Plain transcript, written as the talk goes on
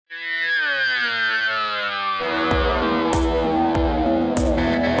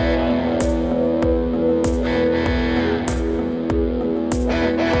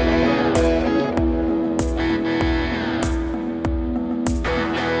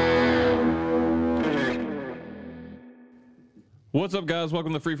What's up, guys?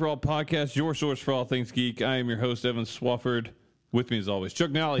 Welcome to the Free For All Podcast, your source for all things geek. I am your host, Evan Swafford. With me, as always,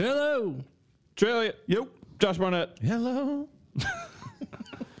 Chuck Nally. Hello. Trey Elliott. Yep. Josh Barnett. Hello.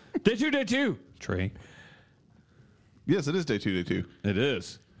 Day two. Trey. Yes, it is day two. It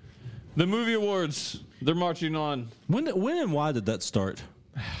is. The movie awards, they're marching on. When and why did that start?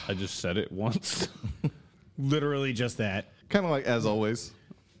 I just said it once. Literally just that. Kind of like as always.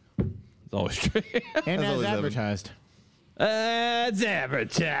 It's always Trey. And As as always, Evan. advertised. It's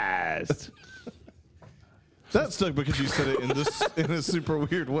advertised. That stuck because you said it in a super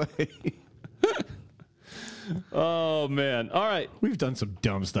weird way. Oh, man. All right. We've done some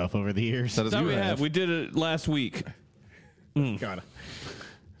dumb stuff over the years. That is That you we have. have. We did it last week. God.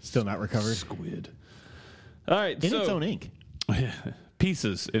 Still not recovered. Squid. All right. In so, its own ink.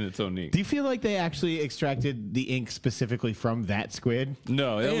 pieces in its own ink. Do you feel like they actually extracted the ink specifically from that squid?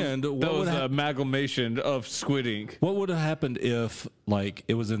 No, And that what was would an hap- amalgamation of squid ink. What would have happened if, like,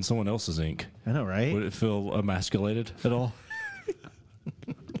 it was in someone else's ink? I know, right? Would it feel emasculated at all?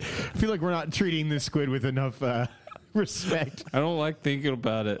 I feel like we're not treating this squid with enough respect. I don't like thinking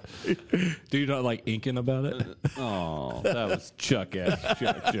about it. Do you not like inking about it? Oh, that was Chuck-ass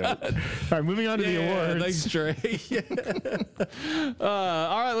joke. All right, moving on to the awards. Thanks, Trey.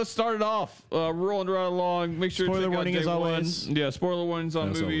 All right, let's start it off. We're rolling right along. Make sure to Spoiler check out warning day as always. one. Yeah, spoiler warnings on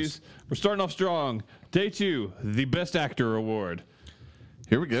As movies. always. We're starting off strong. Day 2, the Best Actor Award.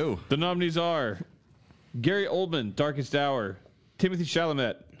 Here we go. The nominees are Gary Oldman, Darkest Hour; Timothy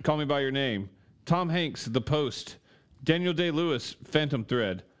Chalamet, Call Me by Your Name; Tom Hanks, The Post; Daniel Day-Lewis, Phantom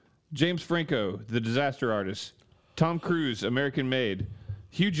Thread; James Franco, The Disaster Artist; Tom Cruise, American Made;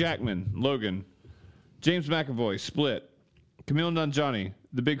 Hugh Jackman, Logan; James McAvoy, Split; Camille Nanjiani,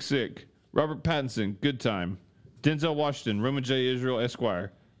 The Big Sick; Robert Pattinson, Good Time; Denzel Washington, Roman J. Israel,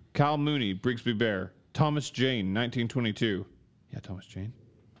 Esquire; Kyle Mooney, Brigsby Bear; Thomas Jane, 1922. Yeah, Thomas Jane.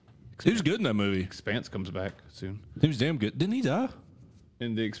 He was good in that movie. Expanse comes back soon. He was damn good. Didn't he die?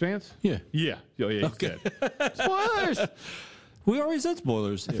 In The Expanse? Yeah. Yeah. Oh, yeah, he's Okay. dead. Spoilers! We already said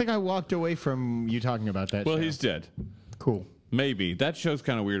spoilers. I think I walked away from you talking about that Well, show. he's dead. cool. Maybe. That show's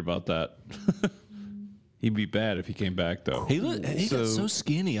kind of weird about that. He'd be bad if he came back, though. He got so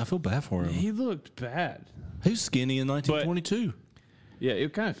skinny. I feel bad for him. He looked bad. He was skinny in 1922. Yeah,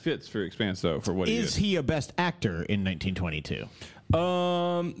 it kind of fits for Expanse, though, for what he Is is. he a best actor in 1922?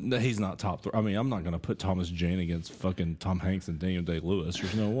 No, he's not top three. I mean, I'm not going to put Thomas Jane against fucking Tom Hanks and Daniel Day-Lewis.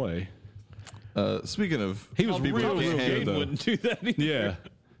 There's no way. Speaking of He was people real, who real can't good, hang, though. Wouldn't do that either.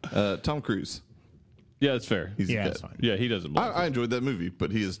 Yeah. Tom Cruise. Yeah, that's fair. He's Yeah, dead. that's fine. Yeah, he doesn't belong. I enjoyed that movie,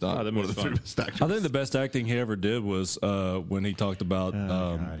 but he is not that one of movie's the three fun. best actors. I think the best acting he ever did was when he talked about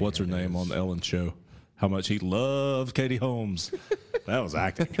what's her name on the Ellen show, how much he loved Katie Holmes. That was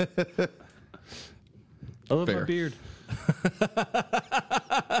acting. I love my Fair. beard.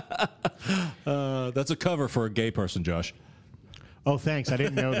 That's a cover for a gay person, Josh. Oh, thanks. I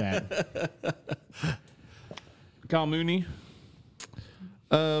didn't know that. Kyle Mooney.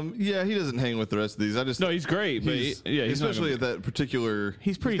 Yeah, he doesn't hang with the rest of these. I just No, he's great, but he's not especially gonna at that particular.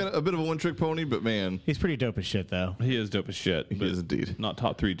 He's pretty- got a bit of a one-trick pony, but man, He's pretty dope as shit, though. he is dope as shit. he but is indeed. Not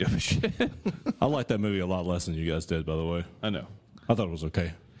top 3 dope as shit. I like that movie a lot less than you guys did, by the way. I know. I thought it was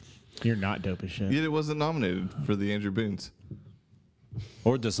okay. You're not dope as shit. Yet it wasn't nominated for the Andrew Boons.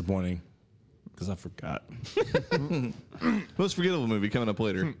 Or disappointing, because I forgot. Most forgettable movie coming up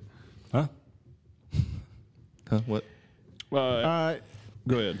later. Huh? Huh? What?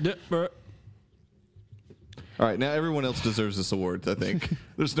 Go ahead. All right, now everyone else deserves this award. I think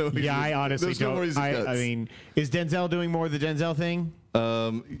there's no. Yeah, I honestly there's don't. No more easy I cuts. mean, is Denzel doing more of the Denzel thing?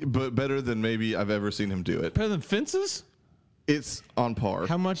 but better than maybe I've ever seen him do it. Better than Fences? It's on par.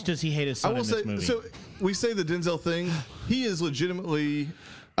 How much does he hate his I son will in this say. movie? So we say the Denzel thing. He is legitimately.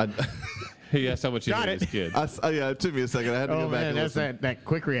 He asked how much he Got hated it. his kid. Yeah, it took me a second. I had to oh go back man, and that's listen. that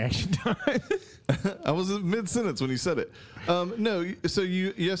quick reaction time. I was in mid-sentence when he said it. No, so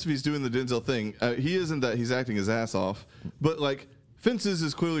you asked if he's doing the Denzel thing. He isn't that. He's acting his ass off. But like Fences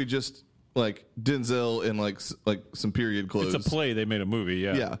is clearly just like Denzel in like some period clothes. It's a play. They made a movie,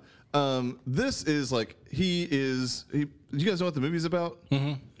 yeah. Yeah. This is like he. You guys know what the movie's about?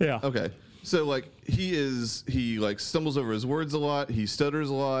 Mm-hmm. Yeah. Okay. So like he like stumbles over his words a lot. He stutters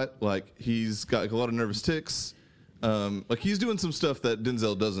a lot. Like he's got like, a lot of nervous tics. Like he's doing some stuff that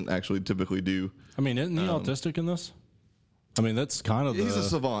Denzel doesn't actually typically do. I mean, isn't he autistic in this? I mean, that's kind of He's a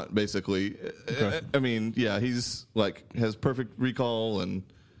savant, basically. Okay. I mean, yeah, he's like has perfect recall, and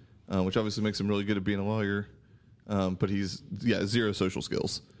which obviously makes him really good at being a lawyer. But he's zero social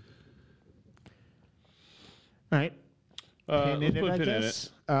skills. All right. pin in let's it, put a I pin in guess.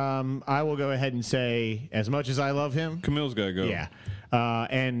 I will go ahead and say, as much as I love him, Camille's got to go. yeah.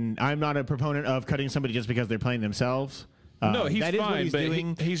 And I'm not a proponent of cutting somebody just because they're playing themselves. No, he's that is what fine, he's but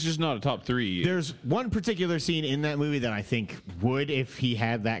doing. he's just not a top 3. There's one particular scene in that movie that I think would, if he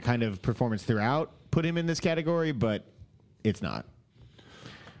had that kind of performance throughout, put him in this category, but it's not.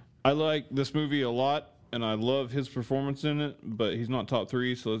 I like this movie a lot, and I love his performance in it, but he's not top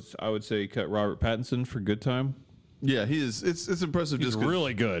 3, so I would say cut Robert Pattinson for Good Time. Yeah, he is. It's impressive. He's just 'cause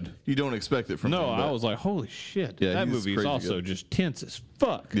really good. you don't expect it from him. No, but- I was like, holy shit. Yeah, that he's movie is crazy also good. just tense as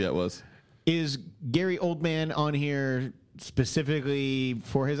fuck. Yeah, it was. Is Gary Oldman on here specifically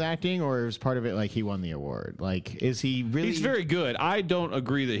for his acting, or is part of it like he won the award? Like, is he really? He's very good. I don't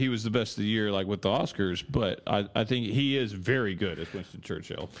agree that he was the best of the year, like with the Oscars, but I think he is very good as Winston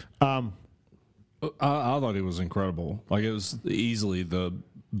Churchill. I thought it was incredible. Like, it was easily the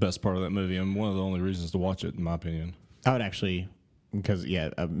best part of that movie, and one of the only reasons to watch it, in my opinion. I would actually, because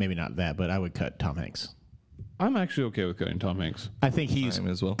maybe not that, but I would cut Tom Hanks. I'm actually okay with cutting Tom Hanks. I think he's I am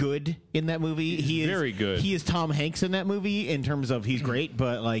as well. good in that movie. He is very good. He is Tom Hanks in that movie in terms of he's great,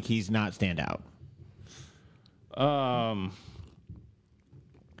 but like he's not stand out.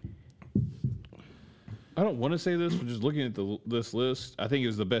 I don't want to say this, but just looking at this list, I think it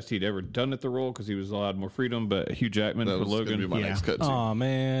was the best he'd ever done at the role because he was allowed more freedom. But Hugh Jackman That for was going to Logan, be my Yeah. next cut, too. Oh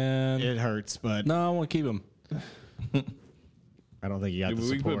man, It hurts, but no, I want to keep him. I don't think you got the we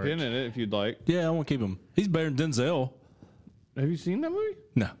can put a support. pin in it if you'd like. Yeah, I want to keep him. He's better than Denzel. Have you seen that movie?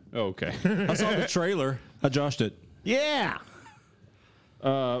 No, Oh, okay. I saw the trailer. I joshed it. Yeah.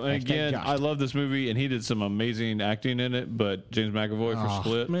 And again, Josh. I love this movie, and he did some amazing acting in it. But James McAvoy for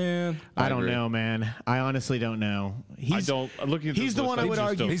Split, Man, I don't agree. know, man. I honestly don't know. I don't. Looking at He's this the list, one I would just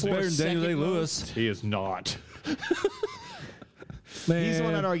argue don't- he's for better than Daniel second Day-Lewis. He is not. Man. He's the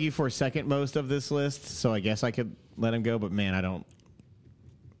one I'd argue for second most of this list, so I guess I could let him go. But man, I don't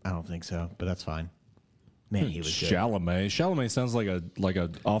think so. But that's fine. Man, he was good. Chalamet. Chalamet sounds like a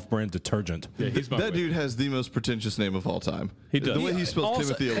off-brand detergent. Yeah, he's my That way. dude has the most pretentious name of all time. He does. The way he spells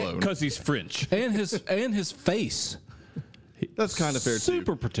Also- Timothy alone. because he's French. And his face. That's kind of fair, too.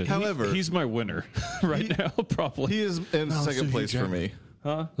 Super pretentious. However, He's my winner right now, probably. he is in let's do second Hugh place for Jackman. me.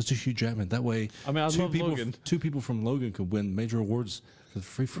 Let's do Hugh Jackman. That way, I mean, I love people, Logan. two people from Logan could win major awards for the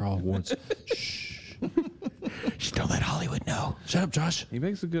free-for-all awards. Shh. Just don't let Hollywood know. Shut up, Josh. He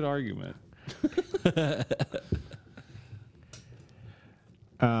makes a good argument.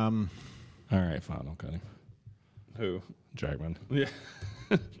 All right, fine. I'll cut him. Who? Jackman. Yeah.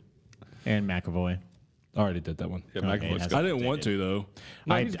 And McAvoy. I already did that one. Yeah, Okay, McAvoy's that's- got I didn't want to, though.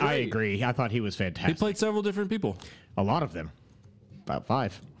 No, I he's I great. agree. I thought he was He fantastic. played several different people. A lot of them. About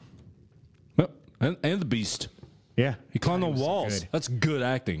 5. Yep. And the Beast. Yeah. He climbed God, on he was so walls. good. That's good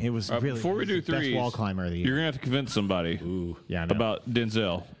acting. It was All right, really before we do the best threes, wall climber of the you're year. gonna have to convince somebody Yeah, I know. about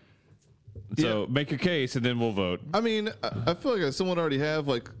Denzel. So make your case, and then we'll vote. I mean, I feel like someone already have.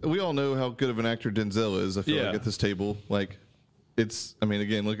 Like, we all know how good of an actor Denzel is. I feel Yeah. like at this table, like, it's. I mean,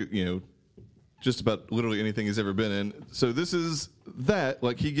 again, look at just about literally anything he's ever been in. So this is that.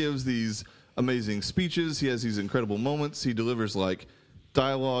 Like, he gives these amazing speeches. He has these incredible moments. He delivers like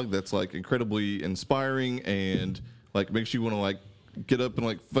dialogue that's like incredibly inspiring and like makes you want to like get up and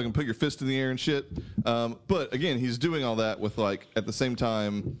like fucking put your fist in the air and shit. But again, he's doing all that with like at the same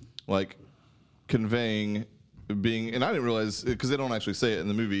time like conveying being, and I didn't realize because they don't actually say it in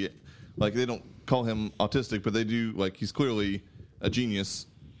the movie, like they don't call him autistic, but they do. Like he's clearly a genius,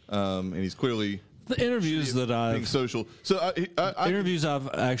 and he's clearly the interviews that being I've social. So I interviews I've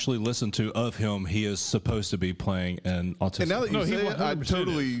actually listened to of him, he is supposed to be playing an autistic. and now that you No, he say it, I 100%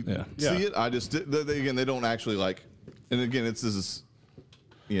 totally is. Yeah. see Yeah. it. I just again they don't actually like, and again this is,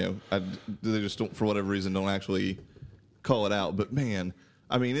 they just don't for whatever reason don't actually call it out. But man,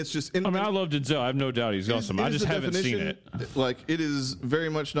 I mean it's just. I mean, I love Denzel. I have no doubt he's awesome. I just haven't seen it. Like it is very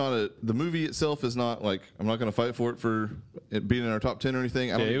much not the movie itself is not like I'm not going to fight for it for it being in our top 10 or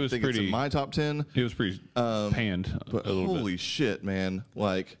anything. I don't it even was think it's pretty- in my top 10. He was pretty panned But a little holy bit. shit, man!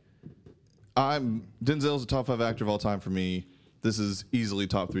 Like Denzel's a top 5 actor of all time for me. This is easily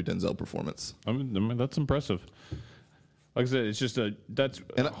top 3 Denzel performance. I mean, that's impressive. Like I said, it's just that's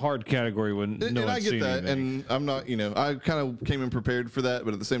And a hard category when no And one's I get seen that, anything. and I'm not, I kind of came in prepared for that,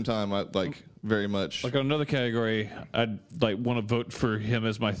 but at the same time, I like very much. Like on another category, I'd like want to vote for him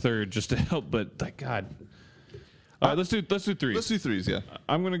as my third just to help. But like God, all right, let's do threes. Let's do threes, yeah.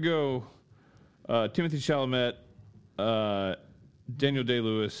 I'm gonna go Timothy Chalamet, Daniel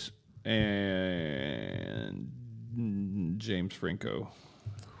Day-Lewis, and James Franco.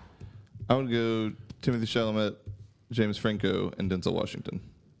 I would go Timothy Chalamet, James Franco, and Denzel Washington.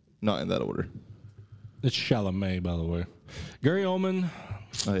 Not in that order. It's Chalamet, by the way. Gary Oldman.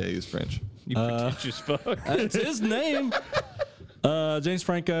 Oh yeah, he's French. You pretentious fuck. That's his name. James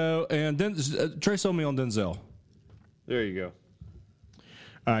Franco and Trey sold me on Denzel. There you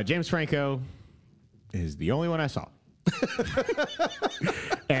go. James Franco is the only one I saw.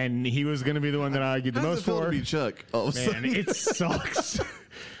 And he was going to be the one that I argued the How most does it feel for. to be Chuck? All of a Man, sudden? it sucks.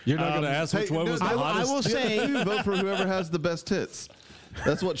 You're not going to ask which one was the I hottest? will say, You vote for whoever has the best tits.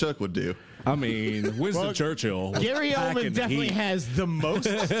 That's what Chuck would do. I mean, Winston Churchill. was Gary packing Oldman the definitely heat. has the most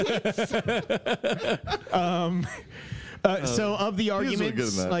hits. So of the really good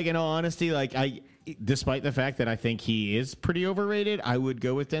arguments, in that. like in all honesty, like despite the fact that I think he is pretty overrated, I would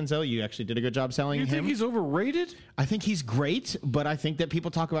go with Denzel. You actually did a good job selling You him. think he's overrated? I think he's great, but I think that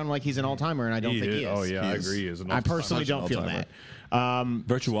people talk about him like he's an all-timer, and I don't think he is. Oh yeah, I He is. agree. He is an I all-time. personally don't feel all-timer. that.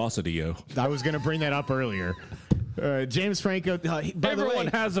 Virtuosity, yo. I was going to bring that up earlier. James Franco. By the Everyone way,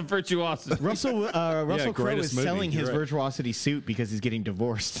 has a virtuosity. Russell Crowe greatest is movie, selling his you're right. virtuosity suit because he's getting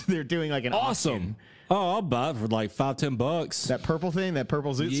divorced. They're doing like an Awesome. auction. Oh, I'll buy it for like $5-10. That purple thing, that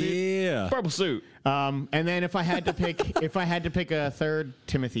purple zoot suit. Yeah. Purple suit. And then if I had to pick, a third,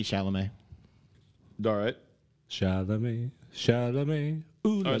 Timothy Chalamet. All right. Chalamet. Ooh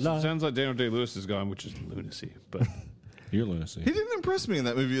la All right, so la. it sounds like Daniel Day-Lewis is gone, which is lunacy. But You're lunacy. He didn't impress me in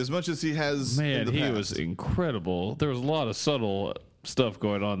that movie as much as he has. in man, the he past. was incredible. There was a lot of subtle stuff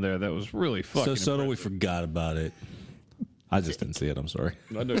going on there that was really fucking So subtle we impressive. forgot about it. I just didn't see it. I'm sorry.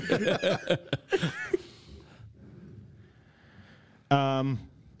 I know you did. All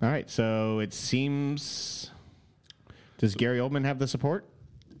right, so it seems. Does Gary Oldman have the support?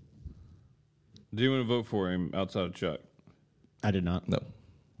 Do you want to vote for him outside of Chuck? I did not. No.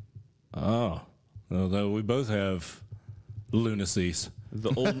 Oh. Although we both have lunacies.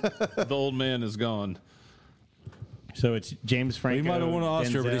 The old man is gone. So it's James Franco. He might have won an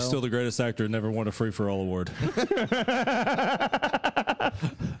Oscar, but he's Denzel. still the greatest actor and never won a free for all award.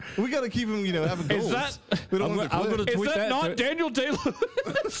 We got to keep him, having goals. Is that we don't I'm want gonna- him to I'm quit. gonna- is Tweet that that not to- Daniel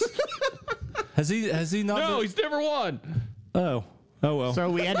Day-Lewis? Has he not? No, been- he's never won. Oh well. So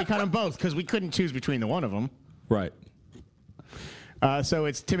we had to cut them both because we couldn't choose between the one of them. Right. So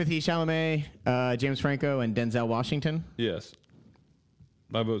it's Timothy Chalamet, James Franco, and Denzel Washington. Yes.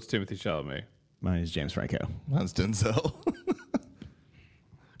 My vote's Timothy Chalamet. Mine is James Franco. Mine's Denzel.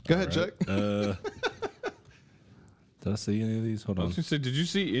 Go ahead, Chuck. Did I see any of these? Hold I on. was gonna say, did you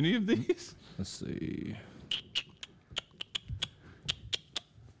see any of these? Let's see.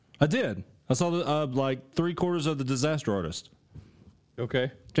 I did. I saw the like 3/4 of The Disaster Artist.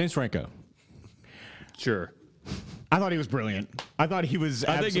 Okay. James Franco. Sure. I thought he was brilliant. I thought he was.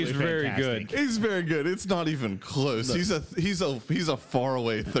 I think he's absolutely very fantastic. good. He's very good. It's not even close. He's a far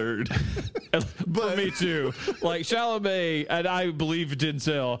away third. For me too. Like Chalamet, and I believe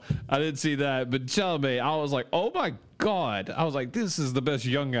Denzel. I didn't see that, but Chalamet, I was like, oh my god! I was like, this is the best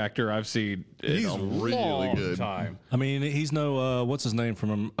young actor I've seen in He's a really long good. time. I mean, he's no what's his name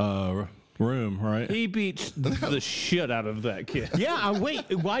from Room, right? He beat the shit out of that kid. Yeah. Wait.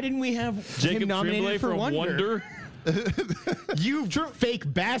 Why didn't we have Jacob him nominated Tremblay for from Wonder? You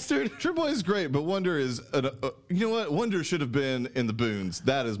fake bastard! True Boy is great, but Wonder is. You know what? Wonder should have been in the Boons.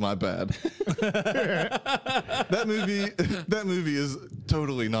 That is my bad. that movie is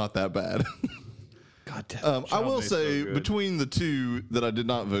totally not that bad. God damn. I will Chalamet's say, so good. between the two that I did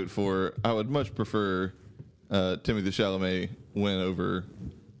not vote for, I would much prefer Timothy Chalamet win over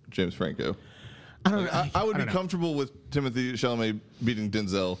James Franco. I don't know. I would be comfortable with Timothy Chalamet beating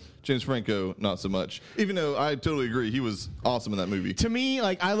Denzel. James Franco, not so much. Even though I totally agree, he was awesome in that movie. To me,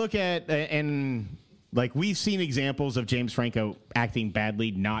 like I look at and like we've seen examples of James Franco acting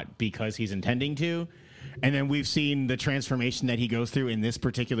badly, not because he's intending to. And then we've seen the transformation that he goes through in this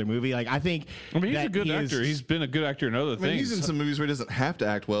particular movie. Like I think, I mean, he's that a good he is- actor. He's been a good actor in other I mean, things. he's in some movies where he doesn't have to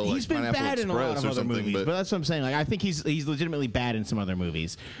act well. He's like been Pineapple bad in a lot Express of or other something, movies, but that's what I'm saying. Like I think he's legitimately bad in some other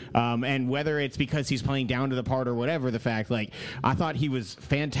movies, and whether it's because he's playing down to the part or whatever, the fact, like I thought he was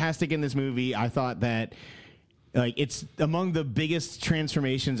fantastic in this movie. I thought that like it's among the biggest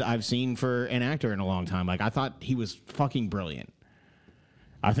transformations I've seen for an actor in a long time. Like I thought he was fucking brilliant.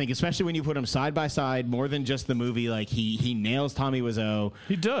 I think especially when you put him side by side, more than just the movie, like he nails Tommy Wiseau.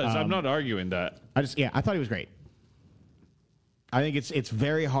 he does. I'm not arguing that. I thought he was great. I think it's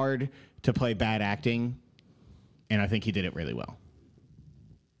very hard to play bad acting, and I think he did it really well.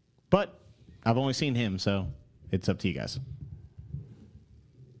 But I've only seen him, so it's up to you guys.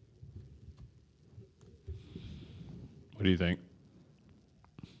 What do you think?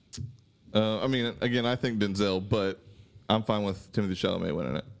 I mean, again, I think Denzel, but I'm fine with Timothy Chalamet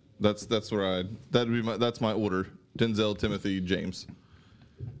winning it. That's where that's my order: Denzel, Timothy, James.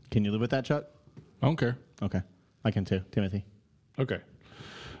 Can you live with that, Chuck? I don't care. Okay, I can too. Timothy. Okay.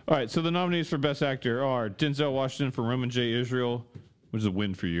 All right. So the nominees for Best Actor are Denzel Washington for Roman J. Israel, which is a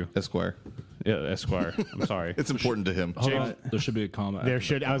win for you. Esquire. Yeah, Esquire. I'm sorry. It's important to him. Hold on. There should be a comment.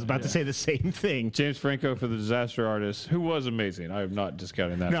 I was about to say the same thing. James Franco for The Disaster Artist, who was amazing. I am not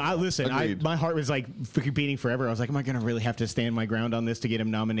discounting that. No, Agreed. my heart was like beating forever. I was like, am I going to really have to stand my ground on this to get him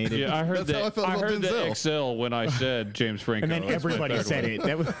nominated? Yeah, I heard That's how I that. felt I about heard the Denzel. Excel when I said James Franco. And then That's my everybody third said one. it.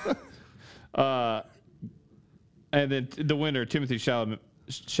 That was And then the winner, Timothy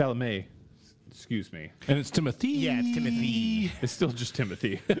Chalamet. Excuse me. And it's Timothy. yeah, it's Timothy. It's still just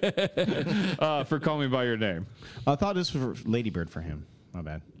Timothy. For Call Me By Your Name. I thought this was for Lady Bird for him. My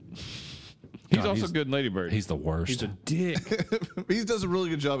bad. He's God, also good in Lady Bird. He's the worst. He's a dick. He does a really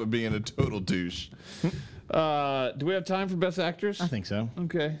good job at being a total douche. Do we have time for Best Actress? I think so.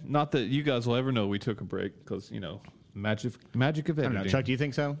 Okay. Not that you guys will ever know we took a break because, magic of I editing. don't know. Chuck, do you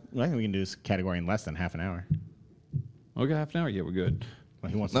think so? I think we can do this category in less than half an hour. Okay, half an hour? Yeah, we're good.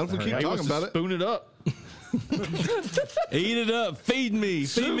 Well, he wants Not us if we to keep hurry up. talking about it. Spoon it up. Eat it up. Feed me.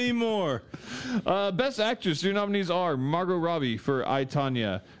 Feed me more. Best Actress, your nominees are Margot Robbie for I,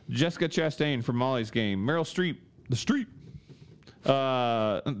 Tonya, Jessica Chastain for Molly's Game, Meryl Streep, The Street,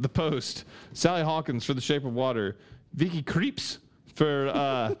 The Post, Sally Hawkins for The Shape of Water, Vicky Creeps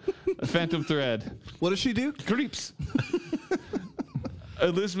for Phantom Thread, What does she do? Creeps,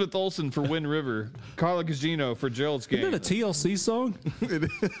 Elizabeth Olsen for Wind River, Carla Gugino for Gerald's Game. Isn't that a TLC song? It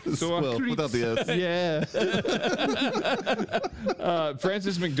is. So, well, creeps. without the S. Yeah.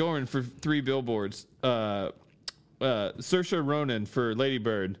 Frances McDormand for 3 Billboards. Saoirse Ronan for Lady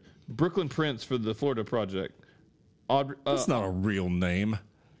Bird. Brooklyn Prince for The Florida Project. That's not a real name.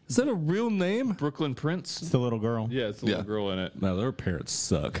 Is that a real name? Brooklyn Prince? It's the little girl. Yeah, it's the little girl in it. No, their parents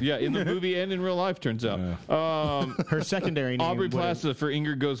suck. Yeah, in the movie and in real life, turns out. Her secondary name. Aubrey would- Plaza for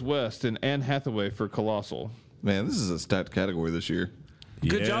Ingrid Goes West and Anne Hathaway for Colossal. Man, this is a stacked category this year.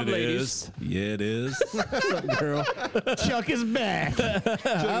 Good job, it ladies. is. Yeah, it is. Girl. Chuck is back.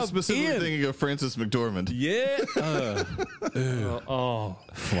 I'm specifically thinking of Frances McDormand. Yeah. Oh.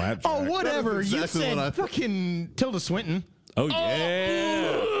 Flapjack. Oh, whatever. That was exactly You said what I thought. fucking Tilda Swinton. Oh,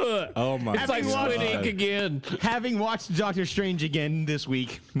 yeah. Oh, my It's like God. Squid Ink again. Having watched Doctor Strange again this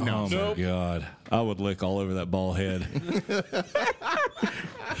week. Oh, Nope. my God. I would lick all over that bald head.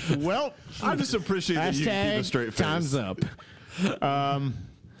 Well, I just appreciate that you can keep a straight face. time's up. All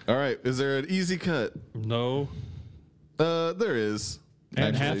right, is there an easy cut? No. There is.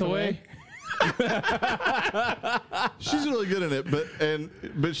 Anne actually. Hathaway? She's really good in it,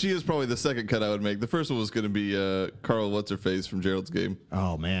 but she is probably the second cut I would make. The first one was going to be Carl What's-Her-Face from Gerald's Game.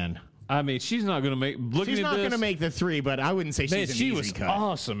 Oh, man. I mean, she's not going to make. Looking She's at not this, going to make the 3, but I wouldn't say she's Man, an she easy was cut.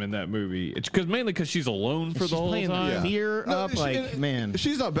 awesome in that movie. It's mainly because she's alone for She's the whole playing time. the fear up, man.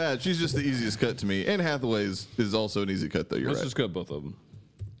 She's not bad. She's just the easiest cut to me. Anne Hathaway is also an easy cut, though. You're Let's right. just cut both of them.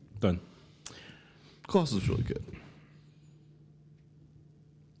 Done. Colossal's really good.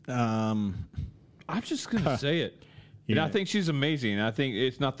 I'm just going to say it. And Yeah. I think she's amazing. I think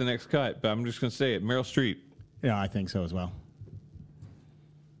it's not the next cut, but I'm just going to say it. Meryl Streep. Yeah, I think so as well.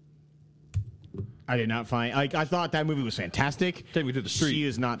 I did not find. I thought that movie was fantastic. Take me to the street. She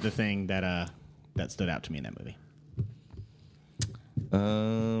is not the thing that stood out to me in that movie.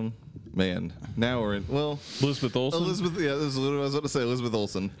 Man, now we're in. Well, Elizabeth Olsen. Elizabeth. Yeah, this is what I was about to say. Elizabeth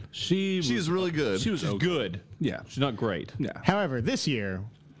Olsen. She's really good. She was She's okay. good. Yeah. She's not great. Yeah. However, this year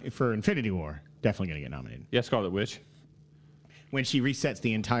for Infinity War, definitely going to get nominated Yeah, Scarlet Witch. when she resets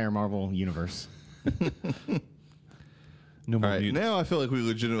the entire Marvel universe. No more All right, mutants. now I feel like we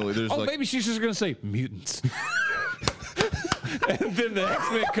legitimately. There's Oh, like maybe she's just going to say mutants. And then the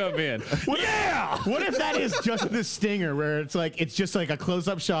X-Men come in. Yeah. What if that is just the stinger, where it's just like a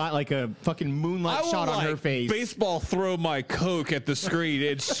close-up shot, like a fucking moonlight shot on her face, baseball throw my Coke at the screen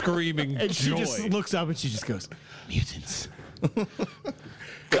and screaming and she joy. just looks up and she just goes, "Mutants."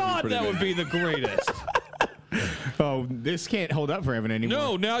 God, that would be the greatest. Oh, this can't hold up for Evan anymore.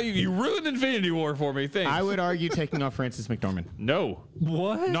 No, now you ruined Infinity War for me. Thanks. I would argue taking off Frances McDormand. No.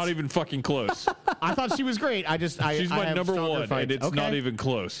 What? Not even fucking close. I thought she was great. She's I my have number stronger one, fights. and it's Okay. not even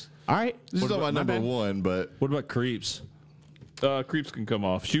close. All right. she's not my My number bad. one, but What about Creeps? Creeps can come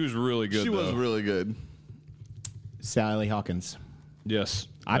off. She was really good, she was though. really good. Sally Hawkins. Yes.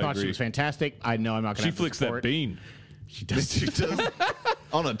 I thought agree. she was fantastic. I know I'm not going She to flicks that bean. She does. She does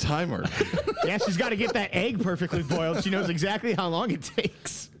on a timer. Yeah, she's got to get that egg perfectly boiled. She knows exactly how long it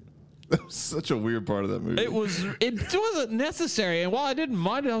takes. That was such a weird part of that movie. It wasn't necessary, and while I didn't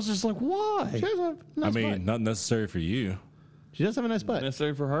mind it, I was just like, why? She has a nice I mean, butt. not necessary for you. She does have a nice butt.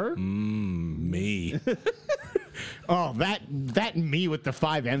 Necessary for her? Me. Oh, that me with the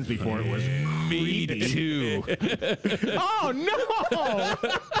 5 M's before it was Me too. Oh no!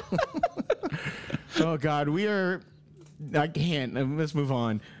 Oh God, I can't. Let's move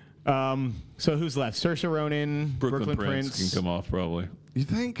on. So who's left? Saoirse Ronan, Brooklyn Prince can come off probably. You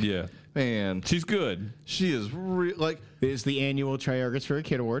think? Yeah, Man, she's good. she is like. is the annual Trey for a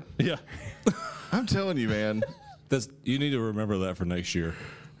Kid Award. Yeah, I'm telling you, man. You need to remember that for next year.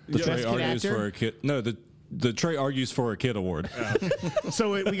 The Best Trey kid argues actor? for a kid. No, the Trey argues for a kid award.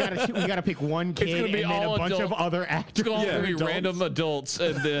 So we gotta pick one kid gonna and be then a all bunch adult. of other actors. it's going to be Adults. random adults,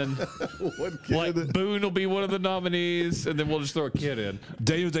 and then One kid. like Boone will be one of the nominees, and then we'll just throw a kid in.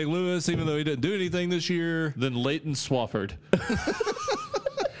 Daniel Day-Lewis, even though he didn't do anything this year. Then Leighton Swafford.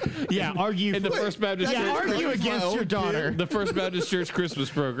 Yeah, argue. In the First Baptist yeah, Church. argue against your daughter. The First Baptist Church Christmas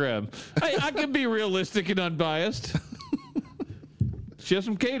program. I can be realistic and unbiased. She has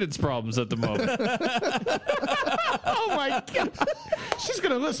some cadence problems at the moment. Oh my God, she's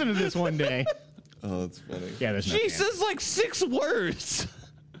gonna listen to this one day. Oh, that's funny. Yeah, there's no She chance. says like 6 words.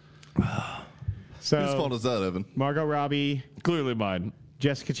 So Whose fault is that, Evan? Margot Robbie, Clearly mine.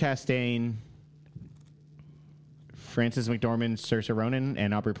 Jessica Chastain, Frances McDormand, Saoirse Ronan,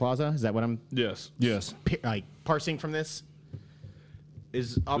 and Aubrey Plaza. Is that what I'm Yes. Yes. parsing from this?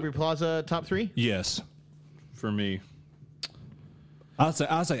 Is Aubrey Plaza top 3? Yes. For me. I'd say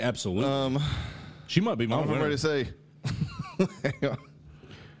absolutely. She might be my I'm winner. ready to say. Hang on.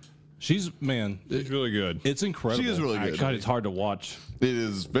 She's Really good. it's incredible. She is really good. God, it's hard to watch. It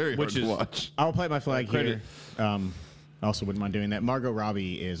is very hard Which to is- watch. I'll plant my flag Credit. here. I also wouldn't mind doing that. Margot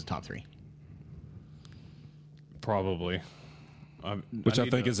Robbie is top 3. Probably. Which I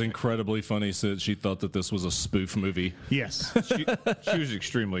think is incredibly funny since she thought that this was a spoof movie. Yes, She was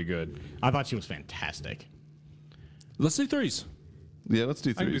extremely good. I thought she was fantastic. Let's do threes. Yeah, let's do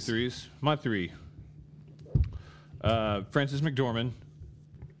I can do threes. threes. My 3. Frances McDormand.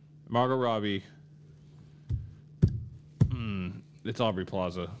 Margot Robbie. It's Aubrey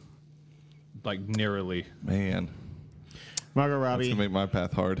Plaza. Like, narrowly. Man, Margot that's Robbie, gonna make my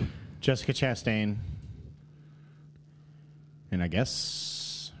path hard. Jessica Chastain, and I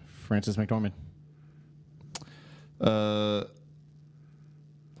guess Frances McDormand. Uh,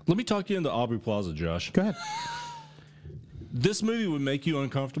 Let me talk you into Aubrey Plaza, Josh. Go ahead. This movie would make you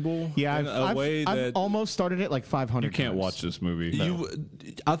uncomfortable Yeah, in a way I've that almost started it like 500 You can't times. watch this movie.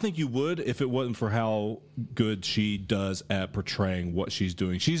 I think you would if it wasn't for how good she does at portraying what she's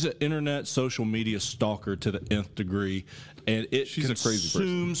doing. She's an internet social media stalker to the nth degree, and She's a crazy person.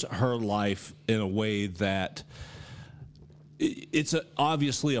 consumes her life in a way that it's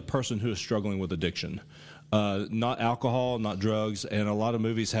obviously a person who is struggling with addiction. Not alcohol, not drugs, and a lot of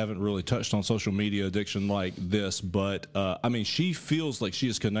movies haven't really touched on social media addiction like this. But I mean, she feels like she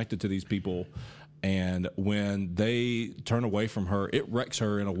is connected to these people, and when they turn away from her, it wrecks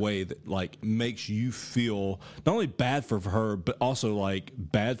her in a way that like makes you feel not only bad for her, but also like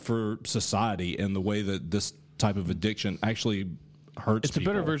bad for society in the way that this type of addiction actually hurts. It's a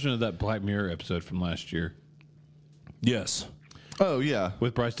better people. version of that Black Mirror episode from last year Yes. oh yeah,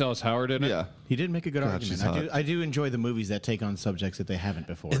 with Bryce Dallas Howard in it. yeah. He did make a good she's argument. hot. I do enjoy the movies that take on subjects that they haven't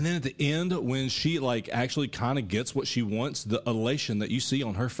before. And then at the end, when she like actually kind of gets what she wants, the elation that you see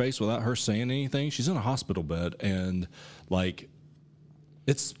on her face without her saying anything, she's in a hospital bed, and like,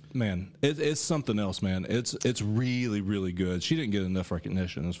 it's something else, man. It's really really good. She didn't get enough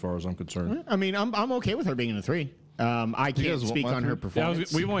recognition as far as I'm concerned. I mean, I'm okay with her being in a 3. I can't guys want speak my on her 3?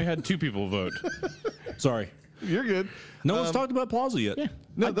 performance. We've only had 2 people vote. Sorry, You're good. no one's talked about Plaza yet. Yeah.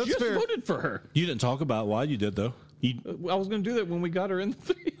 No, I that's just fair. voted for her. You didn't talk about why you did though. He I was going to do that when we got her in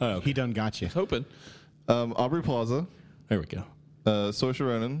the 3. he done got you. Hoping. Aubrey Plaza, There we go. Saoirse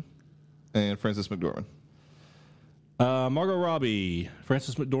Ronan, and Frances McDormand. Margot Robbie,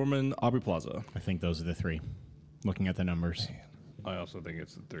 Frances McDormand, Aubrey Plaza. I think those are the 3. Looking at the numbers. I also think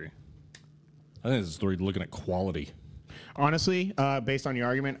it's the 3. I think it's 3 looking at quality. Honestly, based on your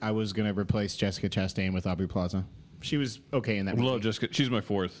argument, I was going to replace Jessica Chastain with Aubrey Plaza. She was okay in that movie. Love Jessica. She's my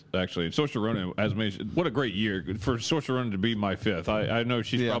 4th, actually. Saoirse Ronan, as mentioned, what a great year for Saoirse Ronan to be my 5th. I know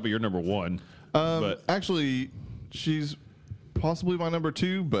she's Yeah. probably your number 1, but Actually, she's possibly my number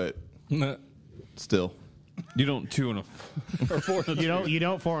 2, but Nah. still. you don't 2 and a or 4 and a You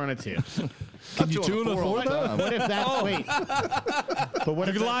don't 4 on a 2. Can you two and a four? What if that's wait? But what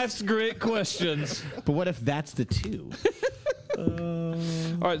if Life's great questions. but what if that's the 2?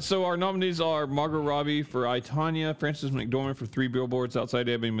 All right, so our nominees are Margot Robbie for I, Tonya, Frances McDormand for 3 Billboards Outside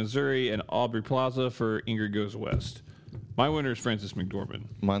Ebbing, Missouri, and Aubrey Plaza for Ingrid Goes West. My winner is Frances McDormand.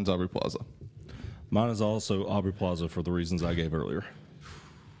 Mine's Aubrey Plaza. Mine is also Aubrey Plaza for the reasons I gave earlier.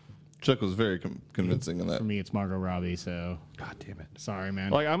 Chuck was very convincing in that. For me, it's Margot Robbie. So God damn it. sorry,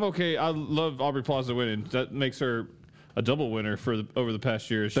 man. Like, I'm okay. I love Aubrey Plaza winning. That makes her a double winner over the past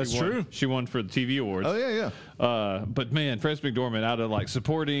year. That's true. She won for the TV awards. Oh yeah. But man, Frances McDormand out of like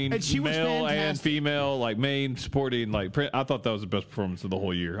supporting And she was male and fantastic. female, like main supporting, like I thought that was the best performance of the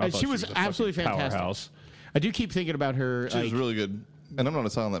whole year. I And thought she was a fucking absolutely fantastic. powerhouse. I do keep thinking about her She was really good. And I'm not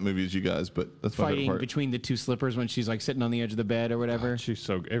as high on that movie as you guys, but that's my favorite fighting part. between the two slippers when she's like sitting on the edge of the bed or whatever.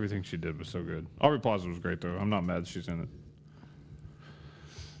 Everything she did was so good. Aubrey Plaza was great though. I'm not mad that she's in it.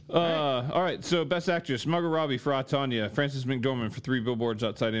 All right, so Best Actress, Margot Robbie for I, Tonya, Frances McDormand for 3 Billboards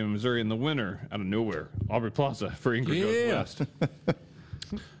Outside Ebbing, Missouri, and the winner, out of nowhere, Aubrey Plaza for Ingrid Goes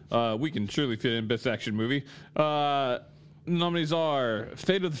West. We can surely fit in Best Action Movie. Nominees are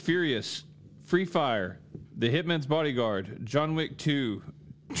Fate of the Furious, Free Fire, The Hitman's Bodyguard, John Wick 2,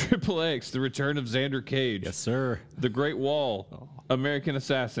 Triple X, The Return of Xander Cage, Yes, sir. The Great Wall, American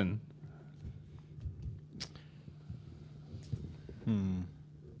Assassin.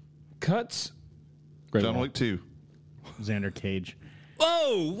 Cuts. Great John Wall. Wick 2. Xander Cage.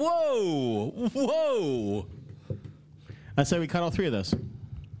 Whoa. I say we cut all 3 of those.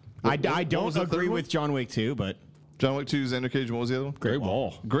 I what don't was the agree third one? with John Wick 2, but John Wick 2, Xander Cage, and what was the other one? Great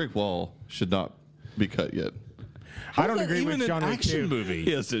Wall. Great Wall should not be cut yet. I don't How's that agree even with John an Wick action 2. movie.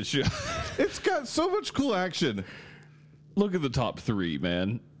 Yes, it should. It's got so much cool action. Look at the top 3,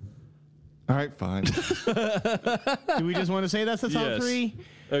 man. All right, fine. Do we just want to say that's the top Yes. 3?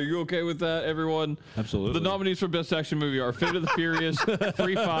 Are you okay with that, everyone? Absolutely. The nominees for Best Action Movie are Fate of the Furious,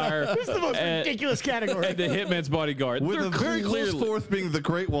 Free Fire, This is the most ridiculous category. and The Hitman's Bodyguard. With They're a very close clearly, fourth being The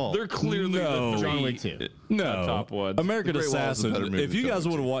Great Wall. they're clearly No. the 3 John Wick 2. No. top ones. American The Great Wall is a Assassin. better movie If than you John guys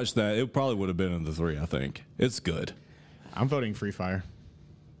Wick would have watched that, it probably would have been in the 3, I think. It's good. I'm voting Free Fire.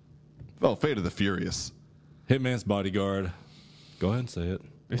 Oh, Fate of the Furious. Hitman's Bodyguard. Go ahead and say it.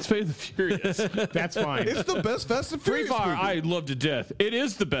 It's Fate of the Furious. That's fine. It's the best Fast and Free Furious Fire, movie. I love to death. It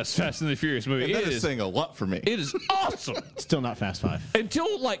is the best Fast and the Furious movie. And that It is is. saying a lot for me. It is awesome. Still not Fast 5.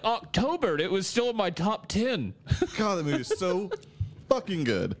 Until like October, it was still in my top 10. God, that movie is so fucking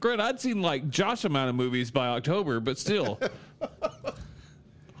good. Granted, I'd seen like Josh amount of movies by October, but still.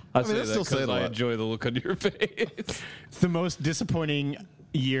 I say that's that still saying because a I lot. enjoy the look on your face. It's the most disappointing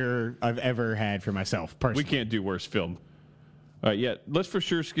year I've ever had for myself, personally. We can't do worst film. All right, yeah, let's for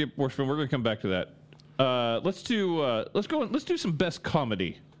sure skip worst film. We're going to come back to that. Let's do some best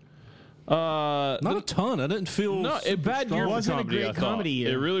comedy. Not a ton. I didn't feel. No, a bad year for Wasn't a comedy. great I thought. comedy year.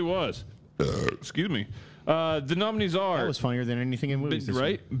 It really was. Excuse me. The nominees are That was funnier than anything in movies. this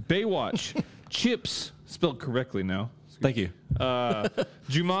right. Baywatch, Chips, spelled correctly now. Thank you.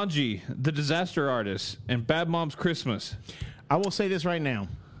 Jumanji, The Disaster Artist, and Bad Moms Christmas. year. I will say this right now.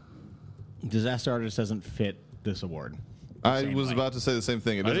 Disaster Artist doesn't fit this award. I Same was way. about to say the same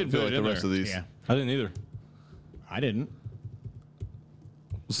thing. It doesn't didn't feel put like it the in rest there. of these. Yeah. I didn't either. I didn't.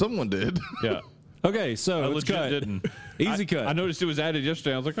 Someone did. Yeah, Okay, so I let's legit cut. didn't. Easy cut. I noticed it was added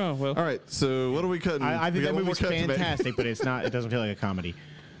yesterday. I was like, oh well. All right, so what are we cutting? I We think got that one more movie's cut to make. fantastic, but it's not. It doesn't feel like a comedy.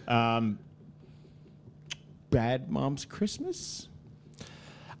 Bad Moms Christmas.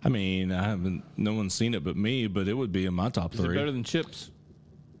 I mean, I haven't. No one's seen it but me, but it would be in my top Is it 3. better than Chips?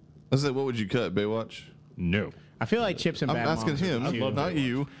 I said, what would you cut, Baywatch? No. I feel like Chips and I'm Bad asking Moms. are him, the two. not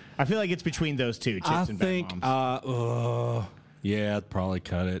you. I feel like it's between those two, Chips I and think. Bad Moms. Yeah, I'd probably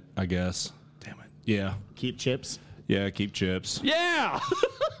cut it. I guess. Damn it. Yeah. Keep Chips. Yeah. Keep Chips. Yeah.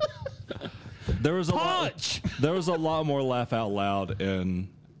 There was a Punch! lot. There was a lot more laugh out loud and.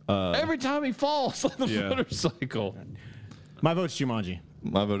 Every time he falls on the Yeah. motorcycle. My vote's Jumanji.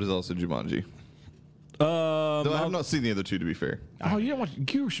 My vote is also Jumanji. Though I have not seen the other two, to be fair. Oh, you don't watch.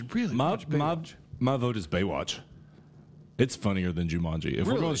 You should really watch Baywatch. My vote is Baywatch. It's funnier than Jumanji. If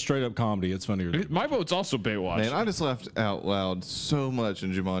we're Really? going straight up comedy, it's funnier. Than, My vote's also Baywatch. Man, I just laughed out loud so much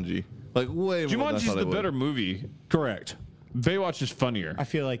in Jumanji. Like, way more than I Jumanji's thought I the would. better movie. correct. Baywatch is funnier. I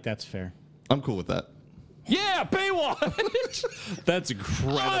feel like that's fair. I'm cool with that. Yeah, Baywatch. That's I am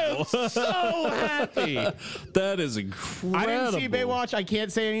incredible. so happy. That is incredible. I didn't see Baywatch. I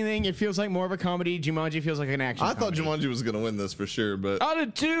can't say anything. It feels like more of a comedy. Jumanji feels like an action. I thought comedy. Jumanji was going to win this for sure, but I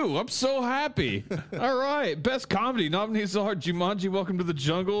did too. I'm so happy. All right. Best comedy nominees are Jumanji, Welcome to the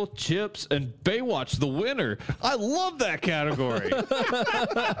Jungle, Chips, and Baywatch, the winner. I love that category.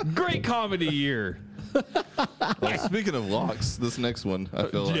 Great comedy year. well, speaking of locks, this next one, I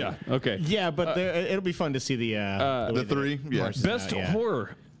feel like. Yeah. Okay. Yeah, but it'll be fun to see the way The that three? Yeah. parses Best out, yeah.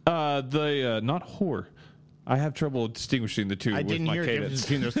 horror. Not horror. I have trouble distinguishing the two I with didn't my hear a difference cadence.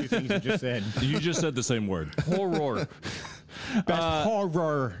 between those two things you just said. You just said the same word. Horror. Best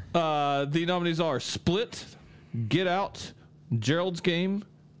horror. The nominees are Split, Get Out, Gerald's Game,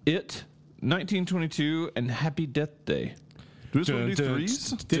 It, 1922, and Happy Death Day. Do we just want to do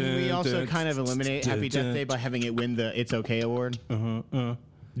threes? Didn't we also kind of eliminate Happy Death Day by having it win the It's Okay award?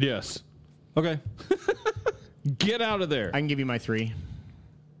 Yes. Okay. Get out of there. I can give you my 3.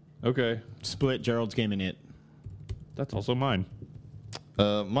 Okay. Split, Gerald's Game, and It. That's also mine.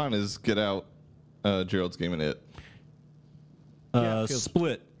 Mine is Get Out, Gerald's Game, and It. feels-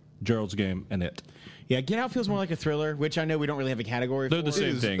 Split, Gerald's Game, and It. Yeah, Get Out feels more like a thriller, which I know we don't really have a category They're for. the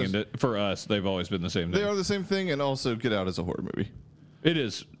same is- thing, and for us, they've always been the same They thing. are the same thing, and also Get Out is a horror movie. It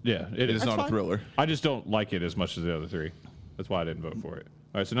is. Yeah, it It is. is not fine. a thriller. I just don't like it as much as the other 3. That's why I didn't vote for it.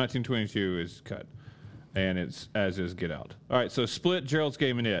 All right, so 1922 is cut, and it's as is Get Out. All right, so Split, Gerald's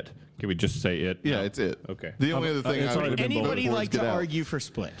Game, and It. Can we just say It? Yeah, No. it's It. Okay. The only other thing it's I would already have been voted Anybody for is like Get to Out. argue for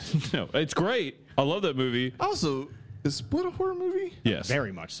Split? No, it's great. I love that movie. Also, is Split a horror movie? Yes.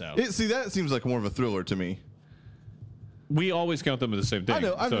 Very much so. See, that seems like more of a thriller to me. We always count them as the same thing. I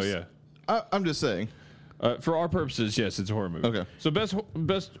know. I'm just saying. For our purposes, yes, it's a horror movie. Okay. So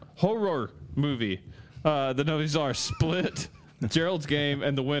best horror movie. The nominees are Split, Gerald's Game,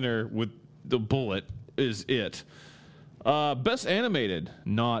 and the winner with the bullet is It. Best animated,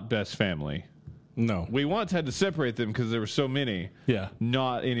 not best family. No. We once had to separate them because there were so many. Yeah.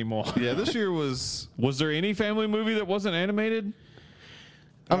 Not anymore. Yeah, this year was. Was there any family movie that wasn't animated?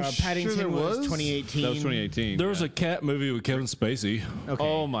 I'm Paddington sure there was was 2018. That was 2018. There was a cat movie with Kevin Spacey. Okay.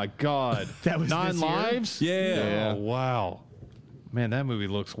 Oh my God. That was Nine this year? Lives? Yeah. Oh, wow. Man, that movie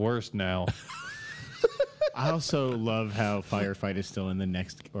looks worse now. I also love how Firefight is still in the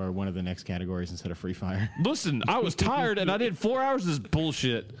next or one of the next categories instead of Free Fire. Listen, I was tired and I did 4 hours of this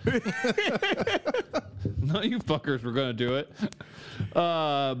bullshit. None of you fuckers were going to do it.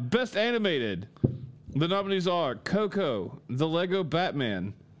 Best animated. The nominees are Coco, The Lego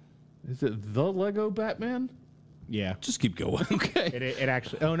Batman. Is it The Lego Batman? Yeah. Just keep going. Okay. It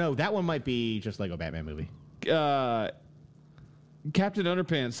actually. Oh no, that one might be just Lego Batman movie. Captain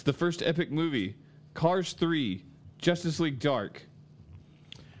Underpants, the first epic movie. Cars 3, Justice League Dark.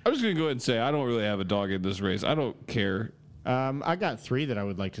 I'm just going to go ahead and say I don't really have a dog in this race. I don't care. I got 3 that I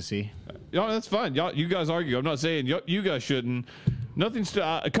would like to see. Y'all, that's fine. Y'all, you guys argue. I'm not saying you guys shouldn't. Nothing's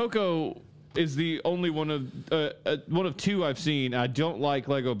Coco is the only one of 2 I've seen. I don't like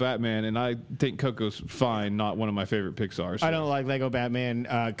Lego Batman, and I think Coco's fine. Not one of my favorite Pixar. So. I don't like Lego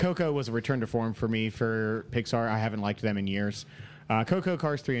Batman. Coco was a return to form for me for Pixar. I haven't liked them in years. Coco,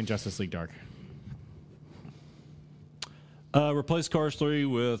 Cars 3, and Justice League Dark. Replace Cars 3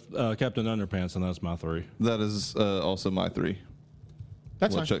 with Captain Underpants, and that's my 3. That is also my 3.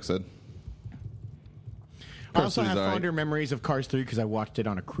 That's what fine. Chuck said. I also 3's have all right. fonder memories of Cars 3 because I watched it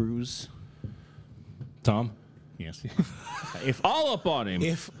on a cruise. Tom? Yes. if All up on him.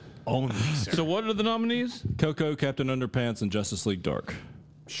 if only, sir. So what are the nominees? Coco, Captain Underpants, and Justice League Dark.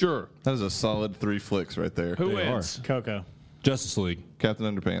 Sure. That is a solid 3 flicks right there. Who They wins? Coco. Justice League. Captain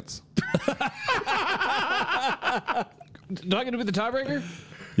Underpants. Do I get to be the tiebreaker?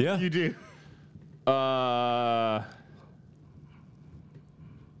 Yeah. You do.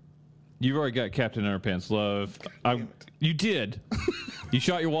 You've already got Captain Underpants Love. You did. You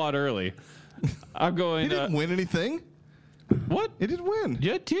shot your wad early. I'm going. He didn't win anything. What? It did win.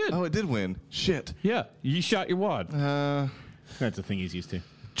 Yeah, it did. Oh, it did win. Shit. Yeah, you shot your wad. That's a thing he's used to.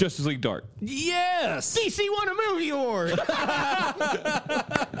 Justice League Dark. Yes! DC won a movie award.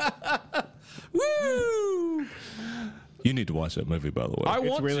 Woo! You need to watch that movie, by the way. I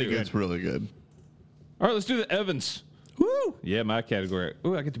want really to. good. It's really good. All right, let's do the Evans. Woo! Yeah, my category.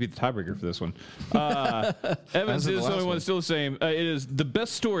 Ooh, I get to be the tiebreaker for this one. Evans As in the is the only last one one. that's still the same. It is the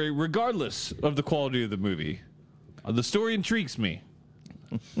best story, regardless of the quality of the movie. The story intrigues me,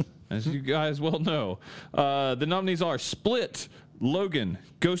 as you guys well know. The nominees are Split, Logan,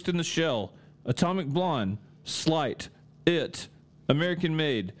 Ghost in the Shell, Atomic Blonde, Slight, It, American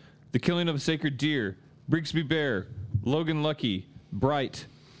Made, The Killing of a Sacred Deer, Brigsby Bear, Logan Lucky, Bright,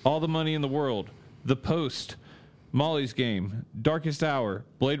 All the Money in the World, The Post, Molly's Game, Darkest Hour,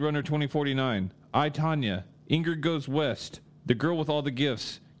 Blade Runner 2049, I, Tonya, Ingrid Goes West, The Girl with All the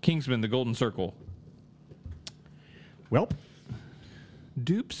Gifts, Kingsman: The Golden Circle. Welp.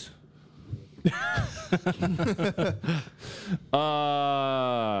 Dupes.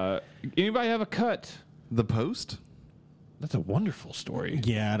 Anybody have a cut? The Post? That's a wonderful story.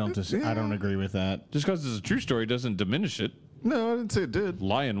 Yeah, I don't agree with that. Just because it's a true story doesn't diminish it. No, I didn't say it did.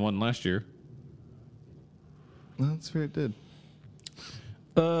 Lion won last year. No, that's fair, it did.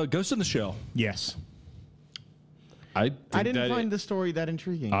 Ghost in the Shell. Yes. I didn't find the story that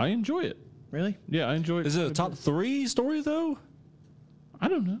intriguing. I enjoy it. Really? Yeah, I enjoy it. Is it a top 3 story, though? I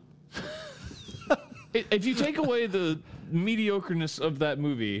don't know. If you take away the mediocreness of that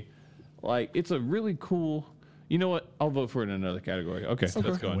movie, like it's a really cool. You know what? I'll vote for it in another category. Okay,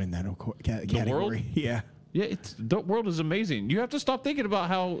 let's go. Win that category. world? Yeah. Yeah, the world is amazing. You have to stop thinking about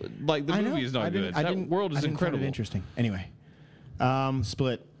how like the movie is not good. That world is incredible. Find it interesting. Anyway,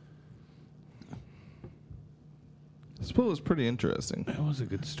 Split. Split was pretty interesting. That was a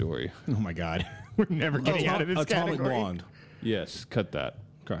good story. Oh my God, we're never getting out of this Atomic category. Blonde. Yes, cut that.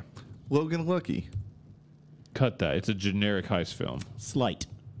 Okay. Logan Lucky. Cut that. It's a generic heist film. Slight.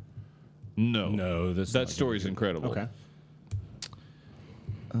 No, that's that story's incredible. Okay.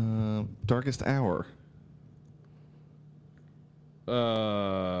 Darkest Hour.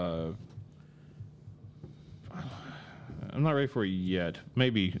 I'm not ready for it yet.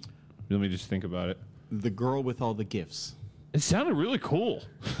 Maybe. Let me just think about it. The Girl with All the Gifts. It sounded really cool.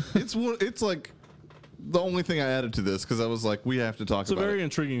 It's like the only thing I added to this because I was like, we have to talk It's a about very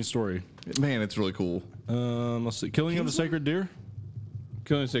intriguing story. it. Man, it's really cool. Let's see. Killing of a Sacred Deer.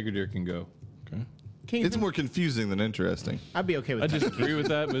 Killing a Sacred Deer can go. Okay. It's more confusing than interesting. I'd be okay with. I disagree with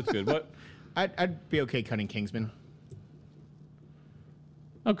that, but it's good. What? I'd be okay cutting Kingsman.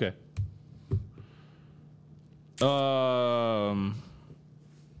 Okay.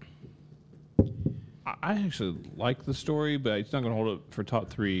 I actually like the story, but it's not going to hold up for top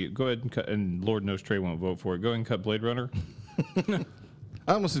 3. Go ahead and cut, and Lord knows Trey won't vote for it. Go ahead and cut Blade Runner.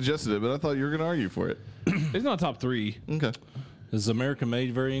 I almost suggested it, but I thought you were going to argue for it. It's not top 3. Okay. Is American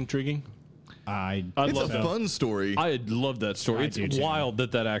Made very intriguing? I'd It's a love that. fun story. I love that story. I It's do too. wild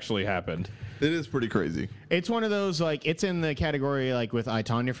that actually happened. It is pretty crazy. It's one of those like it's in the category like with I,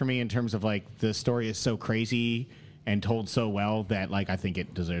 Tonya for me in terms of like the story is so crazy and told so well that like I think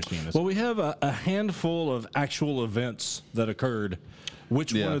it deserves to be in this. Well, we have a handful of actual events that occurred.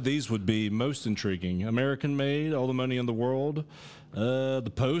 Which one Yeah. of these would be most intriguing? American Made, All the Money in the World,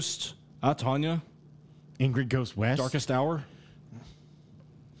 The Post, I, Tonya, Ingrid Goes West. Darkest Hour,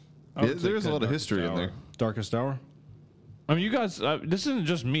 Yeah, there's a lot of history in there. Darkest Hour. I mean, you guys, this isn't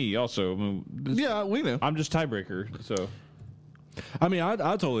just me. Also, I mean, Yeah, we know. I'm just tiebreaker. So I mean, I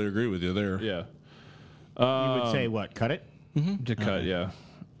totally agree with you there. yeah, You would say what? Cut it. to cut. Yeah.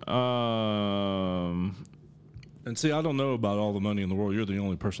 And see, I don't know about All the Money in the World. You're the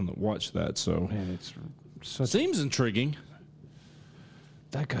only person that watched that, so Man, it's such. seems intriguing.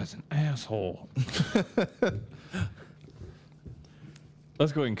 That guy's an asshole.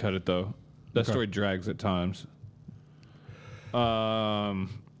 Let's go ahead and cut it though. That story drags at times. Man,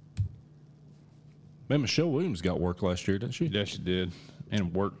 Michelle Williams got work last year, didn't she? Yeah, she did,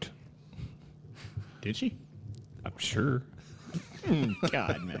 and worked. Did she? I'm sure.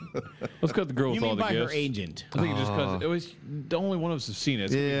 God, man. Let's cut the girl You with all mean the by gifts. her agent? I think it just because it was the only one of us have seen it.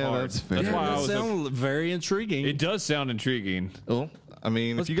 It's gonna be Yeah, hard. that's fair. That's why I That was. sounds very intriguing. It does sound intriguing. Well, I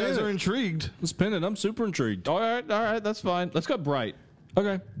mean, Let's if you guys pin it. are intrigued, Let's pin it. I'm super intrigued. All right, that's fine. Let's cut Bright.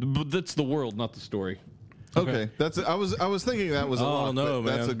 Okay. But that's the world, not the story. okay. That's. I was thinking that was a lock, no,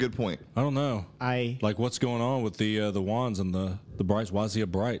 but that's man. a good point. I don't know. I Like, what's going on with the wands and the brights? Why is he a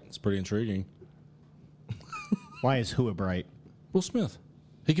bright? It's pretty intriguing. Why is who a bright? Will Smith.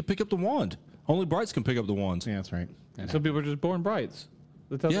 He can pick up the wand. Only brights can pick up the wands. Yeah, that's right. Some people are just born brights.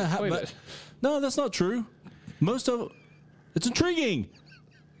 That's how they explain but, it. no, that's not true. Most of it's intriguing.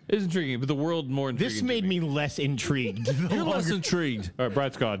 It is intriguing, but the world more intriguing. This to made me less intrigued. the You're less longer- intrigued. All right,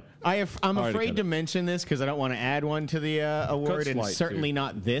 Bright's gone. I'm Alrighty, afraid cut to it. mention this because I don't want to add one to the award, and Slight, certainly too.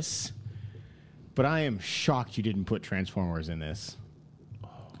 not this. But I am shocked you didn't put Transformers in this.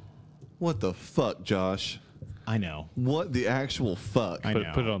 What the fuck, Josh? I know. What the actual fuck? I Put,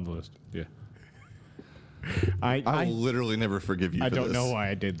 know. put it on the list. Yeah. I will literally never forgive you. I for don't this. know why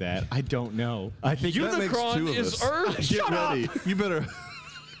I did that. I don't know. I think That makes two Unicron of is us. Earth. Get Shut up. ready. You better.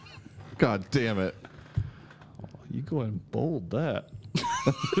 God damn it! You go ahead and bold that.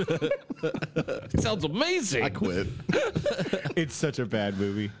 Sounds amazing. I quit. it's such a bad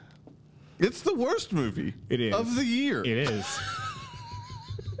movie. It's the worst movie. It is. of the year. It is.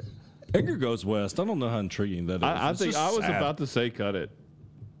 Edgar Goes West. I don't know how intriguing that is. I It's think just I was sad. about to say cut it.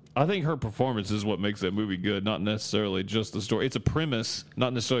 I think her performance is what makes that movie good, not necessarily just the story. It's a premise,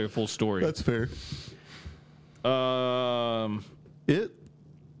 not necessarily a full story. That's fair. It.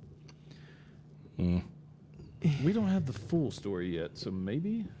 We don't have the full story yet, so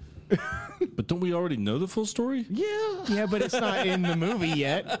maybe. But don't we already know the full story? Yeah, but it's not in the movie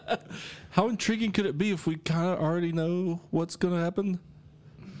yet. How intriguing could it be if we kind of already know what's going to happen?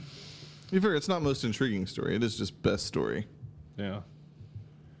 To be fair, it's not most intriguing story. It is just best story. Yeah.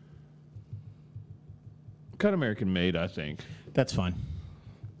 Cut American Made, I think. That's fun.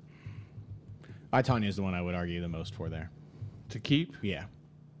 I, Tonya is the one I would argue the most for there. To keep? Yeah.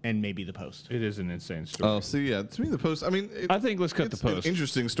 and maybe The Post. It is an insane story. Oh, see, yeah, to me, The Post. I mean, I think let's cut the it's an Post.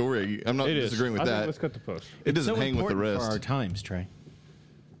 interesting story. I'm not It is. disagreeing with I think that. let's cut the Post. It doesn't hang with the important rest. for our times, Trey.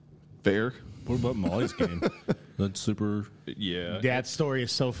 Fair. What about Molly's Game? That's super. Yeah. That story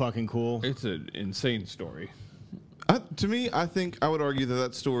is so fucking cool. It's an insane story. To me, I think I would argue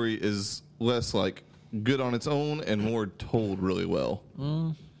that story is less like good on its own and more told really well.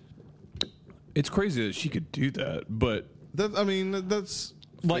 It's crazy that she could do that, but That's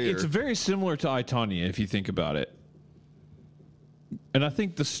like fair. it's very similar to I, Tonya if you think about it. And I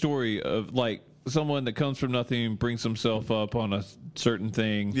think the story of like someone that comes from nothing, brings himself up on a certain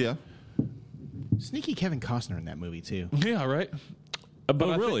thing. yeah. Sneaky Kevin Costner in that movie too. Yeah, right. But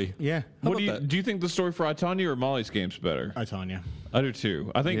Oh, I really? think- Yeah. what do about you that? do? You think the story for I, Tonya or Molly's Game's better? Tanya. I do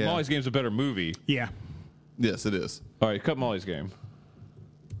too. I think Yeah. Molly's Game's a better movie. Yeah. Yes, it is. All right, cut Molly's Game.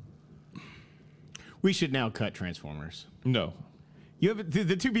 We should now cut Transformers. No, You have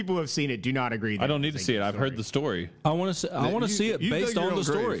the two people who have seen it do not agree. I don't need to see it. I've heard the story. I want to. I want to see it You based dug your on the own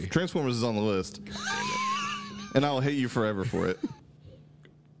grave. story. Transformers is on the list, and I will hate you forever for it.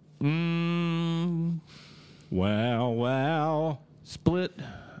 Wow. Split.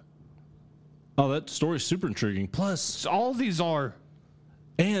 Oh, that story's super intriguing. Plus, All these are.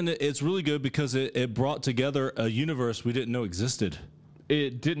 and it's really good because it brought together a universe we didn't know existed.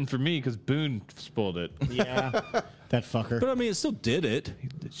 It didn't for me because Boone spoiled it. Yeah. That fucker. But I mean, it still did it.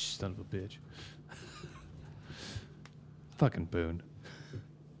 Son of a bitch. Fucking Boone.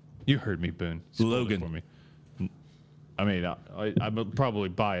 You heard me, Boone. Spoiled it Logan. for me. I mean, I'm probably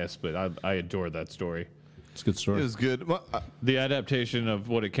biased, but I adore that story. It's a good It story. was good. Well, The adaptation of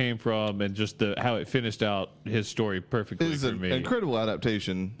what it came from and just how it finished out his story it perfectly is for an me. incredible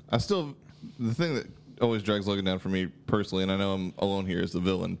adaptation. The thing that always drags Logan down for me personally, and I know I'm alone here, is the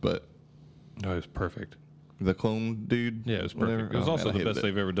villain, but Oh, it was perfect. the clone dude. Yeah, it was whatever. perfect. It was Oh, also man, I the hated best it.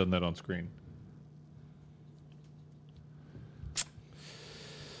 they've ever done that on screen.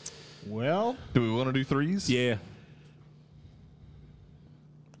 Well, Do we want to do threes? Yeah.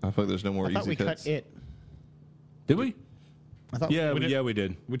 I feel like there's no more I thought easy we cuts. cut it. Did we? I thought Yeah, We did. yeah, we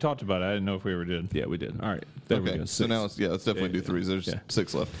did. We talked about it. I didn't know if we ever did. Yeah, we did. All right. There we Okay, go. so Six. now let's definitely do Yeah, threes. There's yeah.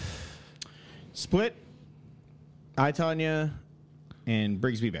 6 left. Split, I, Tanya, and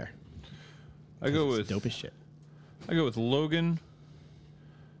Brigsby Bear. I go It's with dope as shit. Logan,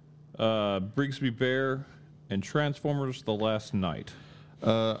 Brigsby Bear, and Transformers: The Last Night.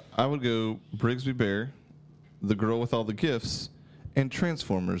 I would go Brigsby Bear, The Girl with All the Gifts, and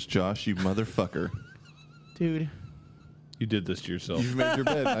Transformers, Josh, you motherfucker. Dude. You did this to yourself. You've made your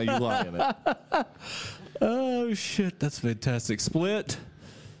bed, now you lie in it. Oh shit, that's fantastic. Split.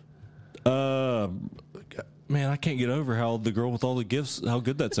 Man, I can't get over how the girl with all the gifts. How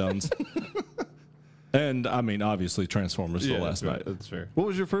good that sounds. And I mean, obviously, Transformers: The Last Night. That's fair. What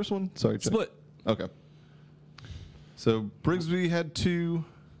was your first one? Sorry, Chuck. Split. Okay. So Brigsby had 2,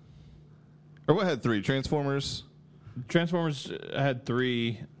 or what had 3? Transformers. Transformers had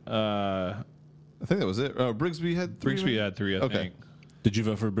 3. I think that was it. Brigsby had 3. Brigsby had 3. I Okay. think Did you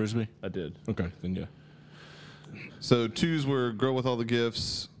vote for Brisby? I did. Okay, then yeah. So 2s were Girl with All the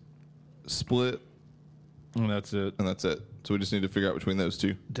Gifts, Split, And that's it. and that's it. So we just need to figure out between those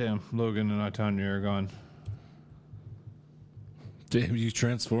 2. Damn, Logan and I, Tanya are gone. Damn you,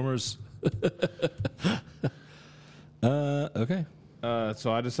 Transformers. Okay.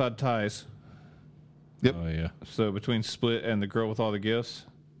 So I decide ties. Yep, Oh yeah. So between Split and the girl with all the gifts,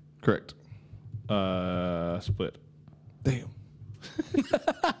 correct. Split. Damn.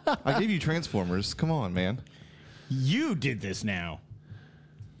 I gave you Transformers. Come on, man. You did this now.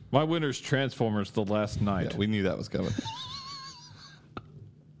 My winner's Transformers: The Last Night. Yeah, we knew that was coming.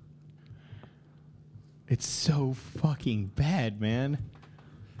 It's so fucking bad, man.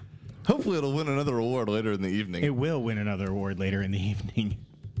 Hopefully, it'll win another award later in the evening. It will win another award later in the evening.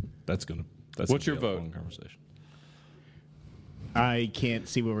 That's gonna. That's What's gonna your be a vote? long conversation. I can't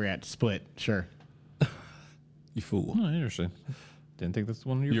see where we're at. Split, sure. You fool. Oh, interesting. Didn't think that's the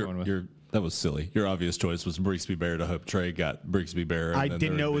one you're going with. That was silly. Your obvious choice was Brigsby Bear to hope Trey got Brigsby Bear. and I then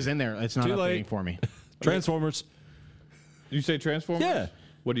didn't there know it would was be in there. It's not Too updating late. for me. Transformers. You say Transformers? Yeah.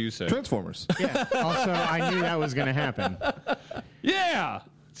 What do you say? Transformers. Yeah. Also, I knew that was going to happen. Yeah.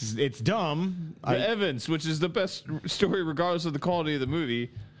 It's dumb. The Evans, which is the best story regardless of the quality of the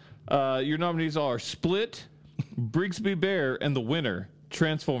movie. Your nominees are Split, Brigsby Bear, and the winner,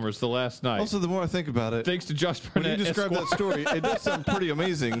 Transformers: The Last Night. Also, the more I think about it, Thanks to Josh when Burnett. you describe that story, it does sound pretty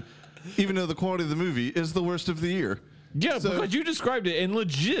amazing, even though the quality of the movie is the worst of the year. Yeah, So- because you described it, and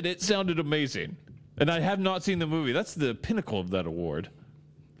legit, it sounded amazing. And I have not seen the movie. That's the pinnacle of that award.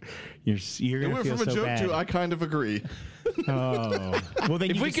 You're It gonna went feel from a so joke bad. to I kind of agree. Oh, well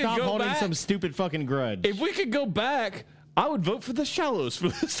then you we can could stop go holding back- some stupid fucking grudge. If we could go back, I would vote for The Shallows for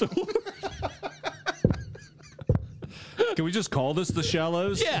this award. Can we just call this The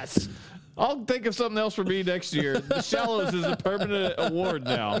Shallows? Yes. I'll think of something else for me next year. The Shallows is a permanent award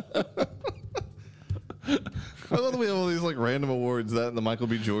now. I love that we have all these like random awards. That and the Michael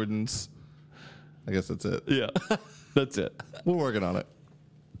B. Jordans. I guess that's it. Yeah. That's it. We're working on it.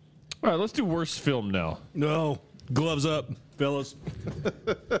 All right, let's do worst film now. No. Gloves up, fellas.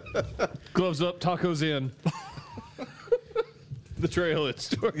 Gloves up, tacos in. The Trailhead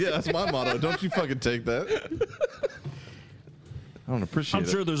story. Yeah, that's my motto. Don't you fucking take that. I don't appreciate I'm it.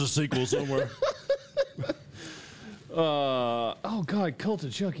 sure there's a sequel somewhere. Oh God, Cult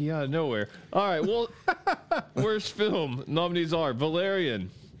of Chucky out of nowhere. All right, well, worst film nominees are Valerian,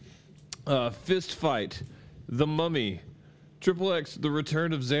 Fist Fight, The Mummy, Triple X: The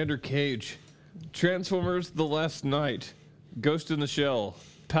Return of Xander Cage, Transformers: The Last Night, Ghost in the Shell,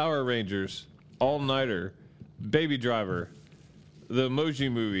 Power Rangers, All Nighter, Baby Driver, The Emoji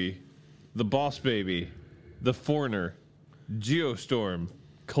Movie, The Boss Baby, The Foreigner, Geostorm,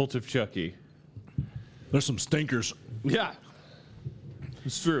 Cult of Chucky. There's some stinkers. Yeah,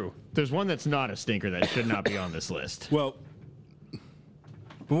 it's true. There's one that's not a stinker that should not be on this list. Well,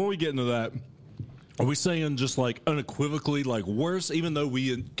 before we get into that, are we saying just like unequivocally like worse, even though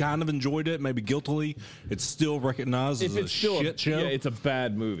we kind of enjoyed it, maybe guiltily, it's still recognized as a shit show? yeah, it's a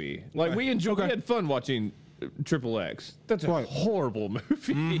bad movie. Like we enjoyed, we had fun watching Triple X. That's a horrible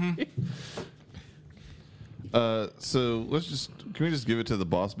movie. So can we just give it to the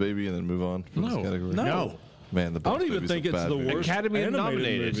Boss Baby and then move on from this category? No. Man, the I Boss don't even Baby's a think it's bad the movie. worst Academy animated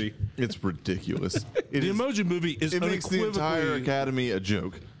nominated. movie. It's ridiculous. It The is- Emoji Movie is It makes the entire unequivocally Academy a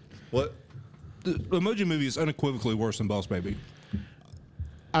joke. What? the Emoji Movie is unequivocally worse than Boss Baby.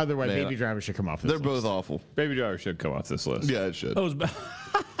 Either way, Man, Baby Driver should come off this They're list. both awful. Baby Driver should come off this list. Yeah, it should. That was bad.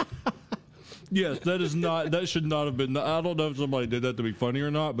 Yes, that is not. That should not have been. I don't know if somebody did that to be funny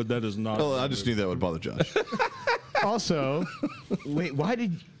or not, but that is not. Oh, I just knew that would bother Josh. Also, wait, why?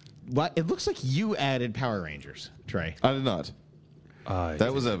 It looks like you added Power Rangers, Trey. I did not.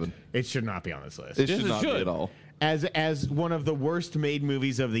 That was Evan. It should not be on this list. It Yes, should it not be should. at all. As one of the worst made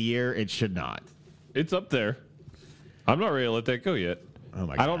movies of the year, it should not. It's up there. I'm not ready to let that go yet. Oh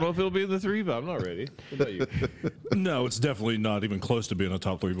my I don't God. know if it'll be in the 3, but I'm not ready. What about you? No, it's definitely not even close to being a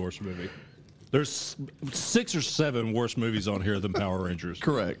top 3 worst movie. There's 6 or 7 worse movies on here than Power Rangers.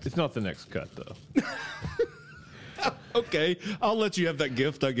 Correct. It's not the next cut though. Okay, I'll let you have that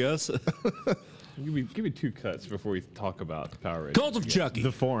gift, I guess. Give me 2 cuts before we talk about Power Rangers. Cult of Chucky.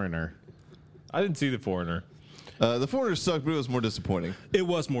 The Foreigner. I didn't see The Foreigner. The Foreigner sucked, but it was more disappointing. It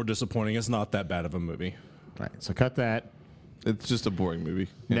was more disappointing. It's not that bad of a movie. All right, so cut that. It's just a boring movie.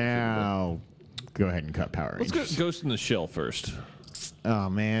 Now, go ahead and cut Power Let's Rangers. go Ghost in the Shell first. Oh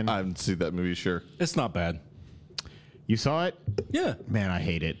man, I haven't seen that movie, sure. It's not bad. you saw it? Yeah. Man, I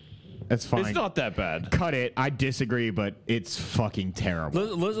hate it. That's fine. It's not that bad. Cut it. I disagree, but it's fucking terrible.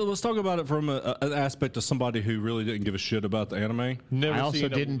 Let's talk about it from an aspect of somebody who really didn't give a shit about the anime. Never I also seen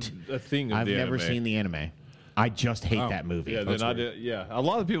didn't. a thing of I've the never anime. seen the anime. I just hate that movie. Yeah, then I did. Yeah, a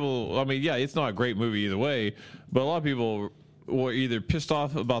lot of people. I mean, yeah, it's not a great movie either way, but a lot of people were either pissed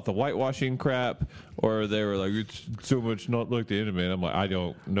off about the whitewashing crap, or they were like, "It's so much not like the anime." And I'm like, I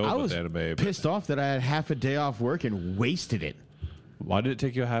don't know I about was the anime. But pissed off that I had half a day off work and wasted it. why did it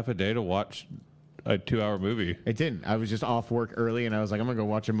take you half a day to watch a 2-hour movie? It didn't. I was just off work early, and I was like, I'm gonna go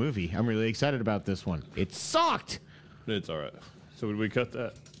watch a movie. I'm really excited about this one. It sucked. It's all right. So would we cut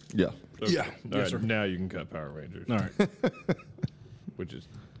that? Yeah. Okay. Yeah. All Yes, right, sir. now you can cut Power Rangers, All right. which is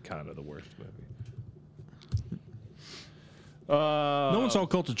kind of the worst movie. No one saw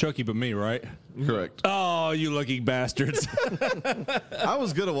Cult of Chucky but me, right? Correct. Oh, you lucky bastards. I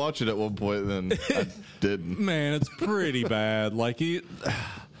was going to watch it at one point, then I didn't. Man, it's pretty bad. Like, it's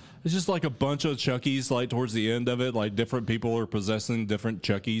just like a bunch of Chuckies, like, towards the end of it. Like, different people are possessing different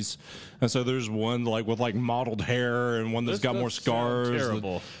Chuckies. And so there's one, like, with, like, mottled hair and one that's got more sound scars.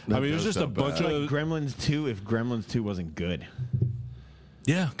 terrible. I That mean, it's does just a sound bunch bad. of... Gremlins 2, if Gremlins 2 wasn't good.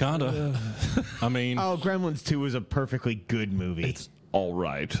 Yeah, kind of. I mean... Oh, Gremlins 2 was a perfectly good movie. All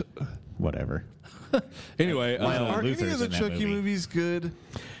right. Whatever. Anyway, Are Luther's any of the in that Chucky movie. movies good?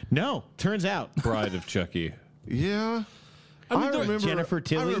 No, turns out. Bride of Chucky. Yeah. I remember Jennifer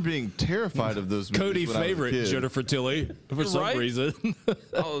Tilly? I remember being terrified of those movies. Cody when I was a favorite kid. Jennifer Tilly for some Right? reason.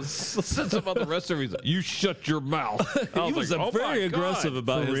 Oh, said something about the rest of it. He's like, you shut your mouth. I He was was like, oh my very God. aggressive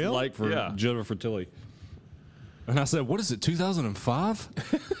about For his real? like for Yeah. Jennifer Tilly. And I said, "What is it? 2005?"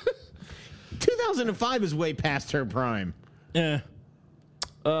 2005 is way past her prime. Yeah.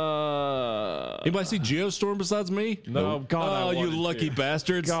 Anybody see Geostorm besides me? No, God, I Oh, you wanted lucky to.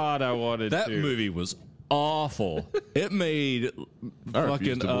 bastards. God, I wanted That to. movie was awful. It made I refuse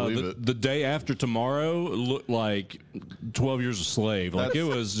fucking to believe it. the Day After Tomorrow look like 12 Years a Slave. Like it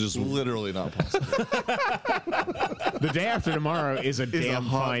was just literally not possible. The Day After Tomorrow is a Is damn a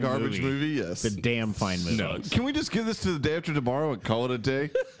hot fine garbage movie? Yes. It's a damn fine movie. No. Can we just give this to The Day After Tomorrow and call it a day?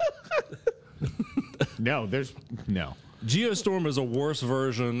 No, there's no. Geostorm is a worse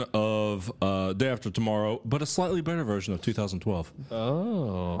version of Day After Tomorrow, but a slightly better version of 2012.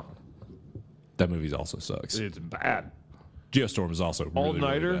 Oh, That movie also sucks. it's bad. Geostorm is also really,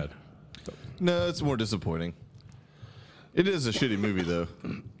 All-nighter? really bad. No, it's more disappointing. It is a shitty movie though,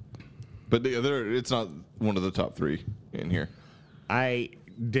 but it's not one of the top 3 in here. I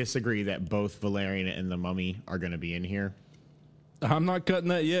disagree that both Valerian and the Mummy are going to be in here. I'm not cutting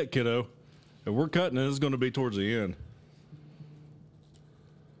that yet, kiddo. If we're cutting it, it's going to be towards the end.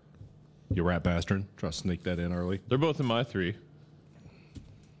 You rat bastard. Try to sneak that in early. They're both in my 3.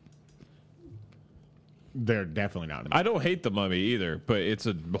 They're definitely not. In I don't hate The Mummy either, but it's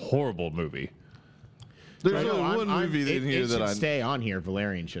a horrible movie. There's I know, only one I'm- movie in here it that should I stay on here.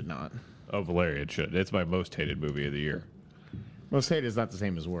 Valerian should not. Oh, Valerian should. It's my most hated movie of the year. Most hated is not the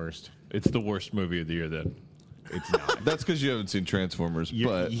same as worst. It's the worst movie of the year then. It's not. That's because you haven't seen Transformers.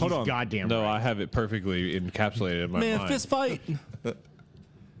 But He's hold on. goddamn No, right. I have it perfectly encapsulated in my Man, mind. fist fight.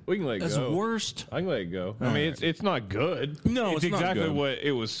 We can let it That's go. worst. I can let it go. I mean, it's not good. No, it's not exactly good. what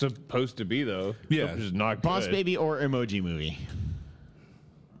it was supposed to be, though. Yeah. It's just not Boss good. Baby or Emoji Movie.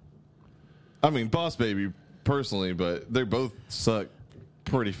 I mean, Boss Baby personally, but they both suck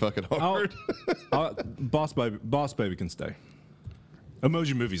pretty fucking hard. Boss Baby can stay.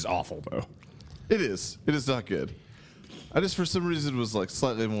 Emoji Movie's awful though. It is. It is not good. I just, for some reason, was like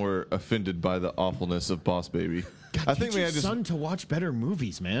slightly more offended by the awfulness of Boss Baby. I think Teach maybe your son to watch better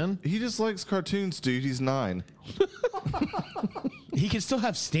movies, man. he just likes cartoons, dude. He's 9. He can still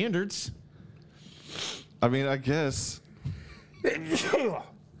have standards. I mean, I guess.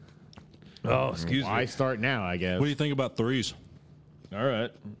 Oh, excuse Why me. start now, I guess. What do you think about threes? All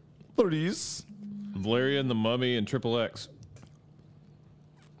right. Please. Valerian, The Mummy, and Triple X.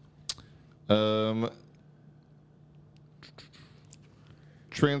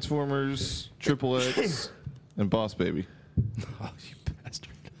 Transformers, Triple X, and Boss Baby. Oh, you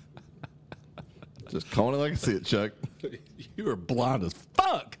bastard! Just calling it like I see it, Chuck. You are blind as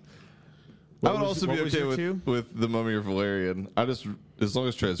fuck. I would also be what was okay your two? with the Mummy or Valerian. I just, as long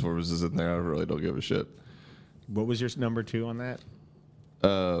as Transformers is in there, I really don't give a shit. What was your number 2 on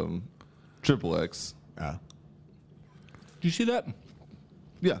that? Triple X. Did you see that?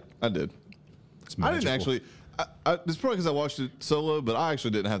 Yeah, I did. It's I didn't magical. actually. It's probably because I watched it solo, but I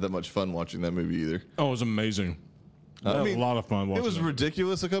actually didn't have that much fun watching that movie either. Oh, it was amazing. I had a lot of fun watching It was it.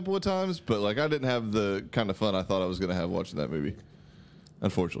 ridiculous a couple of times, but like I didn't have the kind of fun I thought I was going to have watching that movie.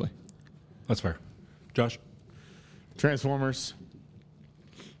 Unfortunately. That's fair. Josh? Transformers.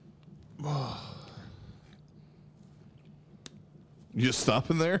 You just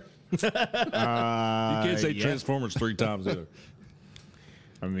stopping there? You can't say yeah. Transformers 3 times either.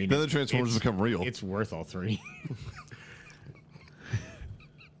 I mean, Then the Transformers become real. It's worth all 3.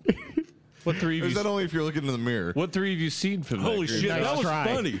 What 3 Or have is you that only if you're looking in the mirror? What 3 have you seen from Holy that group? shit, Nice that was try.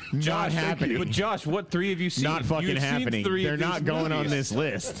 funny. Not happening. But Josh, what 3 have you seen? Not fucking You've seen happening. 3 They're of not these going on movies. this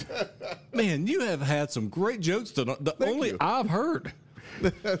list. Man, you have had some great jokes tonight. The only you. I've heard.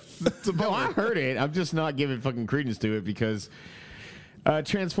 It's a No, I bummer. heard it. I'm just not giving fucking credence to it because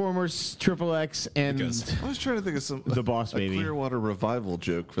Transformers, Triple X, and Because- I was trying to think of some The Boss Baby. a Clearwater revival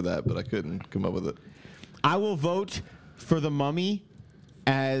joke for that, but I couldn't come up with it. I will vote for The Mummy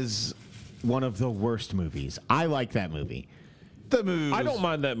as one of the worst movies. I like that movie. That movie. I was- don't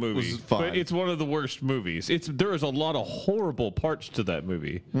mind that movie, was fine. but it's one of the worst movies. There is a lot of horrible parts to that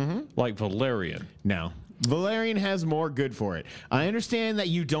movie, like Valerian. No. Valerian has more good for it. I understand that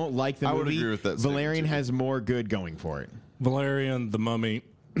you don't like the I movie. would agree with that statement, Valerian too. has more good going for it. Valerian, The Mummy,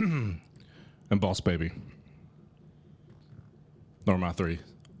 and Boss Baby. Those are my 3.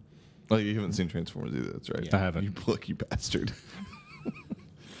 Oh, you haven't seen Transformers either. That's right. I haven't. You lucky bastard.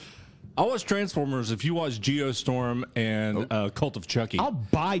 I watch Transformers if you watch Geostorm and Cult of Chucky. I'll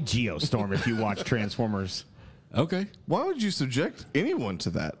buy Geostorm if you watch Transformers. Okay. Why would you subject anyone to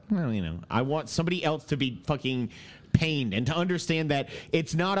that? Well, you know, I want somebody else to be fucking pained and to understand that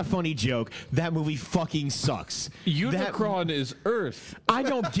it's not a funny joke. That movie fucking sucks. That- Unicron is Earth. I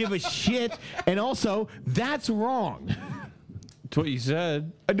don't give a shit. And also, that's wrong. That's what you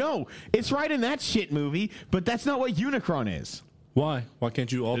said. No, it's right in that shit movie, but that's not what Unicron is. Why? Why can't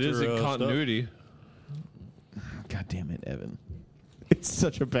you alter It is in stuff? continuity. God damn it, Evan. It's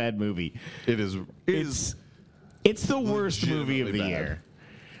such a bad movie. It is. It's the worst movie of the legitimately bad. year.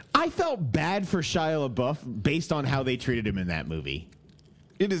 I felt bad for Shia LaBeouf based on how they treated him in that movie.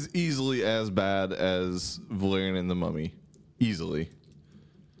 It is easily as bad as Valerian and the Mummy. Easily.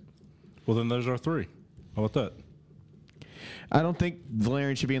 Well, then there's our three. How about that? I don't think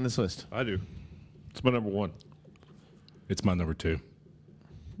Valerian should be in this list. I do. It's my number one. It's my number 2.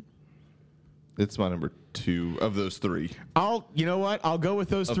 It's my number 2 of those 3. You know what? I'll go with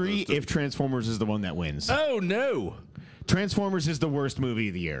those Of three those three. if Transformers is the one that wins. Oh, no. Transformers is the worst movie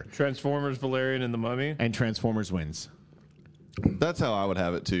of the year, Transformers, Valerian, and the Mummy. and Transformers wins. That's how I would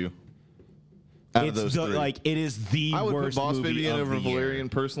have it too. Out of It's those 3, it is the I would put worst Boss movie Baby in of over the year. Valerian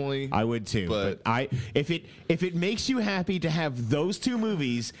personally. I would too, but if it makes you happy to have those two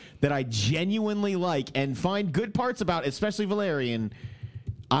movies that I genuinely like and find good parts about, especially Valerian,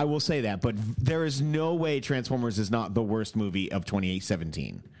 I will say that. But there is no way Transformers is not the worst movie of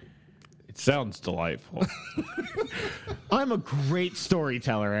 2017. It sounds delightful. I'm a great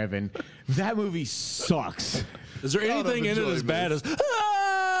storyteller, Evan. That movie sucks. Is there anything in it as bad as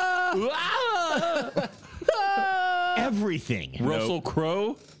Everything. Russell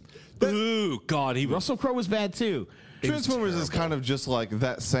Crowe. Ooh, God, he was. Russell Crowe was bad too. Transformers is kind of just like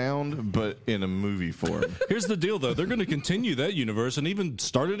that sound, but in a movie form. Here's the deal, though. They're going to continue that universe and even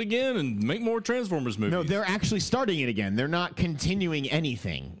start it again and make more Transformers movies. No, they're actually starting it again. They're not continuing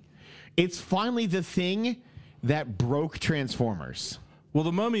anything. It's finally the thing that broke Transformers. Well,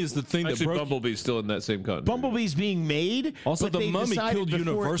 the Mummy is the thing that Actually, broke. Bumblebee's still in that same continuity. Bumblebee's being made. Also, but The they Mummy decided killed before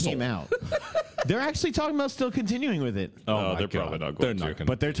Universal. It came out. They're actually talking about still continuing with it. Oh, No, my they're God. probably not going They're to. not going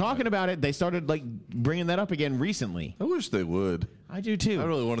But they're talking about it. They started bringing that up again recently. I wish they would. I do too. I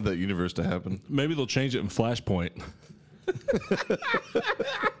really wanted that universe to happen. Maybe they'll change it in Flashpoint.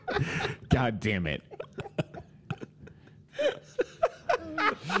 God damn it.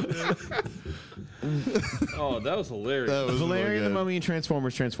 Oh, that was hilarious. That was Valerian, really the good. Mummy, and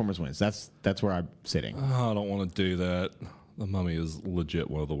Transformers wins. That's where I'm sitting. Oh, I don't want to do that. The Mummy is legit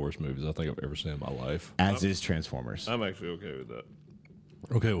one of the worst movies I think I've ever seen in my life. As is Transformers. I'm actually okay with that.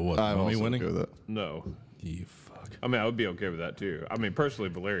 Okay, well, what? I'm Mummy also winning? okay with that. No. You fuck. I mean, I would be okay with that too. I mean, personally,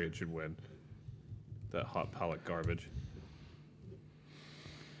 Valerian should win. That hot palate garbage.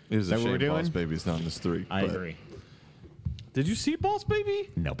 It is a that what we're shame Boss doing? Baby's not in this 3. I but agree. Did you see Boss Baby?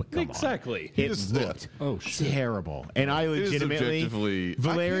 No, but come Exactly. on. It just- looked Oh, shit. terrible. And I is legitimately objectively-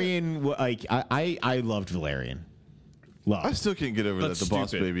 Valerian I loved Valerian. I still can't get over That's that the Boss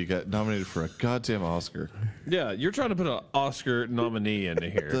stupid. Baby got nominated for a goddamn Oscar. Yeah, you're trying to put an Oscar nominee into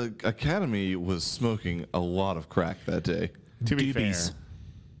here. The Academy was smoking a lot of crack that day. To be Doobies. fair.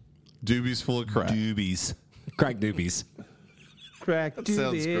 Doobies full of crack. Doobies. Crack doobies. Crack That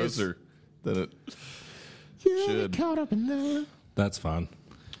sounds grosser than it You should. get caught up in that. That's fine.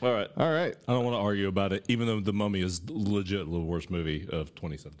 All right. All right. I don't want to argue about it, even though The Mummy is legit the worst movie of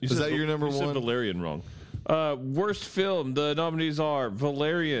 2017. You Is said that your number you said one? Valerian wrong. Worst film. The nominees are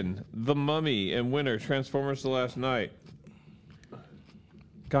Valerian, The Mummy, and winner Transformers: The Last Night.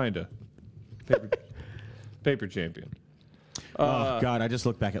 Kinda. Paper champion. Oh God! I just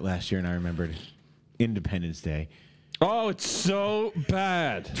looked back at last year and I remembered Independence Day. Oh, it's so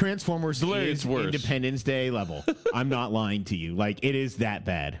bad. Transformers Valerian's is worse. Independence Day level. I'm not lying to you. Like it is that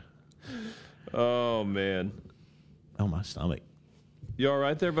bad. Oh man. Oh my stomach! You all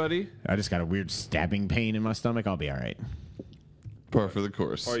right there, buddy? I just got a weird stabbing pain in my stomach. I'll be all right. Par for the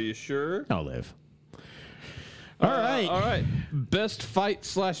course. Are you sure? I'll live. All right. All right. Best fight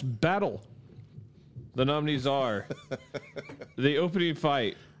 / battle. The nominees are the opening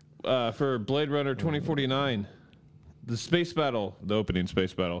fight for Blade Runner 2049, the space battle, the opening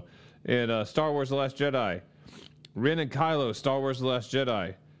space battle, and Star Wars: The Last Jedi, Ren and Kylo, Star Wars: The Last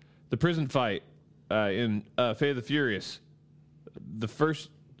Jedi, the prison fight in Fate of the Furious, the first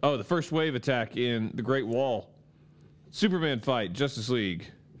wave attack in The Great Wall, Superman fight, Justice League,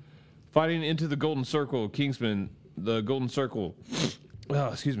 fighting into the Golden Circle, Kingsman, the Golden Circle. Oh,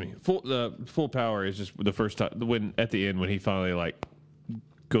 excuse me. Full power is just the first time when at the end when he finally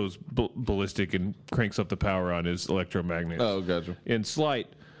goes ballistic and cranks up the power on his electromagnet. Oh, gotcha. In Slight,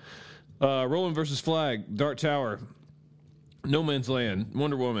 Roland versus Flag, Dark Tower, No Man's Land,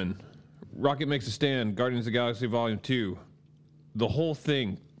 Wonder Woman, Rocket Makes a Stand, Guardians of the Galaxy Volume 2, The Whole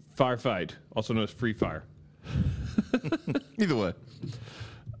Thing, Firefight, also known as Free Fire. Either way.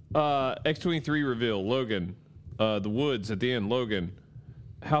 X-23 reveal, Logan, The Woods at the end, Logan,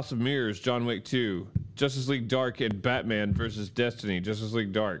 House of Mirrors, John Wick 2, Justice League Dark, and Batman versus Destiny, Justice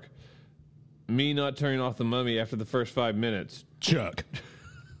League Dark. Me not turning off the Mummy after the first 5 minutes. Chuck.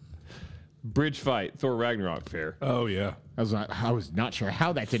 Bridge fight, Thor Ragnarok, fair. Oh yeah, I was not sure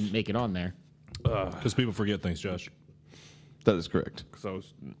how that didn't make it on there. because people forget things, Josh. That is correct. Because I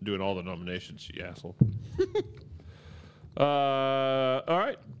was doing all the nominations, you asshole. All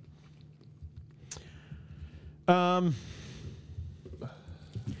right.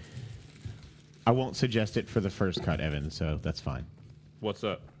 I won't suggest it for the first cut, Evan, so that's fine. What's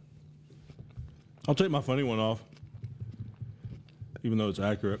up? I'll take my funny one off, even though it's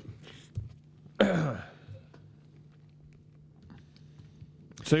accurate.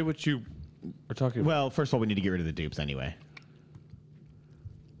 Say what you are talking about. Well, first of all, we need to get rid of the dupes anyway.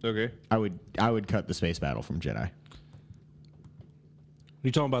 Okay. I would cut the space battle from Jedi.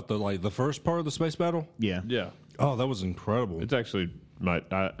 You talking about the first part of the space battle? Yeah. Yeah. Oh, that was incredible. It's actually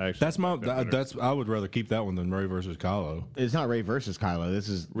That's I would rather keep that one than Rey versus Kylo. It's not Rey versus Kylo. This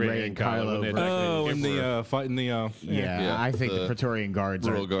is Rey and Kylo when Kylo. they Oh, Actually, and the fighting the Yeah, I think the the Praetorian Guards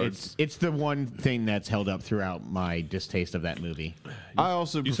are. rural guards. It's the one thing that's held up throughout my distaste of that movie. I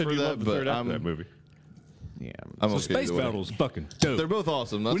also You said prefer you that, loved the but third act I'm, of that movie. Yeah. I'm So okay space either way. battles fucking dope. They're both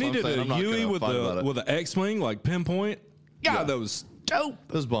awesome. That's we what I'm needed saying. a I'm not Huey gonna with fight about it. the X-wing like pinpoint. God, Yeah. that was dope.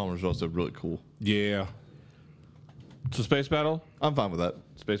 Those bombers are also really cool. Yeah. So space battle? I'm fine with that.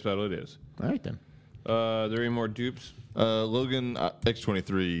 Space battle it is. All right then. Are there any more dupes? Logan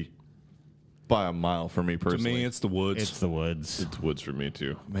X-23 by a mile for me To personally. me, it's the woods. It's the woods. It's Woods for me,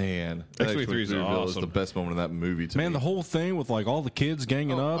 too. Man, that X-23 is reveal is awesome. the best moment of that movie to Man, me. the whole thing with like all the kids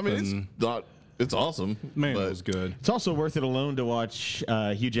ganging up. I mean, and it's not. It's awesome. man, but it was good. It's also worth it alone to watch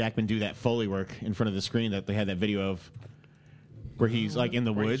Hugh Jackman do that Foley work in front of the screen that they had that video of, where he's like in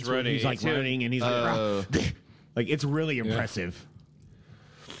the Where he's woods, where running, he's like it's him. running, and he's like, like it's really impressive.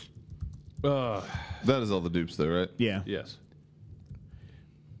 That is all the dupes, though, right? Yeah. Yes.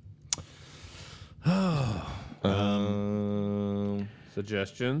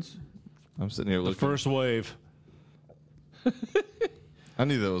 Suggestions? I'm sitting here The looking. first wave. I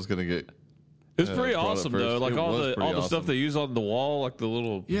knew that was gonna get. It's pretty brought up awesome, first. though. Like It all was the pretty stuff awesome. they use on the wall, like the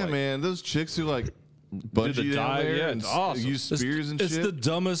little. Yeah, like, man, those chicks who like bungee the down dive, there yeah, and it's awesome. use spears and It's shit. the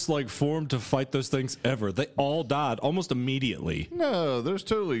dumbest like form to fight those things ever. They all died almost immediately. No, there's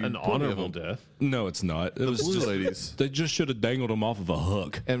totally An plenty of honorable them. death. No, it's not. It was Blue just, ladies. They just should have dangled them off of a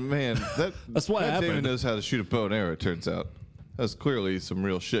hook. And man, That's what Matt Damon happened. knows how to shoot a bow and arrow. It turns out that's clearly some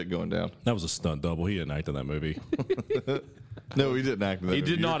real shit going down. That was a stunt double. He didn't act in that movie. No, he didn't act in that. He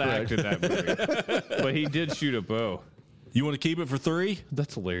movie. did not You're act correct. in that movie. But he did shoot a bow. You want to keep it for 3?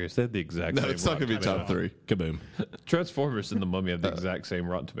 That's hilarious. They had the exact No, same it's not gonna be Rotten top Tomato. 3. Kaboom. Transformers and the Mummy have the exact same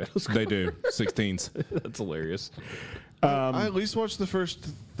Rotten Tomatoes. They do. 16s. That's hilarious. I at least watched the first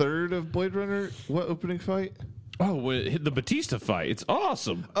third of Blade Runner. What opening fight? Oh, when it hit the Batista fight. It's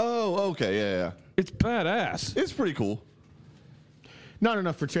awesome. Oh, okay, yeah. It's badass. It's pretty cool. Not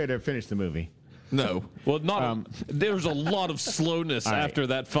enough for Trey to finish the movie. No, Well, not there's a lot of slowness right. after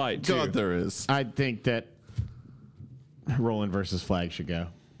that fight, too. God, there is. I think that Roland versus Flag should go.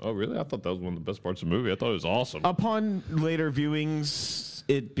 Oh, really? I thought that was one of the best parts of the movie. I thought it was awesome. Upon later viewings,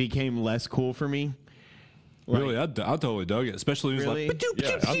 it became less cool for me. Really, I totally dug it. Especially when Really? he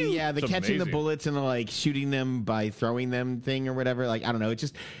was like, Yeah, Yeah, the it's catching the amazing. bullets and the like shooting them by throwing them thing or whatever. Like I don't know. It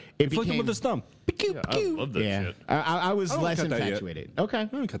just it flick him became with his thumb. Yeah, I love that yeah. shit. I was I don't less cut that yet. infatuated. Okay, I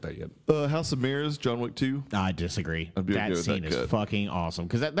haven't cut that yet. House of Mirrors, John Wick 2. I disagree. I'd be okay That with scene that is cut. fucking awesome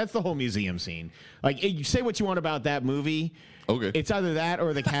because that's the whole museum scene. Like you say what you want about that movie. Okay. It's either that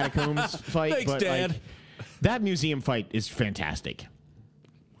or the catacombs fight. Thanks, but Dad. Like, that museum fight is fantastic.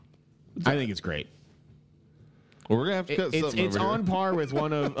 I think it's great. Well, we're gonna have to cut It's something over here. on par with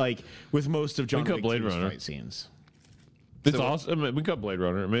one of with most of John cut Wick Blade 2's Runner. fight scenes. It's So- awesome. I mean, we cut Blade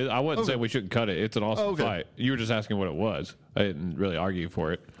Runner. I mean, I wasn't saying we shouldn't cut it. It's an awesome Okay. fight. You were just asking what it was. I didn't really argue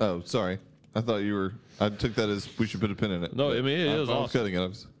for it. Oh, sorry. I thought you were. I took that as we should put a pin in it. No, But I mean, it I is was awesome. cutting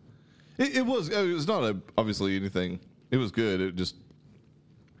it. It was. It was not obviously anything. It was good. It just.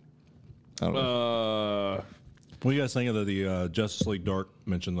 I don't know. What do you guys think of the Justice League Dark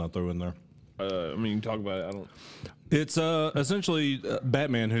mention that I threw in there? I mean, you can talk about it. I don't. It's essentially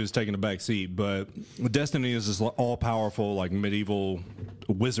Batman who's taking a back seat, but Destiny is this all-powerful, like medieval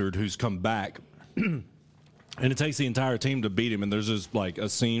wizard who's come back, and it takes the entire team to beat him. And there's this like a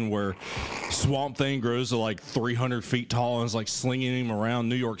scene where Swamp Thing grows to like 300 feet tall and is like slinging him around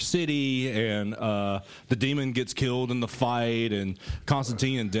New York City, and the demon gets killed in the fight, and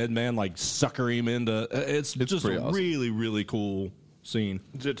Constantine and Deadman like sucker him into. It's just pretty a awesome. really, really cool scene.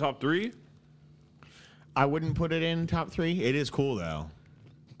 Is it top 3? I wouldn't put it in top 3. It is cool though.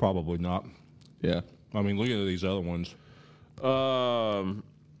 Probably not. Yeah. I mean, look at these other ones.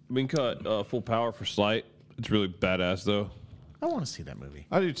 We can cut Full Power for Slight. It's really badass, though. I want to see that movie.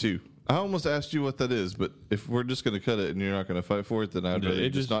 I do too. I almost asked you what that is, but if we're just going to cut it and you're not going to fight for it, then I'd rather it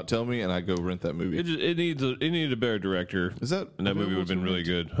just just- not tell me and I go rent that movie. It needed a better director. Is that and that movie would have been available really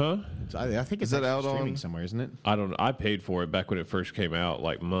to good, huh? I think it's that actually out streaming on- somewhere, isn't it? I don't know. I paid for it back when it first came out,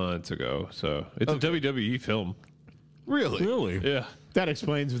 like months ago. So it's a WWE film. Really? Really? Yeah. That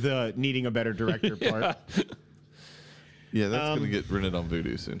explains the needing a better director part. Yeah, that's going to get rented on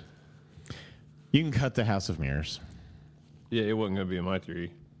Vudu soon. You can cut the House of Mirrors. Yeah, it wasn't gonna be in my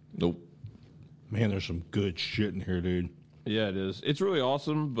 3. Nope. Man, there's some good shit in here, dude. Yeah, it is. It's really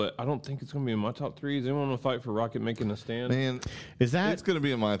awesome, but I don't think it's gonna be in my top 3. Does anyone want to fight for Rocket making a stand? Man, Is that it's going to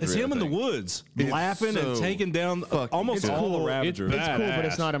be in my 3. It's him I in the think. woods, It's laughing and so taking down fucking almost good. all the It's Ravagers. bad. It's cool, but Badass.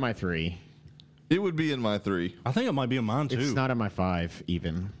 it's not in my 3. It would be in my 3. I think it might be in mine too. It's not in my 5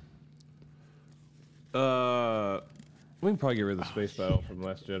 even. We can probably get rid of the space battle from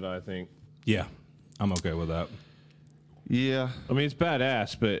Last Jedi. I think. Yeah, I'm okay with that. Yeah. I mean, it's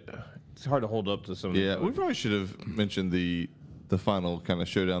badass, but it's hard to hold up to some. Yeah, of we the probably should have mentioned the final kind of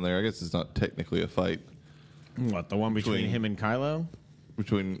showdown there. I guess it's not technically a fight What, the one between Between- him and Kylo?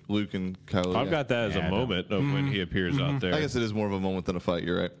 between Luke and Kylo. I've got that as Yeah, I a know. moment of when he appears out there. I guess it is more of a moment than a fight.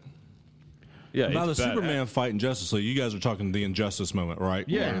 You're right. Yeah, Now the it's badass. Superman fight in Justice League, you guys are talking the Injustice moment, right?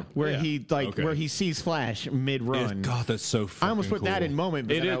 Where Yeah. he Okay. where he sees Flash mid run. God, that's so fucking I almost put that cool. in moment.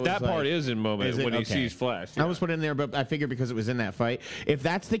 but It then I is, was that part like- is in moment Is it? when he Okay. sees Flash. I almost put it in there, but I figured because it was in that fight. If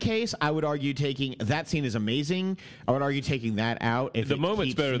that's the case, I would argue taking that scene is amazing. I would argue taking that out. If The it moment's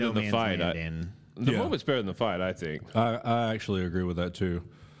keeps better No than the Man's fight. Land in. The Yeah. moment's better than the fight, I think. I actually agree with that too.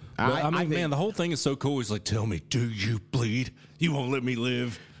 But, I I mean, think- man, the whole thing is so cool. He's like, "Tell me, do you bleed? You won't let me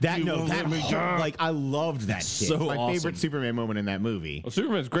live." That You no, won't that let me whole- like I loved that shit. So It's my awesome. favorite Superman moment in that movie. Well,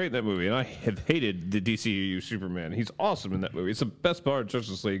 Superman's great in that movie, and I have hated the DCU Superman. He's awesome in that movie. It's the best part of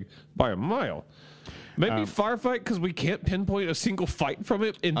Justice League by a mile. Maybe Firefight because we can't pinpoint a single fight from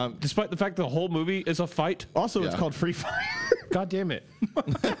it, and despite the fact the whole movie is a fight. Also, it's Yeah. called Free Fire. God damn it!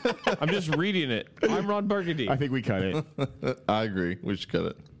 I'm just reading it. I'm Ron Burgundy. I think we cut it. I agree. We should cut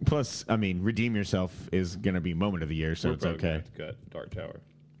it. Plus, I mean, Redeem Yourself is going to be moment of the year, so We're it's probably gonna okay. have to cut Dark Tower.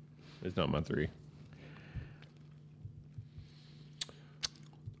 It's not my 3.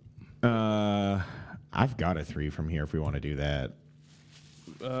 I've got a 3 from here if we want to do that.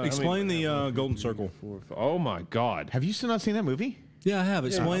 Explain the Golden Circle. Oh my God! Have you still not seen that movie? Yeah, I have.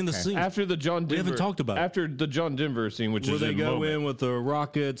 Explain the okay. scene. After the John Denver, haven't talked about it. after the John Denver scene, which Where is they in go moment. in with the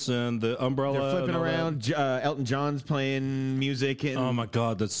rockets and the umbrella. They're flipping and all that. around. Elton John's playing music, and Oh my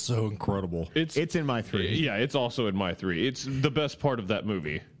God, that's so incredible. it's in my 3. Yeah, it's also in my 3. It's the best part of that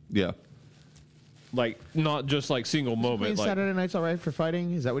movie. Yeah. Like, not just like single Playing moment. Like, Saturday Night's All Right for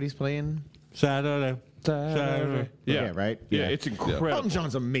Fighting. Is that what he's playing? Saturday. yeah, right? Yeah, Yeah. it's incredible. Elton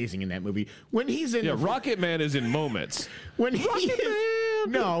John's amazing in that movie. When he's in Yeah, the, Rocket Man is in moments. when he is,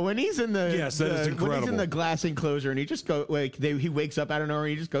 no, when he's in the Yes, that is when he's in incredible. the glass enclosure and he just go like he wakes up out of nowhere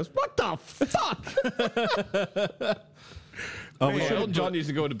and he just goes, "What the fuck?" Oh, Well, Elton John needs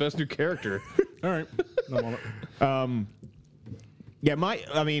to go into best new character. all right. I'm on it. Yeah,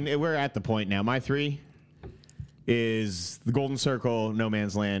 I mean, we're at the point now. My 3 is the Golden Circle, No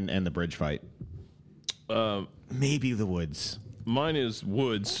Man's Land, and the bridge fight. Maybe the woods. Mine is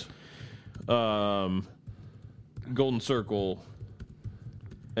Woods, Golden Circle,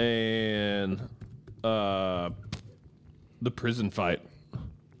 and the prison fight.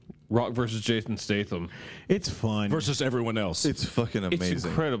 Rock versus Jason Statham. It's fun. Versus everyone else. It's fucking It's amazing.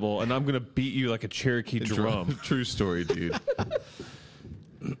 incredible, and I'm gonna beat you like a Cherokee drum. True story, dude.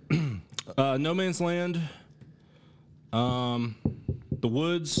 No Man's Land. The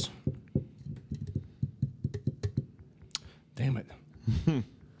Woods. Damn it.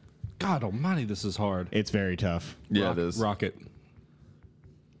 God almighty, this is hard. It's very tough. Yeah, it is. Rocket.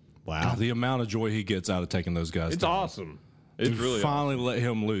 Wow. God, the amount of joy he gets out of taking those guys It's down. awesome. It's To really finally let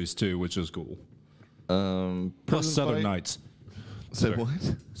him loose, too, which is cool. Plus Prison Southern Fight- Nights. Say what?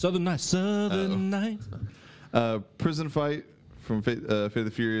 Southern Nights. Southern Nights. Prison fight from Fate of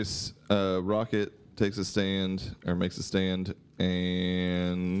the Furious. Rocket takes a stand or makes a stand,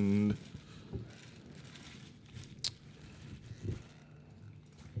 and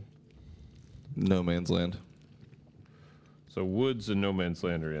No Man's Land. So Woods and No Man's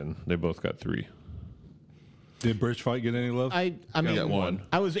Land are in. They both got 3. Did Bridge Fight get any love? I mean, got one.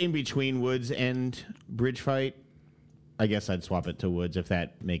 I was in between Woods and Bridge Fight. I guess I'd swap it to Woods if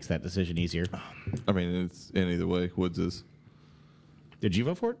that makes that decision easier. I mean, it's in either way. Woods is. Did you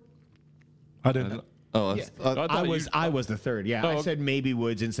vote for it? I didn't. Oh, Yeah. I thought I was the third. Yeah, I okay. said maybe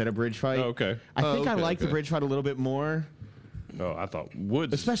Woods instead of Bridge Fight. Oh, okay. I think I okay, like the okay. Bridge Fight a little bit more, Oh, I thought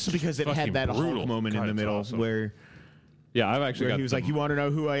Woods, especially because it fucking had that brutal. Hulk moment God, in the it's middle awesome. where Yeah, I've actually Where got he was the- like, "You want to know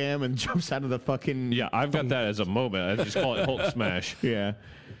who I am?" and jumps out of the fucking. Yeah, I've got that as a moment. I just call it Hulk smash. Yeah.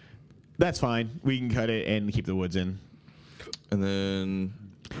 That's fine. We can cut it and keep the Woods in. And then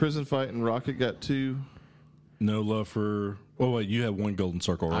Prison Fight and Rocket got 2. No love for. Oh wait, you had one golden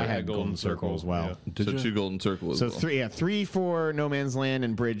circle, right? I had Golden Circle as well. yeah. Did So you? 2 Golden Circle as So well. 3 for No Man's Land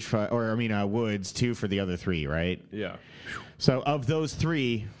and Woods, 2 for the other 3, right? Yeah. So of those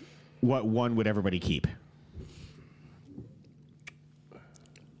 3, what one would everybody keep?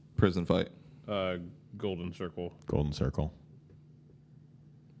 Prison Fight. Golden Circle. Golden Circle.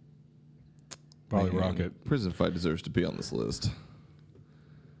 Probably Man, Rocket. Prison Fight deserves to be on this list.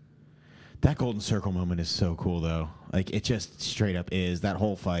 That Golden Circle moment is so cool, though. Like, it just straight up is that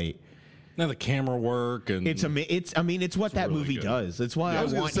whole fight. Now the camera work and It's what that really movie good. does. It's why I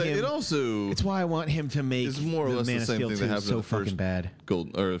was going want to say him. it also It's why I want him to make. is more or the less Man the of same Steel thing 2 that happened so in the fucking first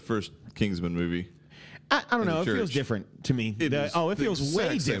bad. first Kingsman movie. I don't know. It the feels church. different to me. It is it the feels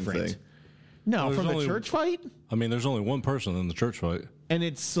way exact same different. thing. No, There's from the only- church fight, I mean, there's only one person in the church fight. and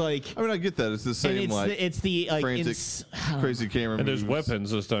it's like, I mean, I get that. It's the and same it's the like frantic, it's, crazy camera. And there's moves.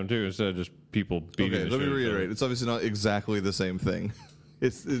 weapons this time too, instead of just people beating. Okay, the let me shit out of reiterate. them. It's obviously not exactly the same thing.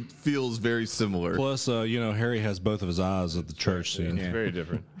 It feels very similar. Plus, Harry has both of his eyes at the church scene. It's very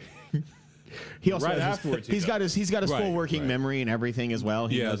different. he also Right has afterwards he he's got his Right, full working right. memory and everything as well.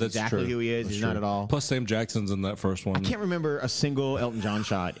 He Yeah, knows that's exactly true. who he is. That's He's not true. at all. Plus, Sam Jackson's in that first one. I can't remember a single Elton John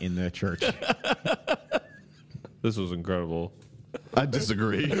shot in the church. This was incredible. I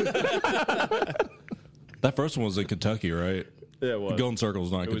disagree. That first one was in Kentucky, right? Yeah, it was. Golden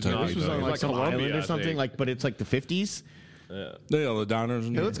Circle's not in It was Kentucky. not. This was It on was like like some Columbia, island I or something, think. like, but it's like the 50s. Yeah. Yeah, the diners.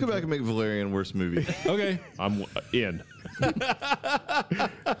 And Hey, let's go back and make Valerian worst movie. Okay. I'm in.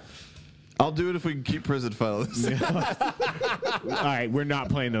 I'll do it if we can keep Prison Fight on this. All right, we're not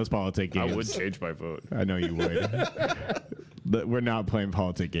playing those politic I games. would change my vote. I know you would. But we're not playing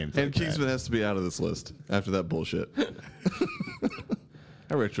politic games. And like that. Kingsman has to be out of this list after that bullshit.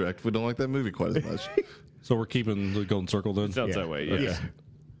 I retroact. We don't like that movie quite as much. So we're keeping the Golden Circle then? Sounds Yeah. that way. Yeah.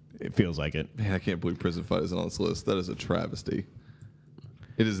 It feels like it. Man, I can't believe Prison Fight isn't on this list. That is a travesty.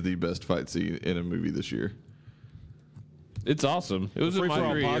 It is the best fight scene in a movie this year. It's awesome. It was in Free my for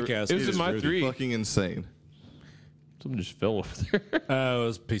All three. podcast It was is in my really three. Fucking insane. Something just fell over there. It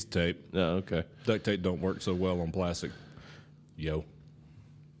was a piece of tape. No, okay. Duct tape don't work so well on plastic. Yo.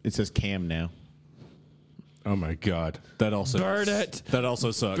 It says Cam now. Oh my God. That also Burn it. That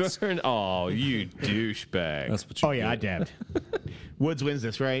also sucks. Burn. Oh, you douchebag. That's what you Oh yeah, I get. dabbed. Woods wins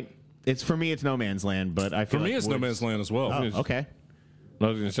this, right? It's for me. It's No Man's Land, but I For feel me, like it's No Woods- Man's Land as well. Oh, okay. I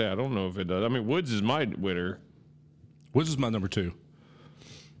was gonna say I don't know if it does. I mean, Woods is my winner. Which is my number 2?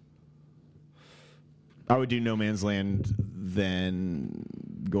 I would do No Man's Land, then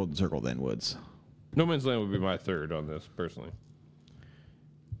Golden Circle, then Woods. No Man's Land would be my third on this personally.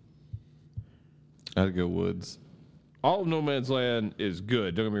 I'd go Woods. All of No Man's Land is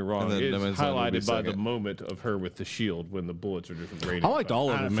good. Don't get me wrong. And then It's No Man's Land would be highlighted by the second. moment of her with the shield when the bullets are just raining. I liked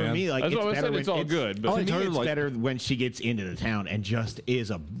all of it, For man. me, like That's it's what I better said, when it's all good, but- to I me, liked her, it's like- better when she gets into the town and just is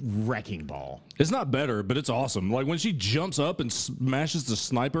a wrecking ball. It's not better, but it's awesome. Like when she jumps up and smashes the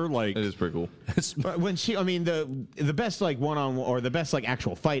sniper, like It is pretty cool. it's But when she, I mean, the best like one-on or the best like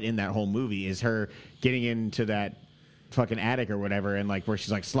actual fight in that whole movie is her getting into that fucking attic or whatever, and like where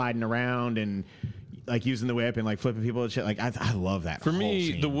she's like sliding around and like using the whip and like flipping people and shit. Like I love that. For whole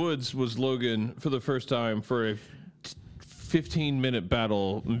me, scene. The Woods was Logan for the first time for a 15-minute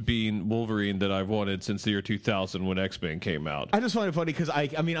battle being Wolverine that I've wanted since the year 2000 when X-Men came out. I just find it funny because I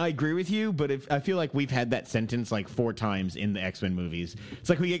mean I agree with you, but I feel like we've had that sentence like 4 times in the X-Men movies. It's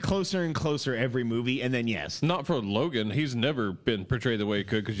like we get closer and closer every movie, and then yes, Not for Logan. He's never been portrayed the way he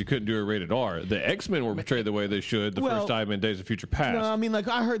could because you couldn't do a rated R. The X-Men were portrayed the way they should the Well, first time in Days of Future Past. no, I mean like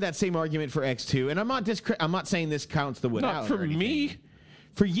I heard that same argument for X2, and I'm not saying this counts the Wood Not out for or anything. me.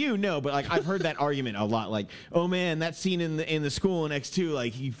 For you, no, but like I've heard that argument a lot. Like, oh man, that scene in the school in X2,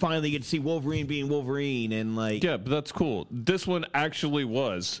 like you finally get to see Wolverine being Wolverine, and like Yeah, but that's cool. This one actually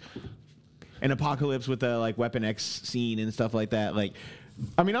was. an Apocalypse with the like Weapon X scene and stuff like that. Like,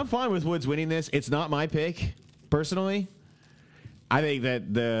 I mean, I'm fine with Woods winning this. It's not my pick personally. I think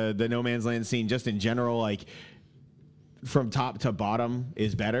that the No Man's Land scene, just in general, like from top to bottom,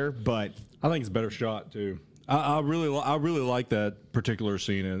 is better. But I think it's a better shot too. I really like that particular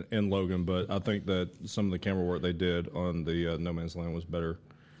scene in Logan, but I think that some of the camera work they did on the No Man's Land was better,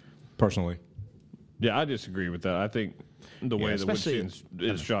 personally. Yeah, I disagree with that. I think the way the Woods especially- scene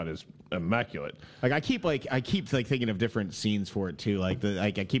is shot is immaculate. like I keep thinking of different scenes for it too. Like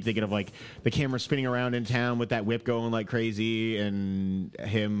I keep thinking of like the camera spinning around in town with that whip going like crazy, and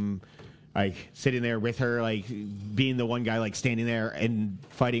him like sitting there with her, like being the one guy like standing there and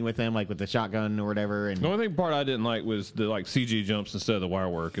fighting with them, like with the shotgun or whatever. And The only part I didn't like was the like CG jumps instead of the wire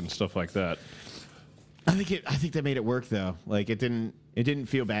work and stuff like that. I think they made it work though. Like it didn't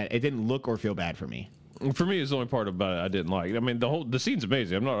feel bad. It didn't look or feel bad for me. For me, it's the only part about it I didn't like. I mean, the scene's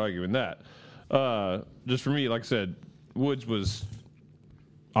amazing. I'm not arguing that. Just for me, like I said, Woods was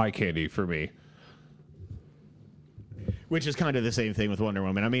eye candy for me. Which is kind of the same thing with Wonder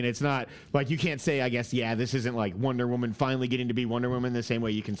Woman. I mean, it's not like you can't say, I guess, yeah, this isn't like Wonder Woman finally getting to be Wonder Woman the same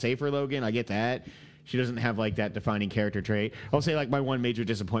way you can say for Logan. I get that. She doesn't have like that defining character trait. I'll say like my one major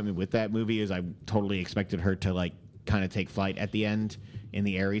disappointment with that movie is I totally expected her to like kind of take flight at the end in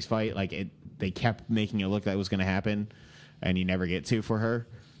the Ares fight. Like they kept making it look that was going to happen, and you never get to for her.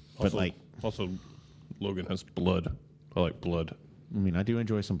 But Also, Logan has blood. I like blood. I mean, I do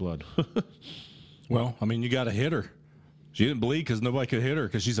enjoy some blood. Well, I mean, you got to hit her. She didn't bleed because nobody could hit her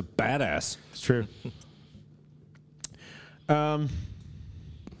because she's a badass. It's true.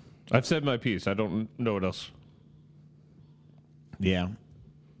 I've said my piece. I don't know what else. Yeah.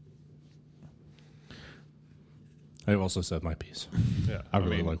 I've also said my piece. Yeah, I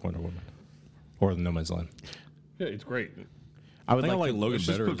really like Wonder Woman. Or the No Man's Land. Yeah, it's great. I would I think like I like to, Logan Let's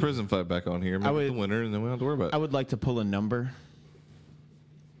just better. put Prison Fight back on here, make it the winner, and then we don't have to worry about I it. would like to pull a number.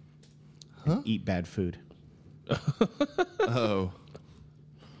 And eat bad food. Oh,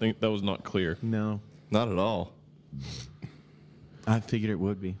 I think that was not clear. No. not at all. I figured it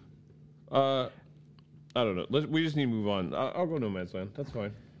would be. I don't know. We just need to move on. I'll go No Man's Land. That's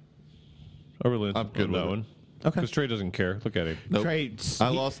fine. I really I'm good on that with it. one. Okay. Because Trey doesn't care. Look at him. Nope. Trey, I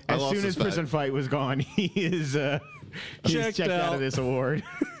he- lost as soon this as Prison bet. Fight was gone, he is he's Checked checked out out. of this award.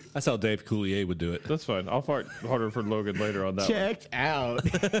 That's how Dave Coulier would do it. That's fine. I'll fight harder for Logan later on that Checked out.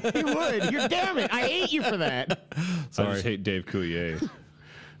 You would. You're damn it. I hate you for that. one. I just hate Dave Coulier.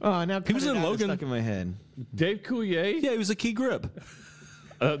 Oh, now He was in Logan. Stuck in my head. Dave Coulier? Yeah, he was a key grip.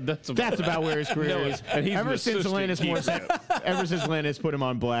 That's About where his career No, is. and he's Ever an since assistant Alanis Morissette, ever since Alanis put him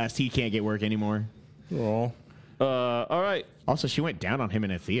on blast, he can't get work anymore. Oh. all right. Also, she went down on him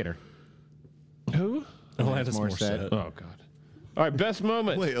in a theater. Who? Alanis Morissette. Morissette. Oh, God. All right, best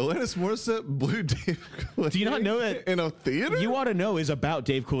moment. Wait, Alanis Morissette blew Dave Coulier Do you not know that- in a theater? You ought to know is about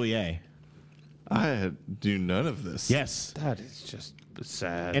Dave Coulier. do none of this. Yes. That is just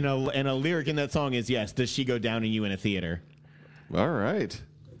sad. And a lyric in that song is, yes, does she go down on you in a theater? All right.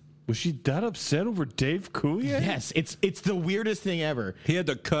 Was she that upset over Dave Coulier? Yes, it's the weirdest thing ever. He had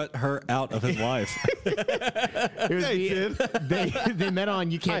to cut her out of his life. It was they met on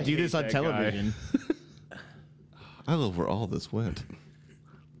You Can't I Do This hate on that television. I love where all this went.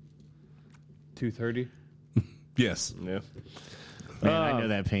 2:30. Yes. Yeah. Man, I know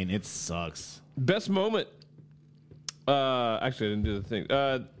that pain. It sucks. Best moment. Actually, I didn't do the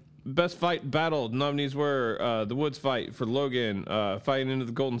thing. Best fight battle nominees were the Woods fight for Logan, fighting into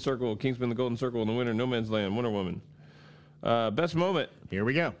the Golden Circle, Kingsman the Golden Circle, and the winner No Man's Land, Wonder Woman. Best moment. Here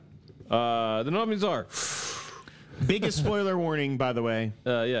we go. The nominees are Biggest spoiler warning, by the way.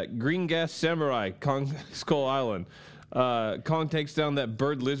 Green Gas Samurai, Kong Skull Island. Kong takes down that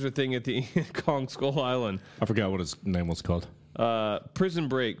bird lizard thing at the Kong Skull Island. I forgot what his name was called. Prison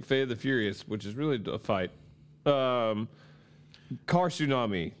Break, Fate of the Furious, which is really a fight. Car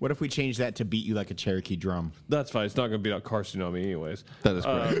Tsunami. What if we change that to beat you like a Cherokee drum? That's fine. It's not going to beat out Car Tsunami anyways. That is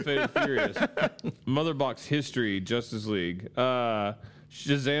correct. Fate of the Furious. Mother Box History, Justice League.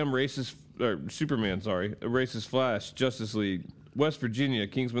 Shazam Racist, or Superman, sorry. Racist Flash, Justice League. West Virginia,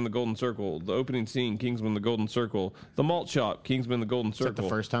 Kingsman the Golden Circle. The opening scene, Kingsman the Golden Circle. The Malt Shop, Kingsman the Golden Is that Circle. the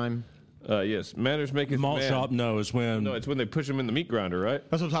first time? Yes. Manners Maketh Malt Man. shop, no, is when. No, it's when they push him in the meat grinder, right?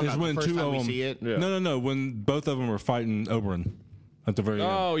 That's what I'm talking is about. when The first two time of we them. see it. Yeah. No. When both of them were fighting Oberyn at the very end.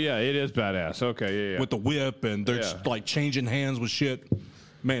 Oh, yeah. It is badass. Okay, yeah. With the whip, and they're just like changing hands with shit.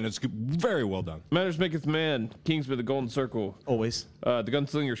 Man, it's very well done. Manners Maketh Man, Kingsman the Golden Circle. Always. The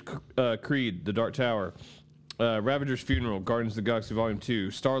Gunslinger's Creed, The Dark Tower. Ravager's Funeral, Guardians of the Galaxy Volume 2.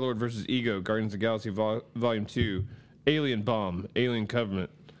 Star-Lord vs. Ego, Guardians of the Galaxy Volume 2. Alien Bomb, Alien Covenant.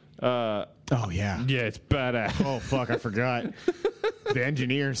 Oh, yeah. Yeah, it's badass. Oh, fuck, I forgot. The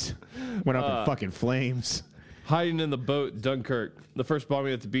engineers went up in fucking flames. Hiding in the Boat, Dunkirk. The First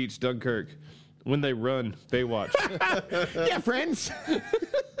Bombing at the Beach, Dunkirk. When They Run, Baywatch. Yeah, friends.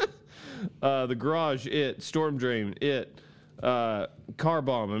 The Garage, It. Storm Drain, It. Car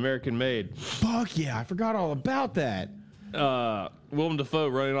Bomb, American Made. Fuck yeah, I forgot all about that. Willem Dafoe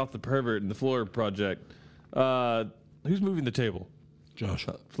running off the pervert in the Floor Project. Who's moving the table? Josh.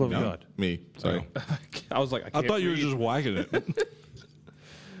 Oh, God. Me. Sorry. I was like, I I can't thought you were breathe. just whacking it.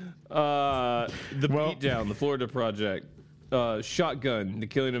 The Beatdown, the Florida Project. Shotgun, The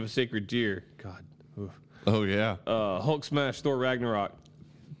Killing of a Sacred Deer. God. Oof. Oh yeah. Hulk Smash, Thor Ragnarok.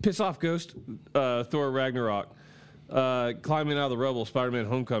 Piss Off Ghost, Thor Ragnarok. Climbing Out of the Rubble, Spider-Man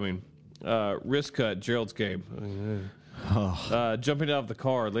Homecoming. Wrist Cut, Gerald's Game. Jumping Out of the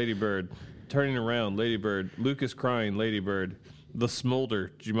Car, Lady Bird. Turning Around, Lady Bird. Lucas Crying, Lady Bird. The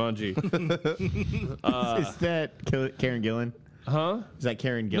Smolder, Jumanji. Is that Karen Gillan? Huh? Is that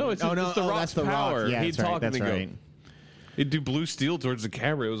Karen Gillan? No, it's The Rock's that's the Power. Rock. Yeah, He'd that's right. talk and That's then go. right. He'd do blue steel towards the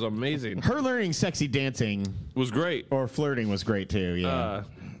camera. It was amazing. Her learning sexy dancing Was great. or flirting was great too. Yeah.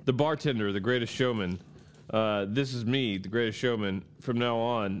 The Bartender, The Greatest Showman. This Is Me, The Greatest Showman. From Now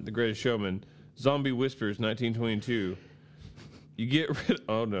On, The Greatest Showman. Zombie Whispers, 1922. You get rid.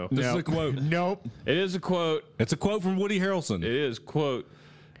 Oh no, This is a quote. Nope. it is a quote. It's a quote from Woody Harrelson. It is quote.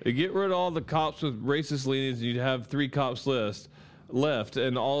 You get rid of all the cops with racist leanings, and you'd have 3 cops left,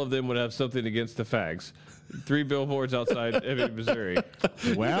 and all of them would have something against the fags. 3 billboards outside Ebbing, Missouri.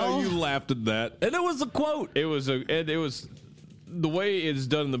 Well, you laughed at that, and it was a quote. It was the way it's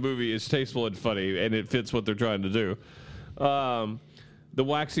done in the movie is tasteful and funny, and it fits what they're trying to do. The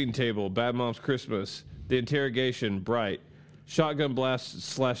Waxing Table, Bad Mom's Christmas, The Interrogation, Bright, Shotgun Blast /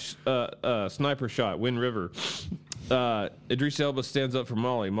 Sniper Shot, Wind River. Idris Elba Stands Up for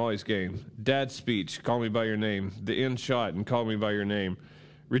Molly, Molly's Game. Dad's Speech, Call Me By Your Name. The End Shot and Call Me By Your Name.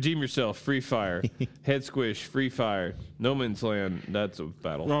 Redeem Yourself, Free Fire. Head Squish, Free Fire. No Man's Land, that's a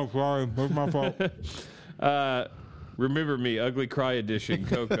battle. Oh, sorry, that's my fault. Remember Me, Ugly Cry Edition,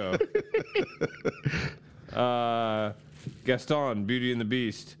 Coco. Gaston, Beauty and the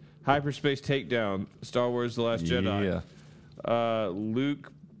Beast. Hyperspace Takedown, Star Wars The Last Jedi.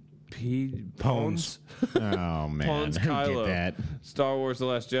 Luke P. Pons. oh man, Pons who Kylo. did that? Star Wars The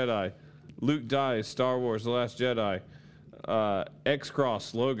Last Jedi. Luke dies, Star Wars The Last Jedi.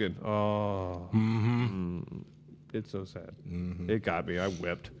 X-Cross, Logan. Oh. It's so sad. It got me. I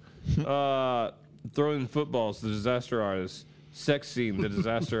wept. Throwing Footballs, The Disaster Artist. Sex Scene, The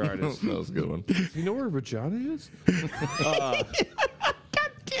Disaster Artist. That was a good one. Do you know where vagina is?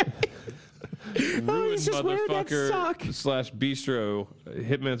 Ruined he's just wearing that sock. Motherfucker / Bistro,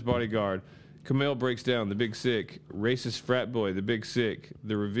 Hitman's Bodyguard. Camille Breaks Down, The Big Sick. Racist Frat Boy, The Big Sick.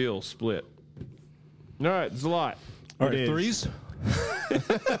 The Reveal, Split. All right, it's a lot. All It right, is. 3s.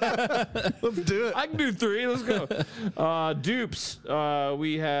 Let's do it. I can do 3. Let's go. Dupes.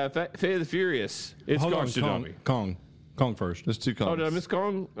 We have Fate of the Furious. It's Hold on, Garcinami. Kong first. There's 2 comments. Oh, did I miss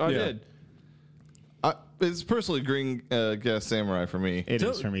Kong? I Yeah. did. It's personally Green Gas Samurai for me. It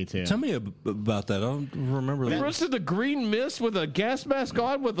is for me too. Tell me about that. I don't remember The that. rest of the green mist with a gas mask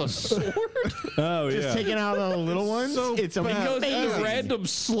on with a sword. Oh Just taking out all the little ones. So it's bad. It goes amazing. into random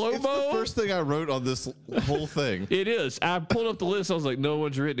slow It's the mo. first thing I wrote on this whole thing. It is. I pulled up the list. I was like, no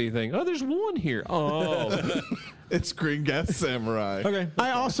one's written anything. Oh, there's one here. Oh, It's Green Gas Samurai. Okay.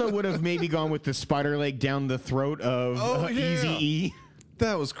 I also would have maybe gone with the spider leg down the throat of Oh, yeah. Eazy-E.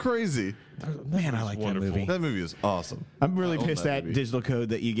 That was crazy. Man, I like wonderful. that movie. That movie is awesome. I'm really I own pissed that that movie. digital code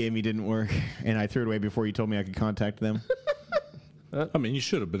that you gave me didn't work, and I threw it away before you told me I could contact them. I mean, you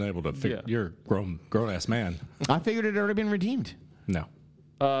should have been able to figure. Yeah. You're a grown ass man. I figured it had already been redeemed. No.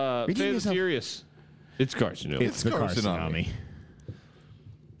 Fate of the yourself. Furious. It's Carcinoma. It's the Carcinami.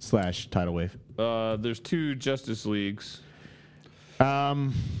 Carcinami. / Tidal Wave. There's 2 Justice Leagues.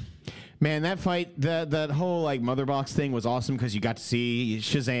 Man, that fight, that whole like mother box thing was awesome because you got to see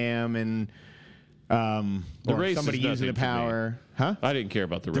Shazam and or race somebody is using the nothing for me. power. Huh? I didn't care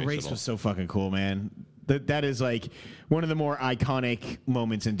about the race. The race at all. was so fucking cool, man. That is like one of the more iconic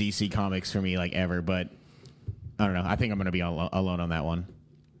moments in DC Comics for me, like ever. But I don't know. I think I'm going to be alone on that one.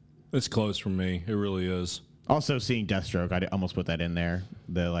 It's close for me. It really is. Also, seeing Deathstroke, I almost put that in there.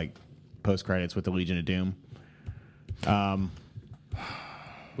 The like post credits with the Legion of Doom.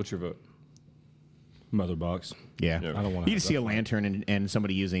 What's your vote? Mother box. Yeah, Yeah. I don't want You just see a lantern and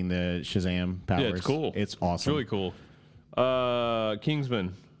somebody using the Shazam powers. Yeah, it's cool. It's It's awesome. really cool.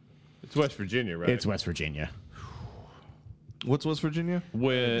 Kingsman. It's West Virginia, right? It's West Virginia. What's West Virginia?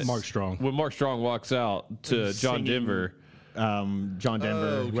 when Mark Strong. When Mark Strong walks out to John Singing- Denver. John Denver.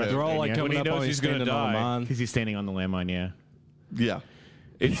 okay. West They're all like Virginia. When coming he up knows on he's he's gonna standing on die. the mine. Because he's standing on the landmine. Yeah. Yeah.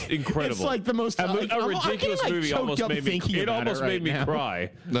 It's incredible. It's like the most a, like, a I'm ridiculous getting, like, movie. choked Almost up made me. thinking It about almost it right made me now. cry.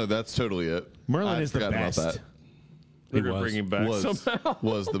 No, that's totally it. Merlin I is the forgot about best. that. They're He gonna was. bring him back somehow.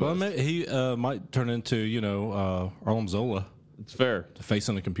 Was the Well, best. he might turn into Arlen Zola, It's fair. the face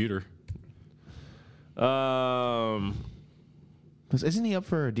on the computer. Isn't he up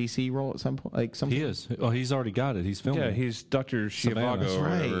for a DC role at some point? Like some He is. Oh, he's already got it. He's filming. Yeah, he's Dr. Savannah. Shivago That's or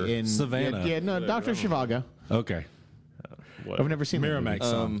right. whatever. In Savannah. Yeah, no, Dr. Shivago. Okay. Whatever. I've never seen that movie.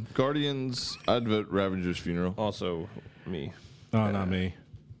 Miramax. Guardians. I'd vote Ravager's Funeral. Also, me. Oh, not me.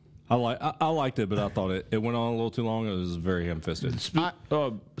 I liked it, but I thought it went on a little too long. It was very ham-fisted.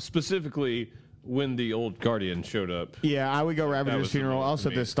 Specifically, when the old Guardian showed up. Yeah, I would go Ravager's was the funeral. moment Also,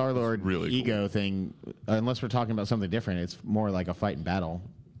 for the me. Star-Lord really cool. ego thing. Unless we're talking about something different, it's more like a fight and battle.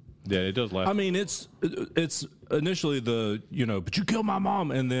 Yeah, it does last. I mean, it's initially the but you killed my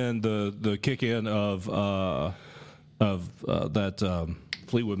mom, and then the kick in of that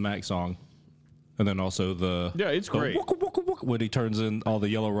Fleetwood Mac song, and then also Yeah, it's the great. wooka, wooka, wooka, when he turns in all the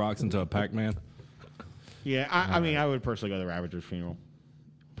yellow rocks into a Pac-Man. Yeah, I mean, I would personally go to the Ravager's funeral.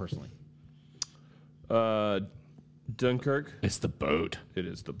 Personally. Dunkirk. It's the boat. It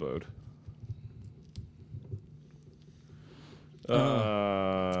is the boat.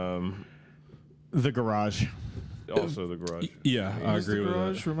 The garage. Also the garage. Yeah, I What's the agree with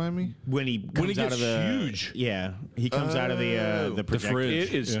garage? that. Remind me. When he comes he out gets of the huge. Yeah, he comes out of the projector. fridge.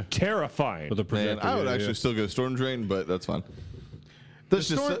 It is Yeah. terrifying. With the Man, projector, I would yeah, actually yeah. still go Storm Drain, but that's fine. That's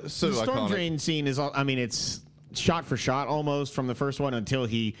The storm, just so the storm iconic. drain scene is, I mean, it's shot for shot almost from the first one until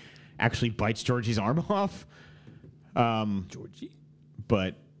he actually bites Georgie's arm off. Georgie.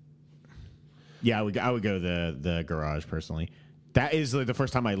 But yeah, I would go the garage personally. That is the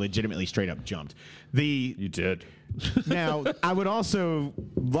first time I legitimately straight up jumped. You did. Now, I would also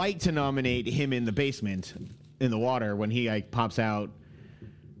like to nominate him in the basement in the water when he like pops out,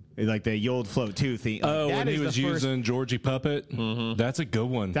 like the old float 2 thing. Oh, That when he is was the first- using Georgie Puppet. That's a good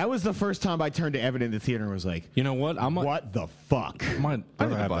one. That was the first time I turned to Evan in the theater and was like, You know what? "What the fuck?" I might I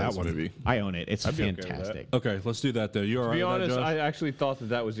rather didn't have buy that this one. movie. I own it. It's I'd be okay with fantastic. Okay, let's do that though. You all right To be with honest, that, Josh? I actually thought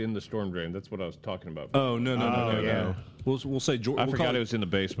that was in the storm drain. That's what I was talking about. Oh no no yeah. no! We'll say I we'll forgot call it was in the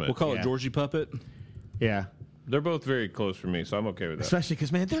basement. We'll call Yeah. it Georgie Puppet. Yeah. They're both very close for me, so I'm okay with that. Especially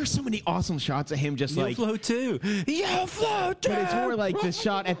because, man, there are so many awesome shots of him just like. float too. You float too. But it's more like the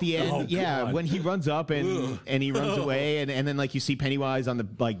shot at the end. God. When he runs up and he runs away, and then like you see Pennywise on the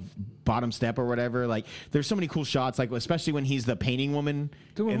like bottom step or whatever. Like there's so many cool shots. Like especially when he's the painting woman.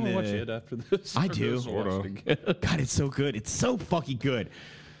 Do we in want to the- watch it after this? I Or do. just watch it again? God, it's so good. It's so fucking good.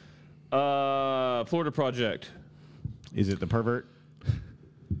 Florida Project. Is it the pervert?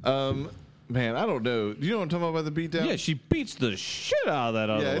 Man, I don't know. Do you know what I'm talking about by the beatdown? Yeah, she beats the shit out of that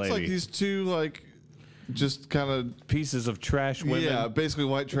other Yeah, it's lady. like these two like just kind of pieces of trash women. yeah, basically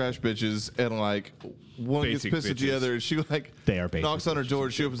white trash bitches, and like one Basic gets pissed at the bitches. other, and she like They are basic knocks on her door,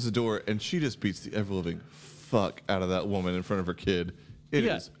 she opens the door, and she just beats the ever living fuck out of that woman in front of her kid. It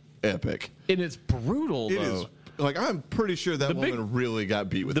is Yeah. epic. And it's brutal, It though. is like I'm pretty sure that The big- woman really got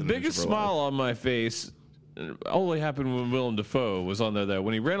beat with The an inch biggest of her life. smile on my face only happened when Willem Dafoe was on there, though.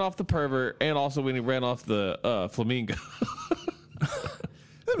 When he ran off the pervert and also when he ran off the flamingo.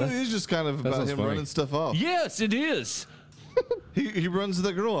 That movie is just kind of about sounds him funny. running stuff off. Yes, it is. He runs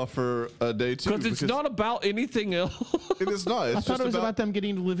the girl off for a day too. Because it's not about anything else. It is not. It's I just thought it was about them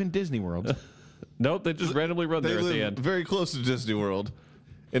getting to live in Disney World. Nope, they just randomly run they there at live the end. very close to Disney World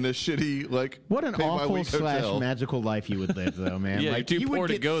in a shitty like What an awful pay-by-week hotel. / magical life you would live, though, man. Yeah, like you're too you poor would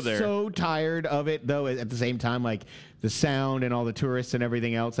to get go there. so tired of it, though. At the same time, like the sound and all the tourists and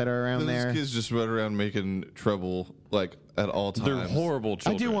everything else that are around Those there. kids just run around making trouble like at all times. They're horrible I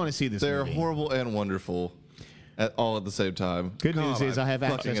children. do want to see this. They're movie. horrible and wonderful at all at the same time. Good God, news is I have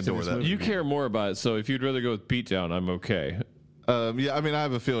fucking access to adore this that. movie. You care more about it, so if you'd rather go with Beatdown, I'm okay. Yeah, I mean, I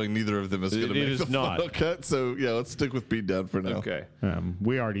have a feeling neither of them is going to It make is the not. final cut. So yeah, let's stick with Beatdown for now. Okay.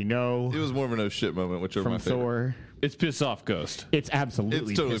 We already know It was more of a no shit moment, which are from my favorite. Thor. It's Piss Off Ghost. It's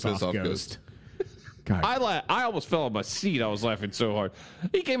absolutely It's totally piss off Ghost. God, I almost fell on my seat. I was laughing so hard.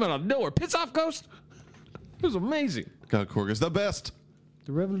 He came out of nowhere. Piss Off Ghost? It was amazing. God, Korg is the best.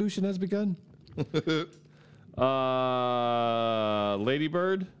 The revolution has begun. Lady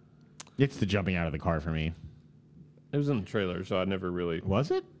Bird? it's the jumping out of the car for me. It was in the trailer, so I never really. Was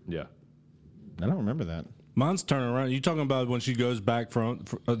it? Yeah. I don't remember that. Mine's turning around. You talking about when she goes back from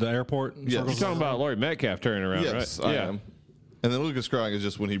the airport? and Yes. circles You're talking about Laurie Metcalf turning around, Yes, right? I am. And then Lucas crying is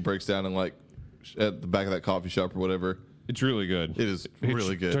just when he breaks down and like at the back of that coffee shop or whatever. It's really good. It is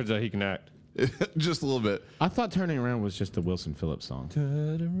really good. Turns out he can act. Just a little bit. I thought Turning Around was just the Wilson Phillips song.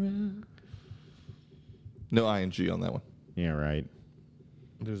 No ing on that one. Yeah, right.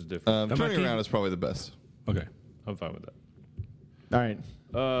 There's a difference. That might Turning keep- around is probably the best. Okay. I'm fine with that. All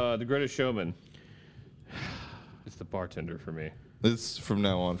right. The Greatest Showman. It's the bartender for me. It's from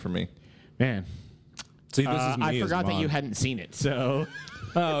now on for me. Man, See, this is me. I as forgot that mine. you hadn't seen it, so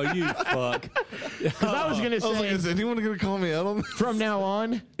Oh, you fuck. because I was gonna I was like, say is anyone going to call me out on this? from now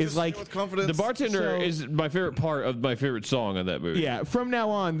on is like With confidence. The bartender So- is my favorite part of my favorite song on that movie. yeah. From now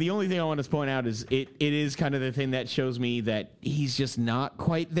on, the only thing I want to point out is it is kind of the thing that shows me that he's just not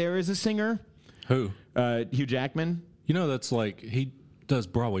quite there as a singer. Who? Hugh Jackman. You know, that's like he does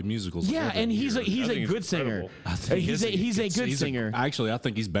Broadway musicals. Yeah, every and he's year. a think good he's singer. incredible. He's a good singer. Actually, I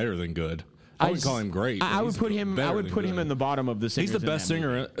think he's better than good. I wouldn't call him great. I but would he's put him. I better would than put him good. in the bottom of the singers. He's the best in that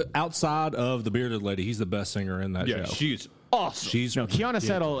movie. singer outside of the bearded lady. He's the best singer in that Yeah, show. she's awesome. She's No, Kiana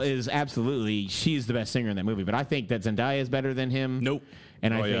Settle is absolutely. She's the best singer in that movie. But I think that Zendaya is better than him. Nope.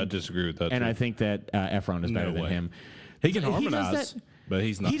 And Oh, I yeah, I think, disagree with that, And too. I think that Efron is better than way. him. He can does harmonize, that- but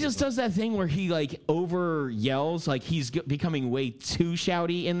he's not. He just does that thing where he like over yells, like he's becoming way too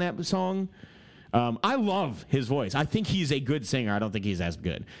shouty in that song. I love his voice. I think he's a good singer. I don't think he's as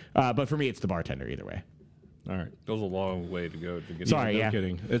good. But for me, it's the bartender either way. All right. Goes a long way to go to get. Sorry, No yeah.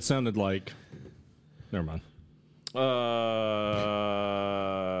 kidding. It sounded like. Never mind.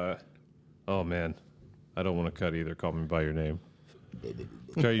 Oh man, I don't want to cut either. Call me by your name.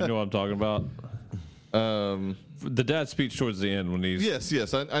 Okay, you know what I'm talking about. The dad speech towards the end when he's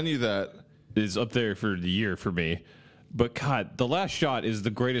Yes, I knew that. is up there for the year for me. But God, the last shot is the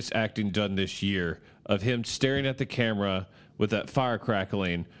greatest acting done this year of him staring at the camera with that fire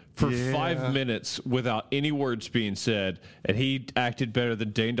crackling for 5 minutes without any words being said, and he acted better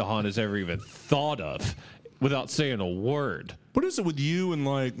than Dane DeHaan has ever even thought of without saying a word. What is it with you and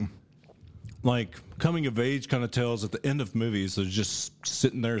like coming of age kind of tales at the end of movies? They're just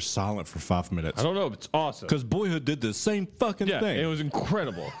sitting there silent for 5 minutes. I don't know, it's awesome. Because Boyhood did the same fucking Yeah, thing. it was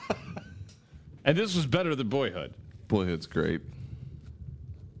incredible. And this was better than Boyhood. Boyhood's great.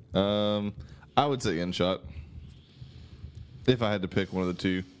 I would say In Shot. If I had to pick one of the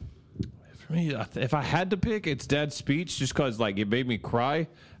two. For me, if I had to pick, it's Dad's speech, just because like it made me cry,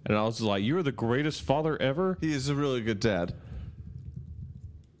 and I was like, "You're the greatest father ever." He is a really good dad.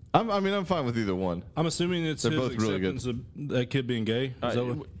 I'm fine with either one. I'm assuming it's They're his both really good. acceptance of that kid being gay. Is that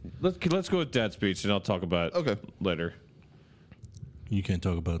what? Let's go with Dad's speech, and I'll talk about it Okay. later. You can't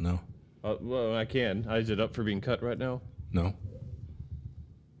talk about it now. Well, I can. Is it up for being cut right now? No.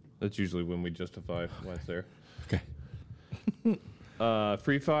 That's usually when we justify why it's there. Okay.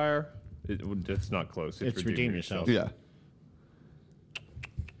 Free Fire, it's not close. It's Redeem Yourself. Yeah.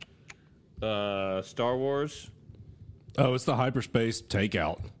 Star Wars. Oh, it's the hyperspace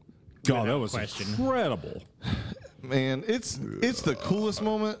takeout. God, that Without was question. incredible. Man, it's the coolest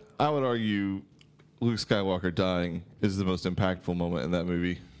moment. I would argue Luke Skywalker dying is the most impactful moment in that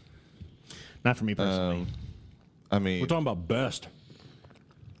movie. Not for me personally. I mean, We're talking about best.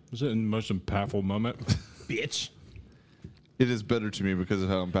 Is it the most impactful moment? Bitch. it is better to me because of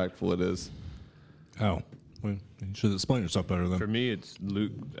how impactful it is. Oh. Well, you should explain yourself better For then. me, it's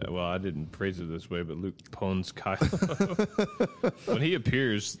Luke. Well, I didn't phrase it this way, but Luke pawns Kylo. When he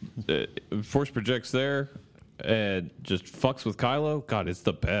appears, Force projects there and just fucks with Kylo. God, it's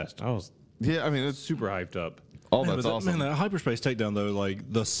the best. I was Yeah, I mean, it's super hyped up. all Man, that's but that, awesome. man, that hyperspace takedown though,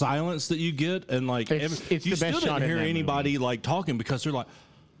 like the silence that you get, and like It's you the best still shot didn't in hear that anybody like talking because they're like,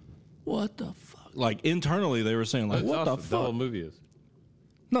 "What the fuck?" Like internally, they were saying like, That's "What awesome. the The whole fuck?" movie is.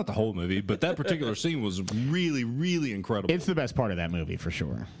 Not the whole movie, but that particular scene was really, really incredible, It's the best part of that movie for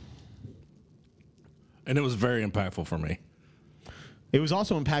sure. and it was very impactful for me. It was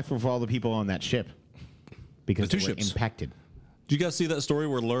also impactful for all the people on that ship because The they two were ships. impacted. Did you guys see that story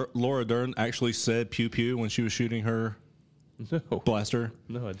where Laura Dern actually said "pew pew" when she was shooting her No, blaster?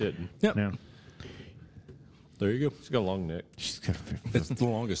 no, I didn't. Yep. No. There you go. She's got a long neck. It's the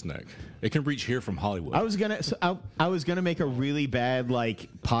longest neck. It can reach here from Hollywood. I was gonna make a really bad like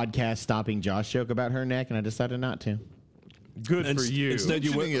podcast stopping Josh joke about her neck, and I decided not to. Good for you. Instead,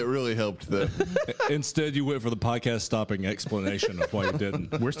 you Mentioning went, it really helped that. instead, you went for the podcast stopping explanation of why you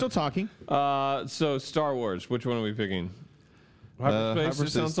didn't. We're still talking. So Star Wars. Which one are we picking? Hyperspace.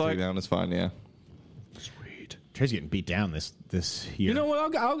 It sounds like. down is fine. Yeah. Sweet. Trey's getting beat down this year. You know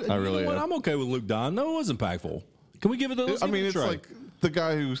what? I really am. I'm okay with Luke dying. No, it was impactful. Can we give it? Let's I give mean, it it's a Trey. like the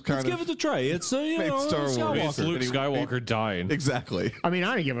guy who's kind Let's give of it to Trey. It's you made know, Star Wars. Skywalker. It's Luke Skywalker dying. exactly I mean,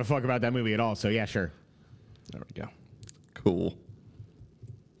 I didn't give a fuck about that movie at all. So yeah, sure. There we go. cool.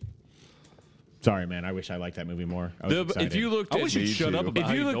 Sorry, man. I wish I liked that movie more. I was If excited. you looked I at wish you'd shut up about if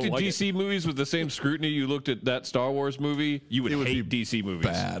how you you looked don't at like DC movies with the same scrutiny you looked at that Star Wars movie, you would It would hate be DC movies.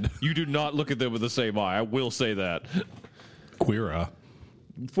 bad. You do not look at them with the same eye. I will say that. Queer.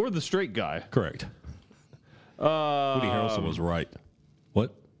 For the straight guy. Correct. Woody Harrelson was right.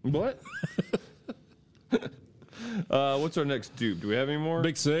 What? What? What's our next dupe? Do we have any more?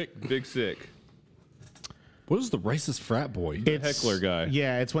 Big Sick. Big Sick. What is the racist frat boy? Heckler guy.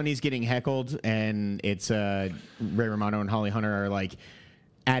 Yeah, it's when he's getting heckled, and it's Ray Romano and Holly Hunter are like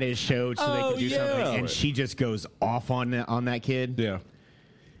at his show so they Oh, can do yeah. something, and she just goes off on that kid. Yeah.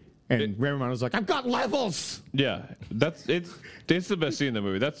 And Ray Romano's like, "I've got levels." Yeah, it's the best scene in the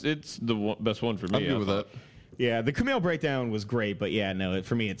movie. It's the best one for me. I'm good with that. Yeah, the Kumail breakdown was great, but yeah, no,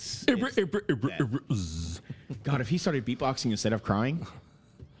 for me, it's God, if he started beatboxing instead of crying,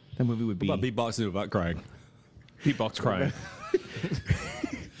 that movie would be. About beatboxing, about crying. Beatbox crying.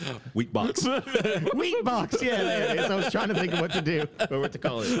 Weak box. Weakbox, yeah, there it is. I was trying to think of what to do, or what to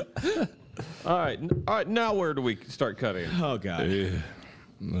call it. All right. Now where do we start cutting? Oh God,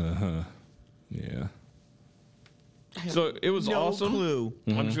 Yeah. So it was no awesome. clue.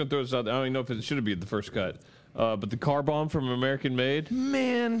 I'm just gonna throw this out there. I don't even know if it should be the first cut. But the car bomb from American Made,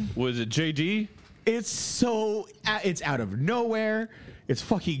 Man, was it JD? it's out of nowhere. It's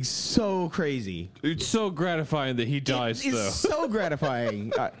fucking so crazy. It's so gratifying that he dies, It's though. so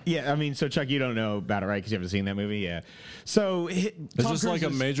gratifying. Yeah, I mean, so Chuck, you don't know about it, right? Because you haven't seen that movie. Yeah. So Is this like a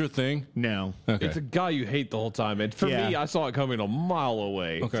major thing? No. Okay. It's a guy you hate the whole time, and for Yeah. me, I saw it coming a mile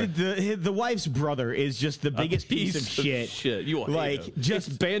away. Okay. The wife's brother is just the biggest piece of shit. You will hate Like, him. just-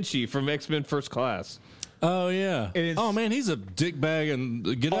 It's Banshee from X-Men First Class. Oh yeah. It's- Oh man, he's a dickbag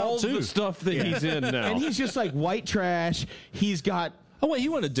and Get All Out too. the stuff that he's in now. And he's just like white trash. He's got Oh wait, he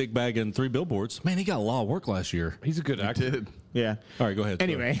went a dickbag in 3 Billboards. Man, he got a lot of work last year. He's a good actor. Did. yeah. All right, go ahead.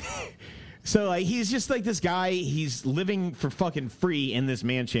 Anyway, so like he's just like this guy. He's living for fucking free in this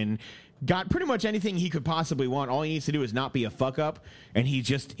mansion. Got pretty much anything he could possibly want. All he needs to do is not be a fuck up, and he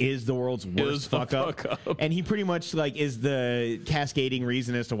just is the world's worst a fuck up. fuck up. And he pretty much like is the cascading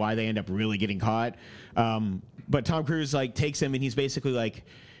reason as to why they end up really getting caught. But Tom Cruise like takes him, and he's basically like,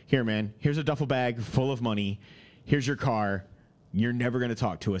 "Here, man. Here's a duffel bag full of money. Here's your car. You're never gonna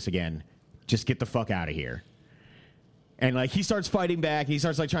talk to us again. Just get the fuck out of here." And like he starts fighting back, and he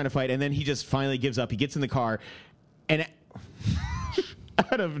starts like trying to fight, and then he just finally gives up. He gets in the car, and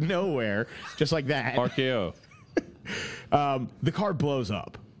out of nowhere, just like that, RKO. the car blows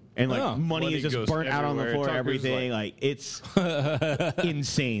up. And like Oh. money Money is just goes burnt out on the everywhere. floor, Tom Cruise is everything. Like it's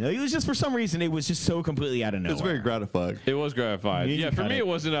insane. Like, it was just for some reason it was just so completely out of nowhere. It's very gratifying. It was gratifying. You Yeah, can for cut me, it. it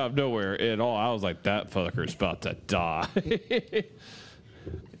wasn't out of nowhere at all. I was like, that fucker's about to die.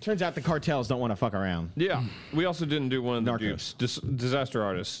 It turns out the cartels don't want to fuck around. Yeah. We also didn't do one of the Narcos. Dukes. Disaster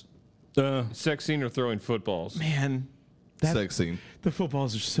Artists. Uh, Sex scene or throwing footballs. Man, that, Sex scene. the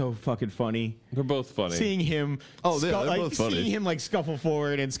footballs are so fucking funny. They're both funny. Seeing him, Oh, yeah, they're like, both funny. seeing him like scuffle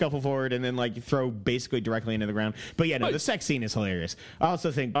forward, and then like throw basically directly into the ground. But yeah, no, But- the sex scene is hilarious. I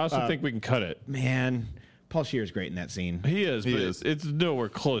also think, think we can cut it. man, Paul Shear's great in that scene. He is, He but is. it's nowhere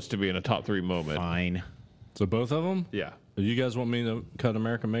close to being a top 3 moment. Fine. so both of them? Yeah. You guys want me to cut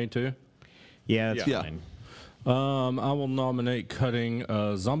American Made too? Yeah, that's Yeah. fine. I will nominate cutting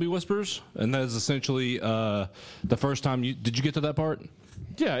Zombie Whispers, and that is essentially the first time you did you get to that part?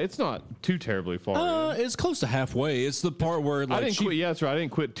 Yeah, it's not too terribly far. in. It's close to halfway. It's the part where like I didn't she- quit. Yeah, that's right. I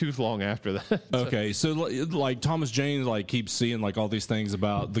didn't quit too long after that. Okay, so like Thomas Jane like keeps seeing like all these things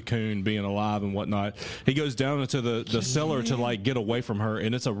about the coon being alive and whatnot. He goes down into the cellar to like get away from her,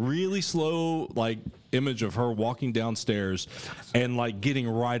 and it's a really slow like image of her walking downstairs and like getting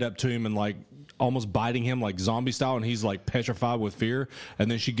right up to him and like almost biting him like zombie style, and he's like petrified with fear.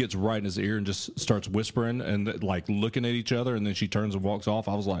 And then she gets right in his ear and just starts whispering and like looking at each other, and then she turns and walks off.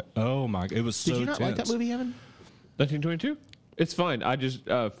 I was like, oh my, it was so Did you not like that tense. movie, Evan? 1922. It's fine. I just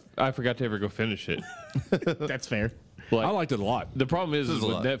I forgot to ever go finish it. That's fair. Like, I liked it a lot. the problem is a with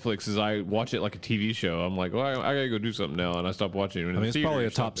lot. Netflix is I watch it like a TV show. I'm like, well, I gotta go do something now, and I stop watching it. I mean, it's probably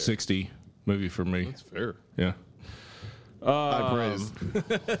a top 60 movie for me. That's fair. Yeah. I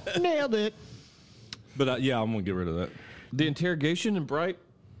praise. Nailed it. But yeah, I'm gonna get rid of that. The interrogation in Bright.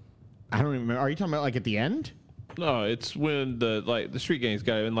 I don't even remember. Are you talking about like at the end? No, it's when the street gangs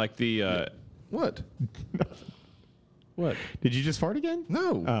got in like the What? what? Did you just fart again?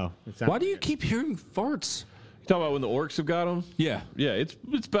 No. Oh. It's Why do you keep hearing farts? You talking about when the orcs have got them? Yeah, Yeah, it's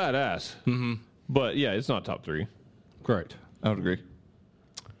badass. Mm-hmm. But yeah, it's not top 3. correct. I would agree.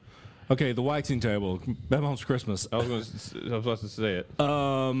 Okay, the waxing table. Bad Mom's Christmas. I was about to say it.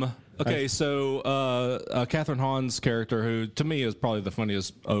 Okay, so Catherine Hahn's character, who to me is probably the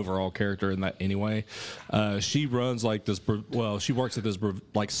funniest overall character in that anyway, she runs like this. Well, she works at this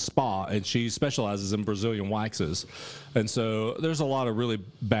like spa, and she specializes in Brazilian waxes, and so there's a lot of really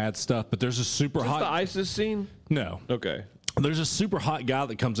bad stuff. But there's a super Is this hot. the ISIS scene? No, Okay. there's a super hot guy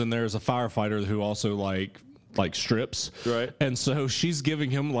that comes in there as a firefighter who also like strips. Right. And so she's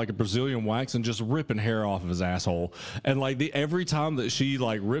giving him like a Brazilian wax and just ripping hair off of his asshole. And like every time that she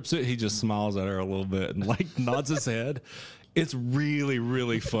like rips it, he just smiles at her a little bit and like nods his head. It's really,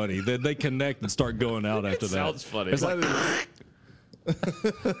 really funny. Then they connect and start going out after that. Sounds funny. It's like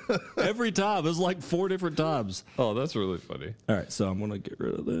every time. It's like 4 different times. Oh, that's really funny. All right, so I'm gonna get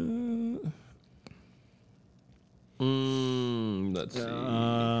rid of that. Let's see.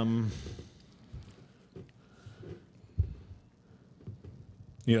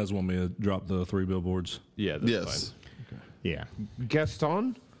 You guys want me to drop the 3 billboards? Yeah, that's Yes. Yeah. fine.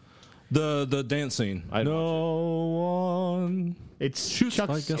 Gaston? The dance scene. I didn't No one It's shoots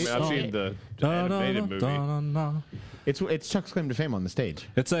Chuck's. like a I mean, I've seen the animated movie. It's Chuck's claim to fame on the stage.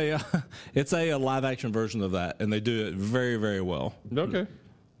 It's a live action version of that, and they do it very, very well. Okay.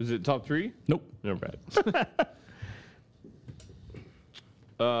 Is it top 3? Nope. No, bad.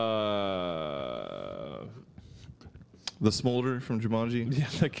 The Smolder from Jumanji. Yeah,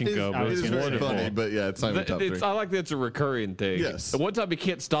 that can go. But It it's is very wonderful. funny, but yeah, it's not even top 3. I like that it's a recurring thing. Yes. And one time he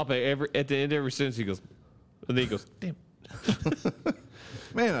can't stop it at the end of every sentence. He goes, and then he goes, "Damn,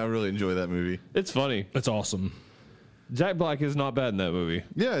 Man, I really enjoy that movie. it's funny." It's awesome. Jack Black is not bad in that movie.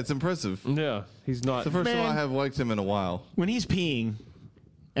 Yeah, it's impressive. Yeah, he's not. The first time Man. I have liked him in a while. When he's peeing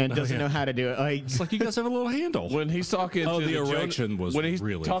and doesn't know how to do it, like It's like you guys have a little handle. When he's talking Oh, to the Jonas- erection was when he's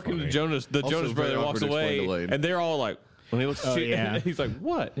really talking funny. to Jonas, the Also Jonas very brother walks awkward to explain away, to Lane. and they're all like, when he looks, Oh, shit, yeah. and he's like,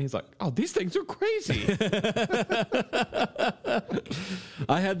 "What?" And he's like, "Oh, these things are crazy."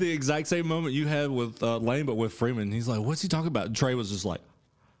 I had the exact same moment you had with Lane, but with Freeman. He's like, "What's he talking about?" And Trey was just like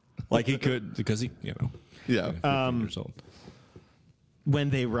he could because he, Yeah. 15 years old. when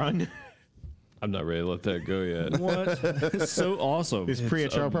they run. I'm not ready to let that go yet. What? It's so awesome. Is Priya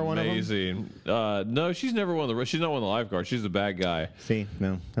Chopra one of them? Amazing. No, she's never one of the. She's not one of the lifeguards. She's the bad guy. See,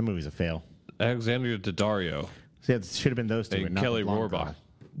 no, that movie's a fail. Alexandria Daddario See, it should have been those two, and and not Kelly the blonde Rohrbach. girl.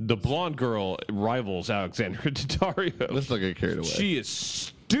 The blonde girl rivals Alexandria Daddario. Let's not get carried away. She is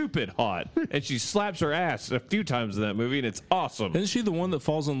stupid hot, and she slaps her ass a few times in that movie, and it's awesome. Isn't she the one that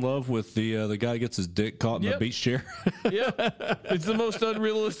falls in love with the guy who gets his dick caught in the Yep. beach chair Yeah, it's the most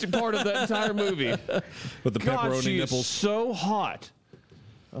unrealistic part of that entire movie. with the God, pepperoni she nipples? is so hot.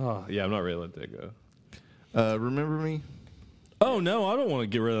 Oh yeah, I'm not ready to let that go. Remember Me? Oh no, I don't want to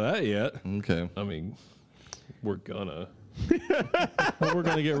get rid of that yet. Okay. I mean, we're gonna. Well, we're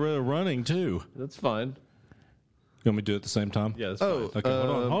gonna get rid of running too. That's fine. You want me to do it at the same time? Yeah, that's Oh, fine. Okay,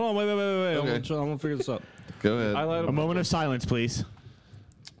 hold on, wait. okay. I'm gonna figure this out. Go ahead. I light A up. moment of silence, please.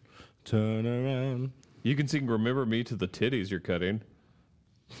 Turn around. You can sing "Remember Me" to the titties you're cutting.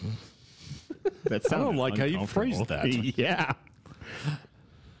 That I don't sounded like how you uncomfortable. phrased that. Yeah.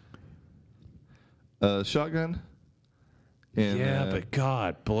 Shotgun. And, Yeah, but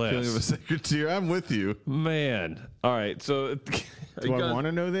God Killing of a bless. Sacred Tear. I'm with you. Man. All right, so Do I want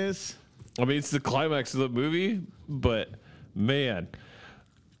to know this? I mean, it's the climax of the movie, but man.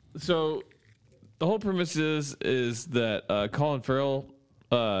 So the whole premise is that Colin Farrell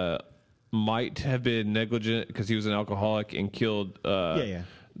might have been negligent because he was an alcoholic and killed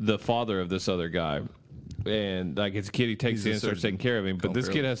the father of this other guy. And like his kid, he takes He's in a and starts surgeon, taking care of him. But Colin this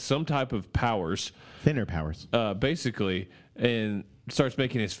kid Farrell. has some type of powers. Thinner powers. Basically, and starts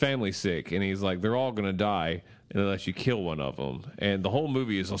making his family sick. And he's like, they're all going to die unless you kill one of them. And the whole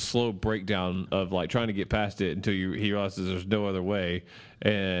movie is a slow breakdown of like trying to get past it until he realizes there's no other way.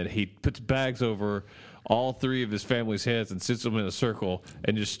 And he puts bags over all 3 of his family's heads and sits them in a circle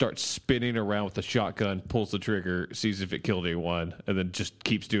and just starts spinning around with the shotgun, pulls the trigger, sees if it killed anyone, and then just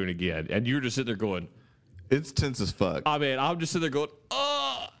keeps doing it again. And you're just sitting there going, It's tense as fuck. I mean, I'm just sitting there going,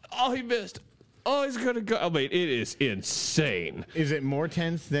 oh, he missed. Oh, he's going to go. I mean, it is insane. Is it more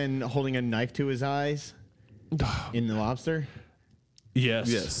tense than holding a knife to his eyes in The Lobster? Yes.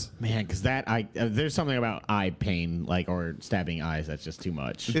 Yes. Man, because there's something about eye pain, like or stabbing eyes, that's just too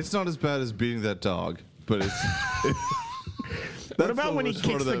much. It's not as bad as beating that dog, but it's. What about when he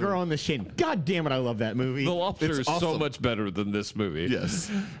kicks the girl on the shin? God damn it, I love that movie. The Lobster It's is so awesome. much better than this movie. Yes.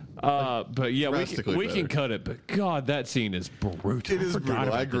 But yeah, Drastically we can better. cut it. But God, that scene is brutal. It is Forgot brutal.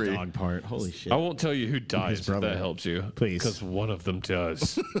 about I agree. the dog part. Holy shit. I won't tell you who dies if brother. that helps you. Please. Because one of them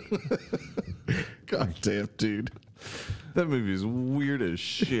does. God damn, dude. That movie is weird as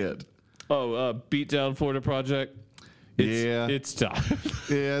shit. Beat Down Florida Project. Yeah. It's time.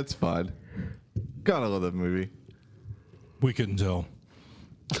 Yeah, it's fine. God, I love that movie. We couldn't tell.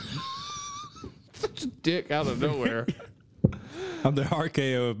 Dick out of nowhere. I'm the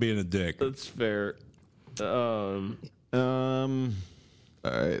RKO of being a dick. That's fair. All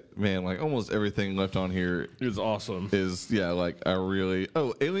right, man. Like almost everything left on here It was awesome. is like I really.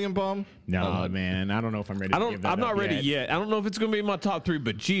 Oh, Alien Bomb. No, man, I don't know if I'm ready to give that I'm not up ready yet. I don't know if it's going to be in my top 3,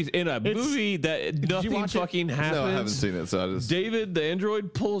 but geez, in a movie that you nothing watch it? fucking happens. No, I haven't seen it, so I just. David, the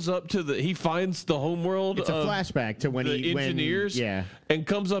android, pulls up to he finds the homeworld It's a of flashback to when the engineers, yeah. and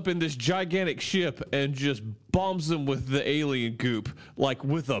comes up in this gigantic ship and just bombs them with the alien goop, like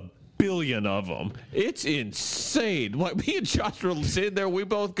with a billion of them. It's insane. Like me and Josh were sitting there, we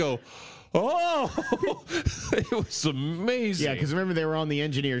both go, Oh, it was amazing. Yeah, because remember they were on the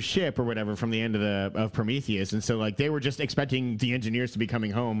engineer's ship or whatever from the end of Prometheus, and so like they were just expecting the engineers to be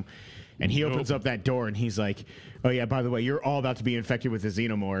coming home, and he opens up that door and he's like, "Oh yeah, by the way, you're all about to be infected with the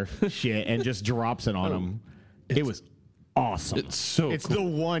xenomorph shit," and just drops it on him. It was awesome. It's It's the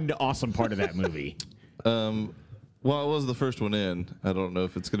one awesome part of that movie. Well, it was the first one in. I don't know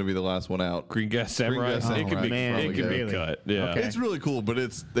if it's going to be the last one out. Green Gas Samurai. Gas Samurai It could be, man, it could be really? cut. Yeah. Okay. It's really cool, but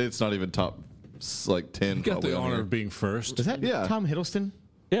it's not even top like 10. You got probably the on honor here. of being first. Is that Yeah. Tom Hiddleston?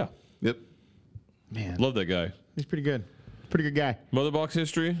 Yeah. Yep. Man, Love that guy. he's pretty good. Pretty good guy. Motherbox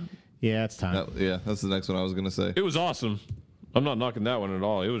History. Yeah, it's time. Yeah, that's the next one I was going to say. It was awesome. I'm not knocking that one at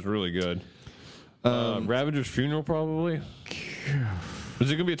all. It was really good. Ravager's Funeral, probably. Is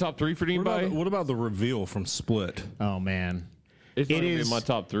it going to be a top 3 for anybody? What about the reveal from Split? Oh man, It's not it going to be is in my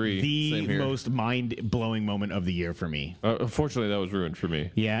top 3. the Same here. most mind-blowing moment of the year for me. Unfortunately, that was ruined for me.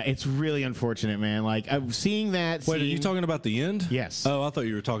 Yeah, it's really unfortunate, man. Like I'm seeing that. Wait, are you scene- talking about the end? Yes. Oh, I thought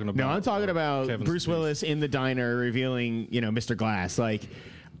you were talking about. No, I'm talking about Kevin's Bruce speech. Willis in the diner revealing, Mr. Glass. Like,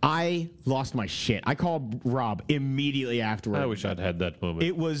 I lost my shit. I called Rob immediately afterward. I wish I'd had that moment.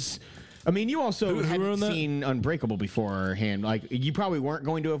 It was. I mean, you also Who hadn't ruined that? seen Unbreakable beforehand. Like, you probably weren't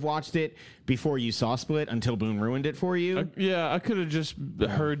going to have watched it before you saw Split until Boone ruined it for you. I could have just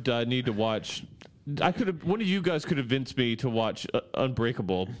heard I need to watch. I could have. One of you guys could have convinced me to watch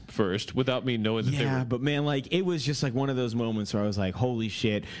Unbreakable first without me knowing that they Yeah, were. but man, like it was just like one of those moments where I was like, "Holy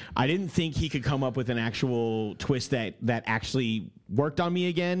shit!" I didn't think he could come up with an actual twist that actually worked on me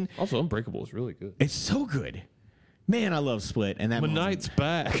again. Also, Unbreakable is really good. It's so good, man. I love Split, and that moment. Knight's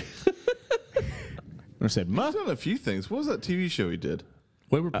back. I said, "Ma." He's done a few things. What was that TV show he did?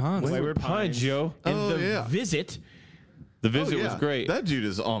 Wayward Pines. Wayward Pines, Joe. And Oh, the yeah. visit The visit Oh, was yeah. great. That dude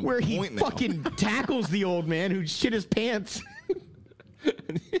is on where he point now. fucking tackles the old man who shit his pants.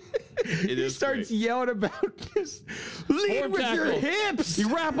 It He is starts great. yelling about this. Lead Form with your tackle. hips.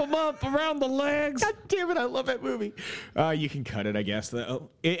 You wrap them up around the legs. God damn it! I love that movie. You can cut it, I guess. Though.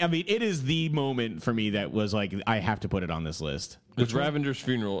 I mean, it is the moment for me that was like, I have to put it on this list. It's Ravager's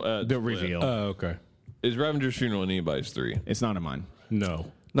Funeral. The reveal. Oh, okay. Is Ravager's Funeral in anybody's 3? It's not in mine.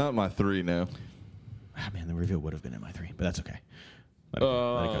 No. Not my 3 now. Ah, man, the reveal would have been in my 3, but that's okay. Let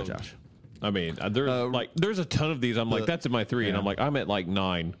it go, Josh. I mean, there's a ton of these. I'm like, that's in my 3, and I'm like, I'm at like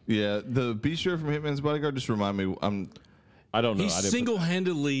 9. Yeah, the Bistro from Hitman's Bodyguard just remind me. I don't know. He I didn't put-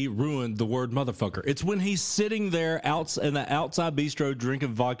 single-handedly ruined the word motherfucker. It's when he's sitting there in the outside bistro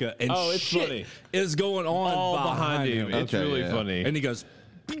drinking vodka, and Oh, it's shit funny. is going on all behind him. It's Okay, really yeah. funny. and he goes,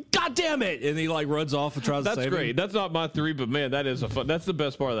 "God damn it!" And he like runs off and tries That's to save great. him. That's not my 3, but man, that is a fun. That's the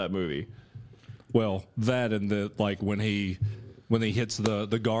best part of that movie. Well, that and the like when he hits the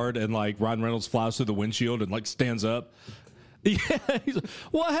guard and like Ryan Reynolds flies through the windshield and like stands up. Yeah, he's like,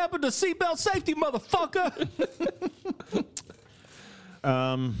 "What happened to seatbelt safety, motherfucker?"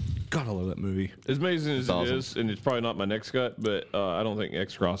 God, I love that movie. As amazing as awesome. it is, and it's probably not my next cut, but I don't think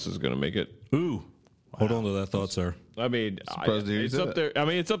X Cross is going to make it. Ooh, hold on to that thought, sir. I mean, Surprised to hear you it's say up that. there. I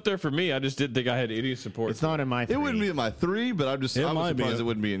mean, it's up there for me. I just didn't think I had any support. It's not in my 3. It wouldn't be in my 3, but I was might be surprised a- it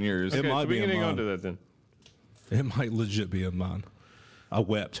wouldn't be in yours. It Okay, might so we be can in hang on mine. to that then. It might legit be in mine. I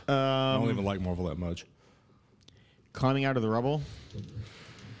wept. I don't even like Marvel that much. Climbing out of the rubble.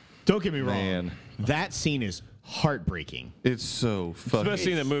 Don't get me wrong. Man. That scene is heartbreaking. It's so fucking. Best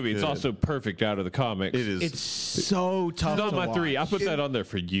scene in the movie. It's good. also perfect out of the comics. It is. It's so tough. not to my watch. 3. I put that on there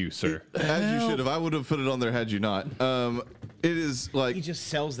for you, sir. As you should have. I would have put it on there had you not. It is like. He just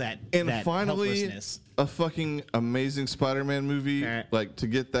sells that. And that finally, helplessness. a fucking amazing Spider-Man movie. Like to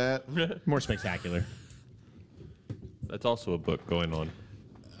get that. More spectacular. That's also a book going on.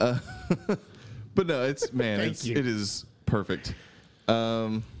 But no, it's man, Thank you. it is perfect.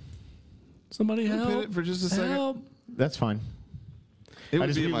 Somebody Pin help! it for just a second. Help! That's fine. It I would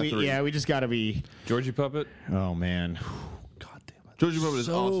just, be in my 3. yeah, we just got to be. Georgie Puppet. Oh man. God damn it! Georgie Puppet is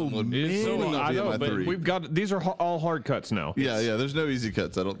So awesome. Would It's so, would not I be in know, my but 3. we've got these are all hard cuts now. Yeah. There's no easy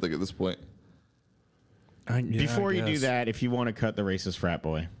cuts. I don't think at this point. Before you do that, if you want to cut the racist frat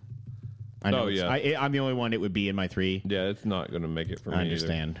boy, I know Oh, it's- yeah. I'm the only one. It would be in my 3. Yeah, it's not going to make it for me. I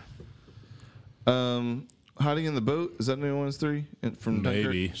understand. Hiding in the boat is that anyone's 3 from Dunkirk?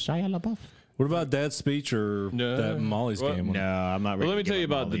 maybe. Shia LaBeouf. What about Dad's speech or No. that Molly's Well, game? one? No, I'm not. Well, ready let me to tell give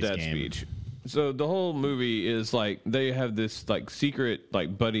you up about the Molly's dad game. speech. So the whole movie is like they have this like secret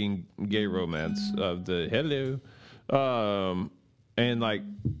like budding gay romance of the hello, and like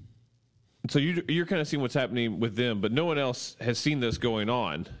so you're kind of seeing what's happening with them, but no one else has seen this going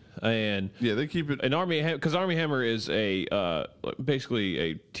on. And Yeah, they keep it. and because Army Hammer is a basically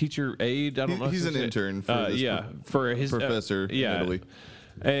a teacher aide. I don't know. He's if an it's- intern for this for his professor in yeah, Italy.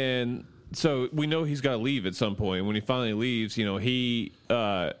 and so we know he's got to leave at some point. When he finally leaves, Timothy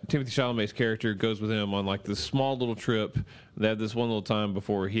Chalamet's character goes with him on like this small little trip. They have this one little time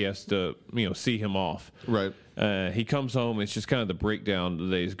before he has to, see him off. Right. He comes home. It's just kind of the breakdown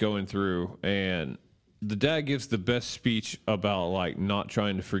that he's going through, and the dad gives the best speech about like not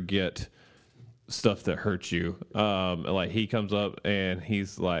trying to forget stuff that hurts you. Like he comes up and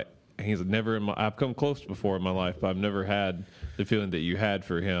he's never I've come close before in my life, but I've never had the feeling that you had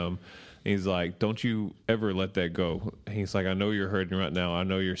for him. He's like, don't you ever let that go. He's like, I know you're hurting right now. I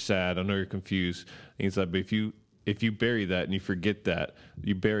know you're sad. I know you're confused. He's like, but if you bury that and you forget that,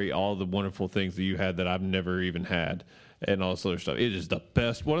 you bury all the wonderful things that you had that I've never even had, and all this other stuff. It is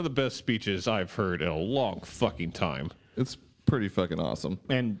one of the best speeches I've heard in a long fucking time. It's pretty fucking awesome.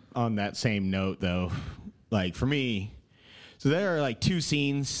 And on that same note, though, like for me, so there are like 2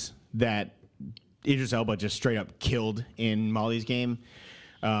 scenes that Idris Elba just straight up killed in Molly's Game.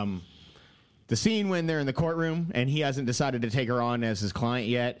 The scene when they're in the courtroom and he hasn't decided to take her on as his client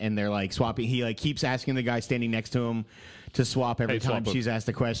yet, and they're like swapping. He like keeps asking the guy standing next to him to swap every time she's asked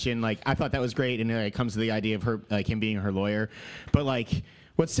a question. Like I thought that was great, and then it comes to the idea of her, like him being her lawyer. But like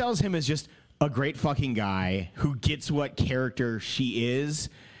what sells him is just a great fucking guy who gets what character she is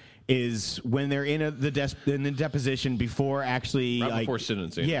when they're in the deposition before actually before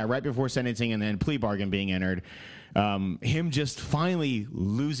sentencing. Yeah, right before sentencing, and then plea bargain being entered. Him just finally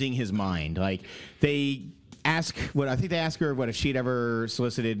losing his mind. Like they ask her what if she'd ever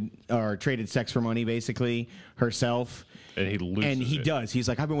solicited or traded sex for money, basically herself. And he loses and he it. does. He's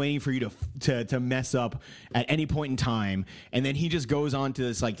like, I've been waiting for you to mess up at any point in time. And then he just goes on to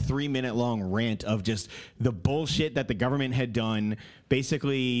this like 3-minute long rant of just the bullshit that the government had done,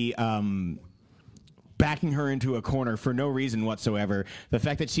 basically backing her into a corner for no reason whatsoever. The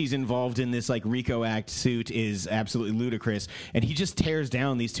fact that she's involved in this like RICO Act suit is absolutely ludicrous. And he just tears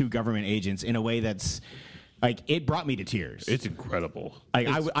down these 2 government agents in a way that's like, it brought me to tears. It's incredible. Like,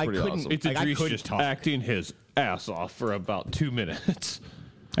 I couldn't. awesome. It's like, I Idris couldn't just talk. acting his ass off for about 2 minutes.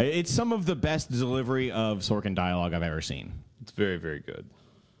 It's some of the best delivery of Sorkin dialogue I've ever seen. It's very, very good.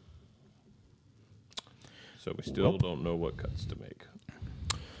 So we still don't know what cuts to make.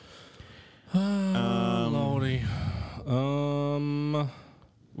 Lordy. Well,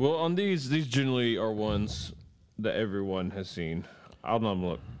 on these generally are ones that everyone has seen. I'll not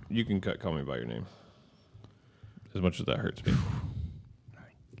look. You can Call Me by Your Name. As much as that hurts me.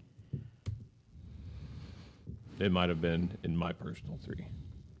 It might have been in my personal 3,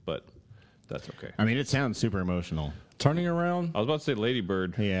 but that's okay. I mean, it sounds super emotional. Turning Around. I was about to say Lady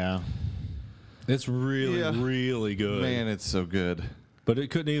Bird. Yeah. It's really, really good. Man, it's so good. But it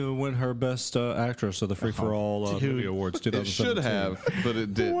couldn't even win her Best Actress of the Free for All movie awards. It 2017. should have, but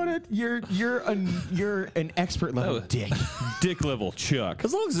it didn't. You're an expert level dick. Dick level Chuck.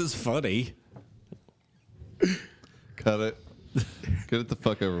 As long as it's funny. Cut it. Get it the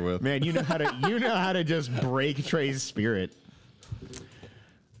fuck over with. Man, you know how to just break Trey's spirit.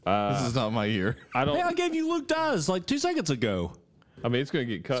 This is not my year. I don't. Hey, I gave you Luke Dies like 2 seconds ago. I mean, it's going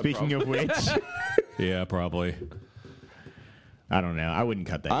to get cut. Speaking of which, Yeah, probably. I don't know. I wouldn't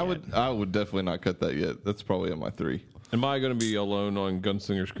cut that. I yet. would definitely not cut that yet. That's probably in my 3. Am I going to be alone on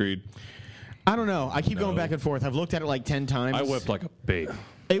Gunslinger's Creed? I don't know. I keep going back and forth. I've looked at it like 10 times. I wept like a baby.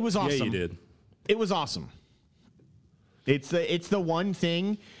 It was awesome. Yeah, you did. It was awesome. It's the one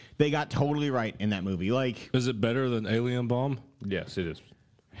thing they got totally right in that movie. Like, Is it better than Alien Bomb? Yes, it is.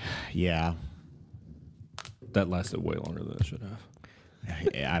 yeah. That lasted way longer than it should have.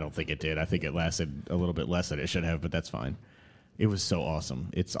 I don't think it did. I think it lasted a little bit less than it should have, but that's fine. It was so awesome.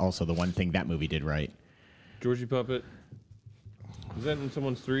 It's also the one thing that movie did right. Georgie Puppet. Is that in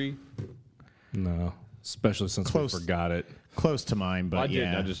someone's 3? No. Especially since Close. we forgot it. Close to mine, but I yeah.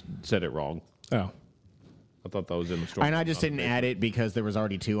 didn't. I just said it wrong. Oh. I thought that was in the story. And I just didn't add it because there was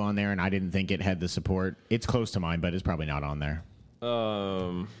already 2 on there, and I didn't think it had the support. It's close to mine, but it's probably not on there.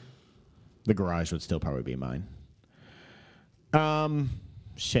 The Garage would still probably be mine.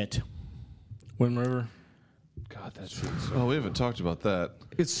 Shit. Wind River. God, that's so. Oh, we haven't talked about that.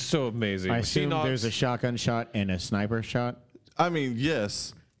 It's so amazing. I When she assume knocks- there's a shotgun shot and a sniper shot I mean,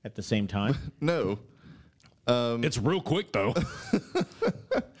 yes. at the same time. No. It's real quick, though.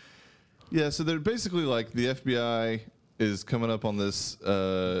 Yeah, so they're basically like the FBI is coming up on this.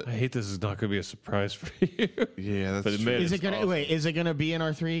 I hate this is not going to be a surprise for you. Yeah, that's But it true. made Is it it gonna awesome. wait? Is it gonna be in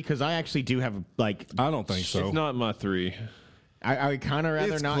our 3? Because I actually do have like I don't think so. It's not my 3. I would kind of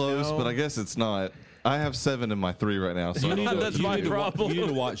rather It's not close, know. but I guess it's not. I have 7 in my 3 right now. So I don't know. That's my You problem. need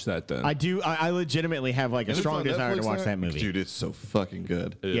to watch that then. I do. I legitimately have like a And it's strong on desire to Netflix watch now? that movie. Dude, it's so fucking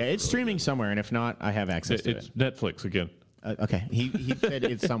good. Yeah, it's streaming somewhere, and if not, I have access to It's it. Netflix again. Okay, he said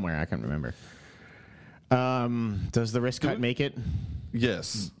it's somewhere. I can't remember. Does the wrist cut make it?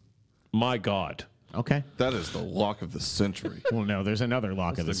 Yes, My God. Okay. that is the lock of the century. Well, no, there's another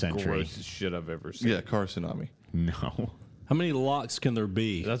lock of the century. Grossest shit I've ever seen. Yeah, car tsunami. No. How many locks can there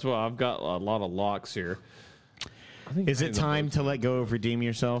be? That's why I've got a lot of locks here. I think Is High it in the time Boat's- to let go of Redeem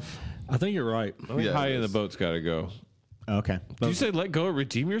Yourself? I think you're right. I think Yeah, High it in the is. Boat's got to go. Okay. Did you say let go or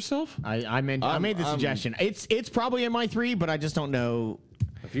redeem yourself? I made the suggestion. It's probably in my 3, but I just don't know.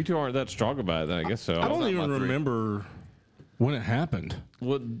 If you two aren't that strong about it, then I guess so. I don't even my three. remember when it happened.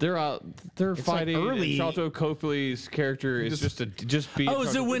 Well, they're out. They're fighting. like early- and Shalto Copley's character is just be. Oh,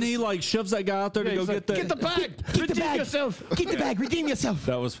 is it when he like shoves that guy out there to go get the? Get the bag. Redeem yourself. Get the bag. Redeem yourself.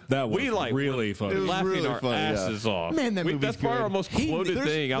 That was We like- really funny. It was Laughing really our funny, yeah. asses off. Man, that movie's That's probably good. our most quoted There's-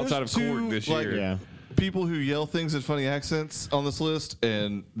 thing outside of there's Korg two, this like, year. Yeah. People who yell things in funny accents on this list,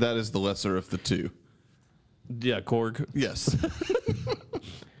 and that is the lesser of the two. Yeah, Korg. Yes.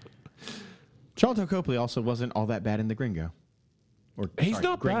 Charlton Copley also wasn't all that bad in The Gringo. Or, He's sorry,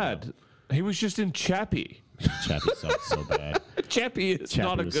 not Gringo. bad. He was just in Chappie. Chappie sucks so bad. Chappie is Chappie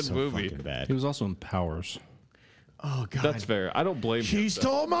not a was good so movie. fucking bad. He was also in Powers. Oh God. That's fair. I don't blame She him.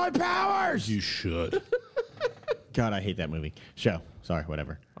 stole my powers. You should. God, I hate that movie. Show. Sorry,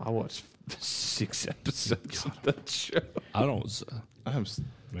 whatever. I watched 6 episodes of that show. I don't. I'm,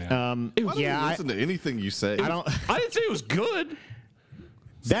 Man. I don't Yeah, listen to anything you say. I don't. I didn't say it was good.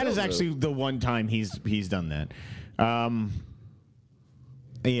 That is Still, actually the one time he's done that.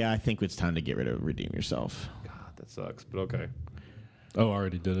 Yeah, I think it's time to get rid of Redeem Yourself. God, that sucks. But okay. Oh, I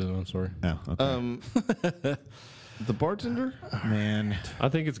already did it. I'm sorry. Oh, okay. The bartender? Man. I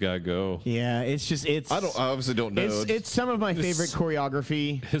think it's got to go. Yeah, it's I obviously don't know. It's some of my favorite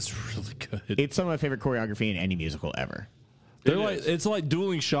choreography. It's really good. It's some of my favorite choreography in any musical ever. They're It like is. it's like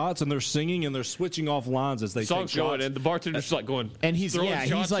dueling shots, and they're singing and they're switching off lines as they Song's take shots. going, and the bartender's just like going, And he's- throwing yeah, he's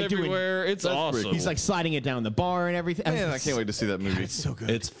shots like doing- everywhere. It's That's pretty awesome. cool. He's like sliding it down the bar and everything. Man, I can't wait to see that movie. It's so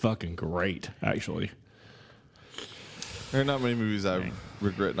good. It's fucking great, actually. There are not many movies I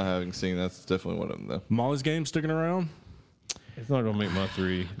regret not having seen. That's definitely one of them, though. Molly's Game sticking around. It's not gonna make my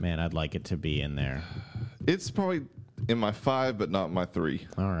 3. Man, I'd like it to be in there. It's probably in my 5, but not my 3.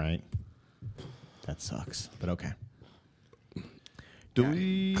 All right. That sucks, but okay. Do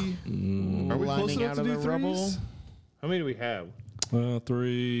we? Are we close Lining enough out to of do the threes? rubble? How many do we have?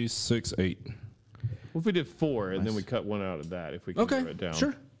 3, 6, 8. What if we did 4 and then we cut one out of that? If we can narrow it down.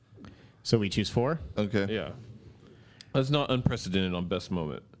 sure. So we choose 4? Okay. Yeah. That's not unprecedented on best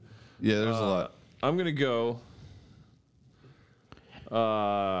moment. Yeah, there's a lot. I'm gonna go.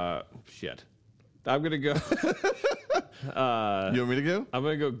 Shit. I'm gonna go. You want me to go? I'm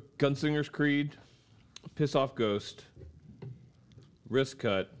gonna go. Gunslinger's Creed, Piss Off Ghost, Wrist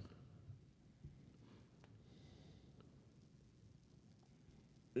Cut.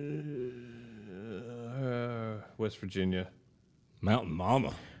 West Virginia. Mountain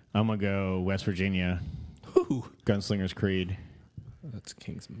Mama. I'm going to go West Virginia, Whew. Gunslinger's Creed, That's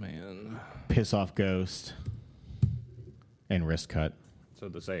King's Man. Piss Off Ghost, and Wrist Cut. So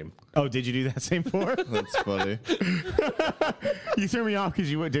the same. Oh, did you do that same 4? That's funny. You threw me off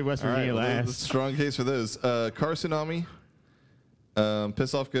because you did West All right, Virginia well, that's a last. strong case for those. Car Tsunami,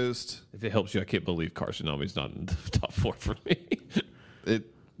 Piss Off Ghost. If it helps you, I can't believe Carson Nomi's not in the top 4 for me. It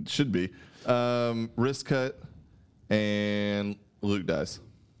should be. Wrist Cut, and Luke Dies.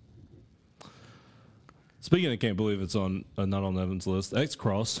 Speaking of can't believe it's on not on Evan's list, X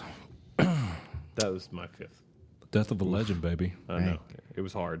Cross, That was my 5th. Death of a Legend, baby. I know. It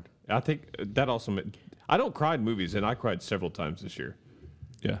was hard. I think that also meant, I don't cry in movies, and I cried several times this year.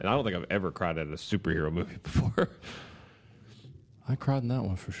 Yeah. And I don't think I've ever cried at a superhero movie before. I cried in that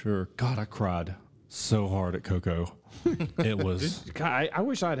one for sure. God, I cried so hard at Coco. It was God, I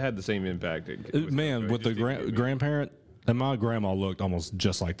wish I'd had the same impact. man with the grandparent, and my grandma looked almost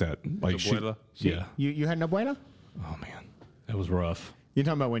just like that. Like Abuela? yeah. You had no bueno? Oh man, it was rough. You're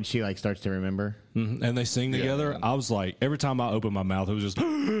talking about when she like starts to remember? Mhm. And they sing together. I was like, every time I opened my mouth, it was just. I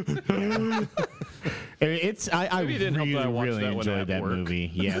Maybe it didn't help that I watched really that one enjoyed at that work. movie.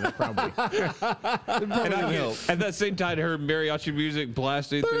 Yeah, that probably. At that same time, I heard mariachi music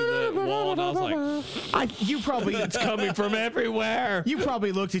blasting through the wall, and I was like, You probably it's coming from everywhere. You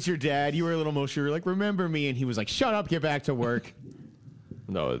probably looked at your dad. You were a little emotional. You were like, "Remember me?" And he was like, "Shut up, get back to work."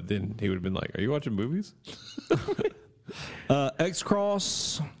 No, then he would have been like, are you watching movies? X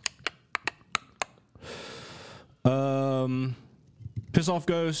Cross. Piss Off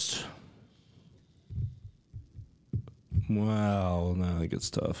Ghost. Wow, no, that gets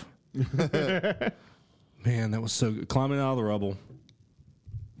tough. Man, that was so good. Climbing Out of the Rubble.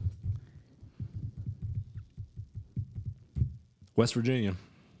 West Virginia.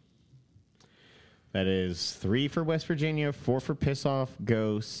 That is 3 for West Virginia, 4 for Piss Off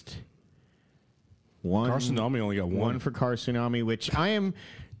Ghost. Car Tsunami only got 1. For Car Tsunami, which I'm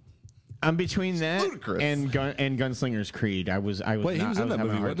between that ludicrous. and Gunslinger's Creed. I was Wait, he was in that having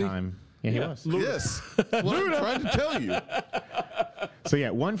movie, a hard wasn't he? time. Yeah, he was. Yes. That's what I'm trying to tell you. So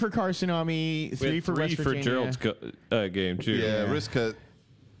yeah, 1 for Car Tsunami, 3 for West Virginia. Gerald's game too. Yeah, Wrist Cut.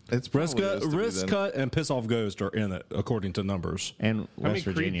 It's probably those three Wrist then. Cut and Piss Off Ghost are in it, according to numbers. And How many West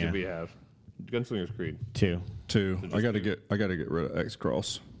Creeds Virginia, do we have? Gunslinger's Creed. 2. 2. I gotta get rid of X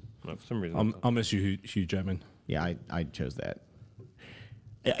Cross. No, for some reason. I'll miss you, Hugh Jackman. Yeah, I chose that.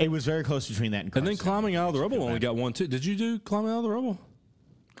 It was very close between that and Car And then Tsunami. Climbing Out of the Rubble only got 1 too. Did you do Climbing Out of the Rubble?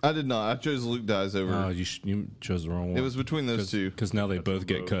 I did not. I chose Luke Dies over. Oh, you chose the wrong one. it was between those two. because now they both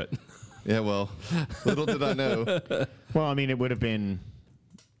get cut. Yeah, well, little did I know. Well, I mean, it would have been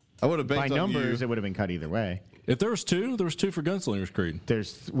I would have by banked on numbers. you. It would have been cut either way. If there was 2, there was 2 for Gunslinger's Creed.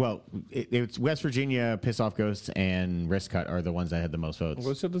 It's West Virginia, Piss Off Ghosts, and Wrist Cut are the ones that had the most votes.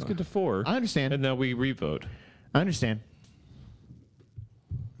 Well, so let's get to 4. I understand. And now we revote. I understand.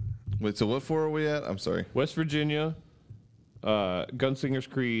 Wait, so what 4 are we at? I'm sorry. West Virginia, Gunslinger's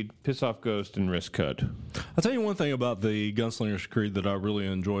Creed, Piss Off Ghost, and Wrist Cut. I'll tell you one thing about the Gunslinger's Creed that I really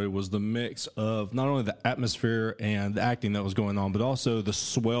enjoyed was the mix of not only the atmosphere and the acting that was going on, but also the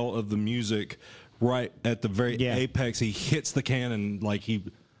swell of the music right at the very apex. He hits the cannon like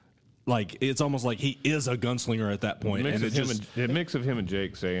it's almost like he is a gunslinger at that point. The mix of him and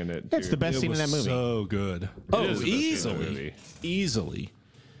Jake saying it. That's too. the best scene in that movie. So good. is the best scene in that movie. Easily.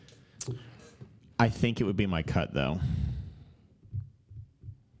 I think it would be my cut, though.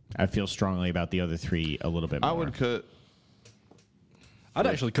 I feel strongly about the other 3 a little bit more. I would cut. I'd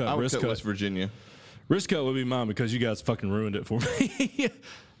actually cut I would Wrist cut Cut. West Virginia. Wrist Cut would be mine because you guys fucking ruined it for me.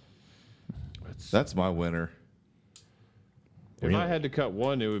 That's my winner. If I had to cut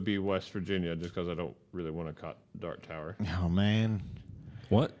one, it would be West Virginia, just because I don't really want to cut Dark Tower. Oh, man.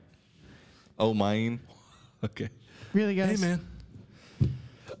 What? Oh, mine. Okay. Really, guys? Hey, man.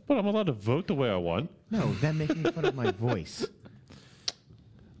 But I'm allowed to vote the way I want. No, that making fun of my voice.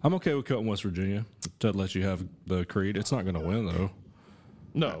 I'm okay with cutting West Virginia to let you have the Creed. It's not going to win, though.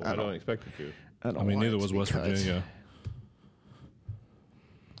 No, I don't expect it to. I mean, neither was West Virginia.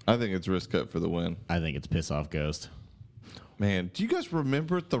 I think it's Wrist Cut for the win. I think it's Piss Off Ghost. Man, do you guys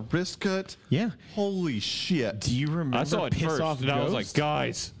remember the Wrist Cut? Yeah. Holy shit. Do you remember I saw it Piss first, Off and I was like, Ghost?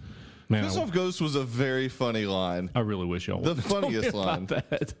 guys. Man, Piss Off Ghost was a very funny line. I really wish y'all The would have told me funniest line. about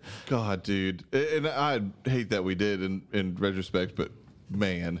that. God, dude. And I hate that we did in retrospect, but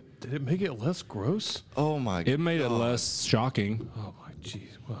man. Did it make it less gross? Oh my god. It made it less shocking. Oh my jeez,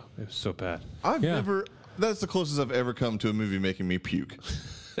 wow, it was so bad. I've Yeah. never. That's the closest I've ever come to a movie making me puke.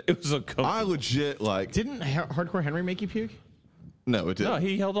 It was a I legit like. Didn't Hardcore Henry make you puke? No, it didn't. No,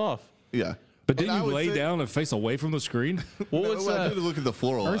 he held off. Yeah. But And didn't I you would lay say- down and face away from the screen? What No, was I that? did look at the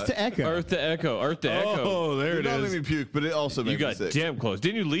floor a lot. Earth to Echo. Earth to Echo. Earth to Echo. Oh, there It it not made is. me puke, but it also made You me got sick. damn close.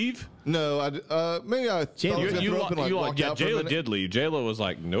 Didn't you leave? No, maybe I thought I was gonna throw up and like walk out for a Jayla minute. did leave. Jayla was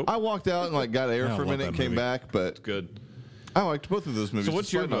like, nope. I walked out and like got air I for a love minute that and came movie. back, but Good. I liked both of those movies. So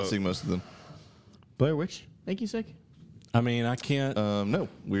what's your despite not vote? seeing most of them? Blair Witch? Make you sick? I mean, I can't No,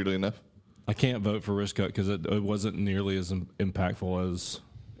 weirdly enough. vote for Wrist Cut because it wasn't nearly as impactful as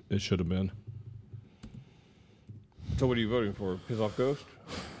it should have been. So what are you voting for? Piss Off Ghost?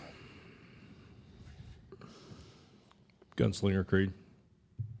 Gunslinger Creed.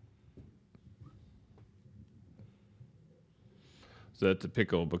 So that's a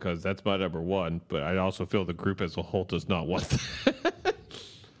pickle because that's my number one, but I also feel the group as a whole does not want that.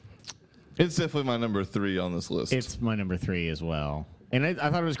 It's definitely my number 3 on this list. It's my number 3 as well. And I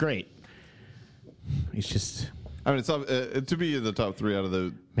thought it was great. It's just, I mean, it's to be in the top 3 out of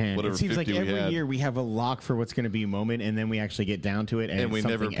the man, whatever it seems 50 like we every had, year we have a lock for what's going to be a moment, and then we actually get down to it, and, and we it's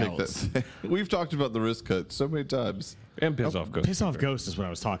never something pick else. that. We've talked about the Wrist Cut so many times. And Piss Off Ghost. Piss Off Ghost is what I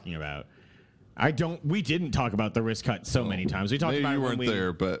was talking about. We didn't talk about the Wrist Cut so many times. We talked Maybe about you it when weren't we,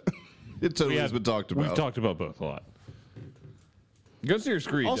 there, but it totally has been talked about. We've talked about both a lot. Gunslinger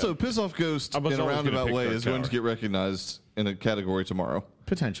Creed. Also, though. Piss Off Ghost I in was a always gonna roundabout pick way Dark is going to Tower. get recognized in a category tomorrow.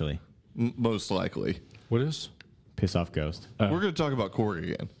 potentially. Most likely. What is? Piss Off Ghost. We're going to talk about Korg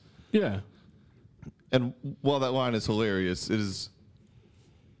again. Yeah. And while that line is hilarious, it is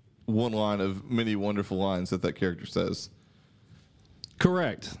one line of many wonderful lines that character says.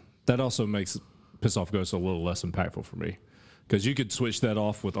 Correct. That also makes Piss Off Ghost a little less impactful for me because you could switch that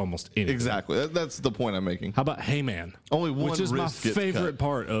off with almost anything. Exactly. That's the point I'm making. How about Hey Man? Only one which is my wrist gets favorite cut.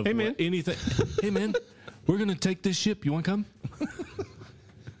 part of Hey, man. anything. Hey man, we're gonna take this ship. You want to come?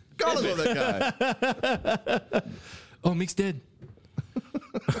 God, I love that guy. Oh, Meek's dead.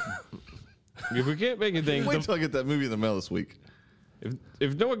 If we can't make anything, Wait till I get that movie in the mail this week.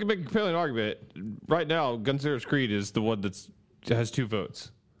 if no one can make a compelling argument, right now, Gunslingers Creed is the one that has 2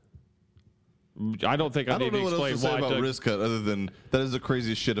 votes. I don't think I don't need know to what else explain to say why. about Doug, Wrist Cut other than that is the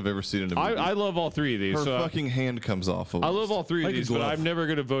craziest shit I've ever seen in a movie. I love all 3 of these. Her so fucking hand comes off. I love all 3 of Like a these, but glove. I'm never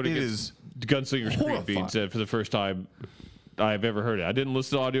going to vote It against Gunslingers Creed being horrifying. said for the first time I've ever heard it. I didn't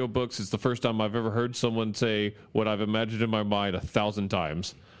listen to audiobooks. It's the first time I've ever heard someone say what I've imagined in my mind 1,000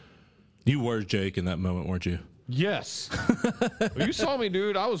 times. You were Jake in that moment, weren't you? Yes. You saw me,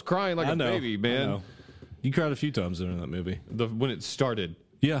 dude. I was crying like I a know, baby, I man. know. You cried a few times in that movie. When it started.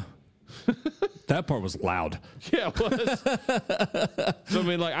 Yeah. That part was loud. Yeah, it was. So, I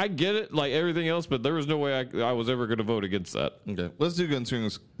mean, like, I get it, like everything else, but there was no way I was ever going to vote against that. Okay, let's do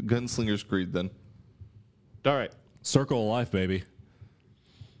Gunslingers Creed then. All right. Circle of Life, baby.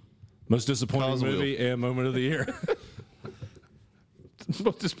 Most disappointing Coswheel. movie and moment of the year.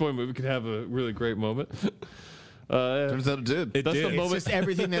 At this point, we could have a really great moment. Turns out it did. It That's did. the It's moment. just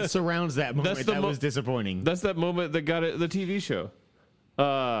everything that surrounds that moment That's the that was disappointing. That's that moment that got it, the TV show.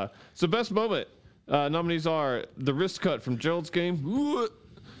 So best moment nominees are The Wrist Cut from Gerald's Game,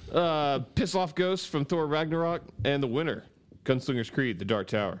 Piss Off Ghost from Thor Ragnarok, and the winner, Gunslingers Creed, The Dark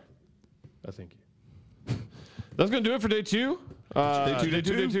Tower. I thank you. That's going to do it for day 2. Day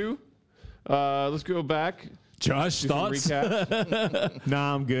two. Let's go back. Josh, Do some thoughts? recap.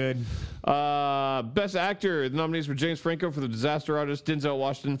 Nah, I'm good. Best Actor, the nominees were James Franco for The Disaster Artist, Denzel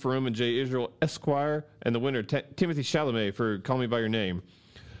Washington for Roman J. Israel Esquire, and the winner, Timothy Chalamet for Call Me By Your Name.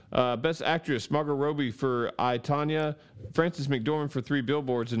 Best Actress, Margot Robbie for I, Tonya, Frances McDormand for 3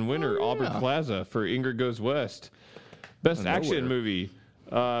 Billboards, and winner, Aubrey Plaza for Ingrid Goes West. Best Action Movie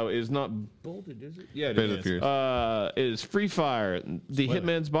is not Bolted, is it? Yeah, it Fate of is. the Furious. Is Free Fire, The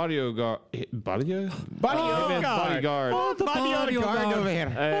Hitman's Bodyguard. Hitman's Bodyguard. Bodyguard over here.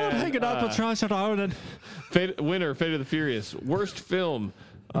 Hanging out with Josh and Arden. Winner, Fate of the Furious. Worst film,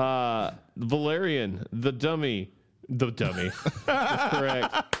 Valerian, The Dummy. The Dummy. That's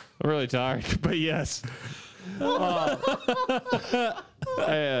correct. I'm really tired, but yes.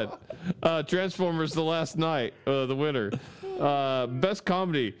 And Transformers: The Last Night, the winner. Best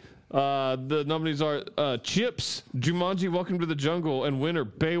Comedy. The nominees are Chips, Jumanji: Welcome to the Jungle, and winner,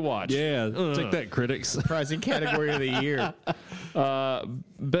 Baywatch. Yeah, take that, critics. Surprising category of the year.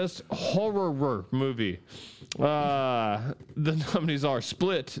 Best horror movie. The nominees are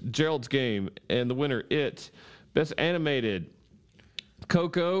Split, Gerald's Game, and the winner, It. Best animated.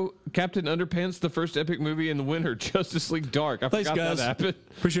 Coco, Captain Underpants, the first epic movie, and the winner, Justice League Dark. I Thanks, forgot guys. that happened.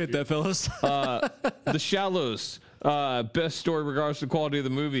 Appreciate that, fellas. The Shallows, best story regardless of the quality of the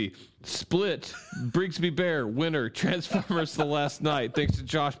movie. Split, Brigsby Bear, winner, Transformers: The Last Night, thanks to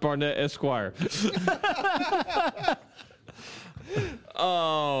Josh Barnett Esquire.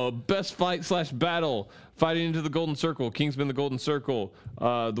 Oh, best fight / battle, Fighting Into the Golden Circle, Kingsman: The Golden Circle,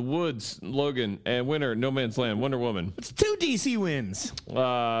 The Woods, Logan, and winner, No Man's Land, Wonder Woman. It's 2 DC wins.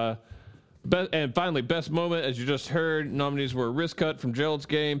 And finally, best moment, as you just heard, nominees were Wrist Cut from Gerald's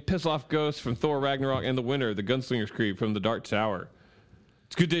Game, Piss Off Ghost from Thor Ragnarok, and the winner, The Gunslingers Creed from The Dark Tower.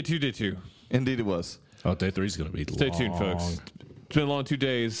 It's good day 2. Indeed, it was. Oh, day 3 is going to be Stay long. tuned, folks. It's been a long 2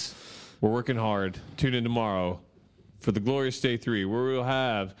 days. We're working hard. Tune in tomorrow for the glorious day 3, where we'll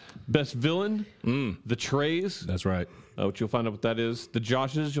have best villain, the Trays, That's right. which you'll find out what that is. The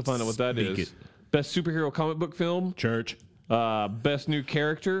Joshes, you'll find out what that Speak is. it. Best superhero comic book film, Church. best new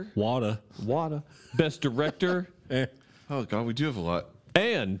character, Wada. Wada. Best director, Oh God, we do have a lot.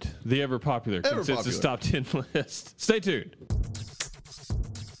 and the ever popular Consensus Top 10 list. Stay tuned.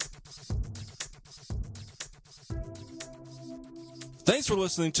 Thanks for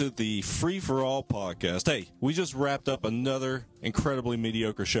listening to the Free for All podcast. Hey, we just wrapped up another incredibly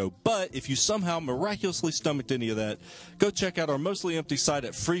mediocre show, but if you somehow miraculously stomached any of that, go check out our mostly empty site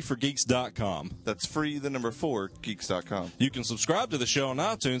at freeforgeeks.com. That's free, the number 4, geeks.com. You can subscribe to the show on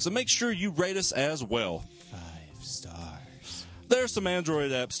iTunes and make sure you rate us as well. 5 stars. There's some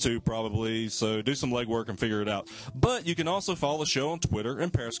Android apps too, probably, so do some legwork and figure it out. But you can also follow the show on Twitter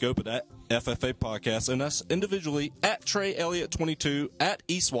and Periscope at FFA Podcast, and us individually at Trey Elliott 22, at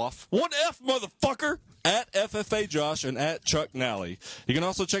Eastwoff, 1F motherfucker, at FFA Josh, and at Chuck Nally. You can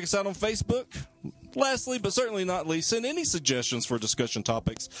also check us out on Facebook. Lastly, but certainly not least, send any suggestions for discussion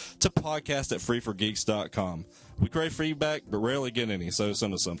topics to podcast@freeforgeeks.com. We crave feedback, but rarely get any, so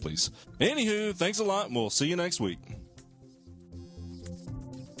send us some, please. Anywho, thanks a lot, and we'll see you next week.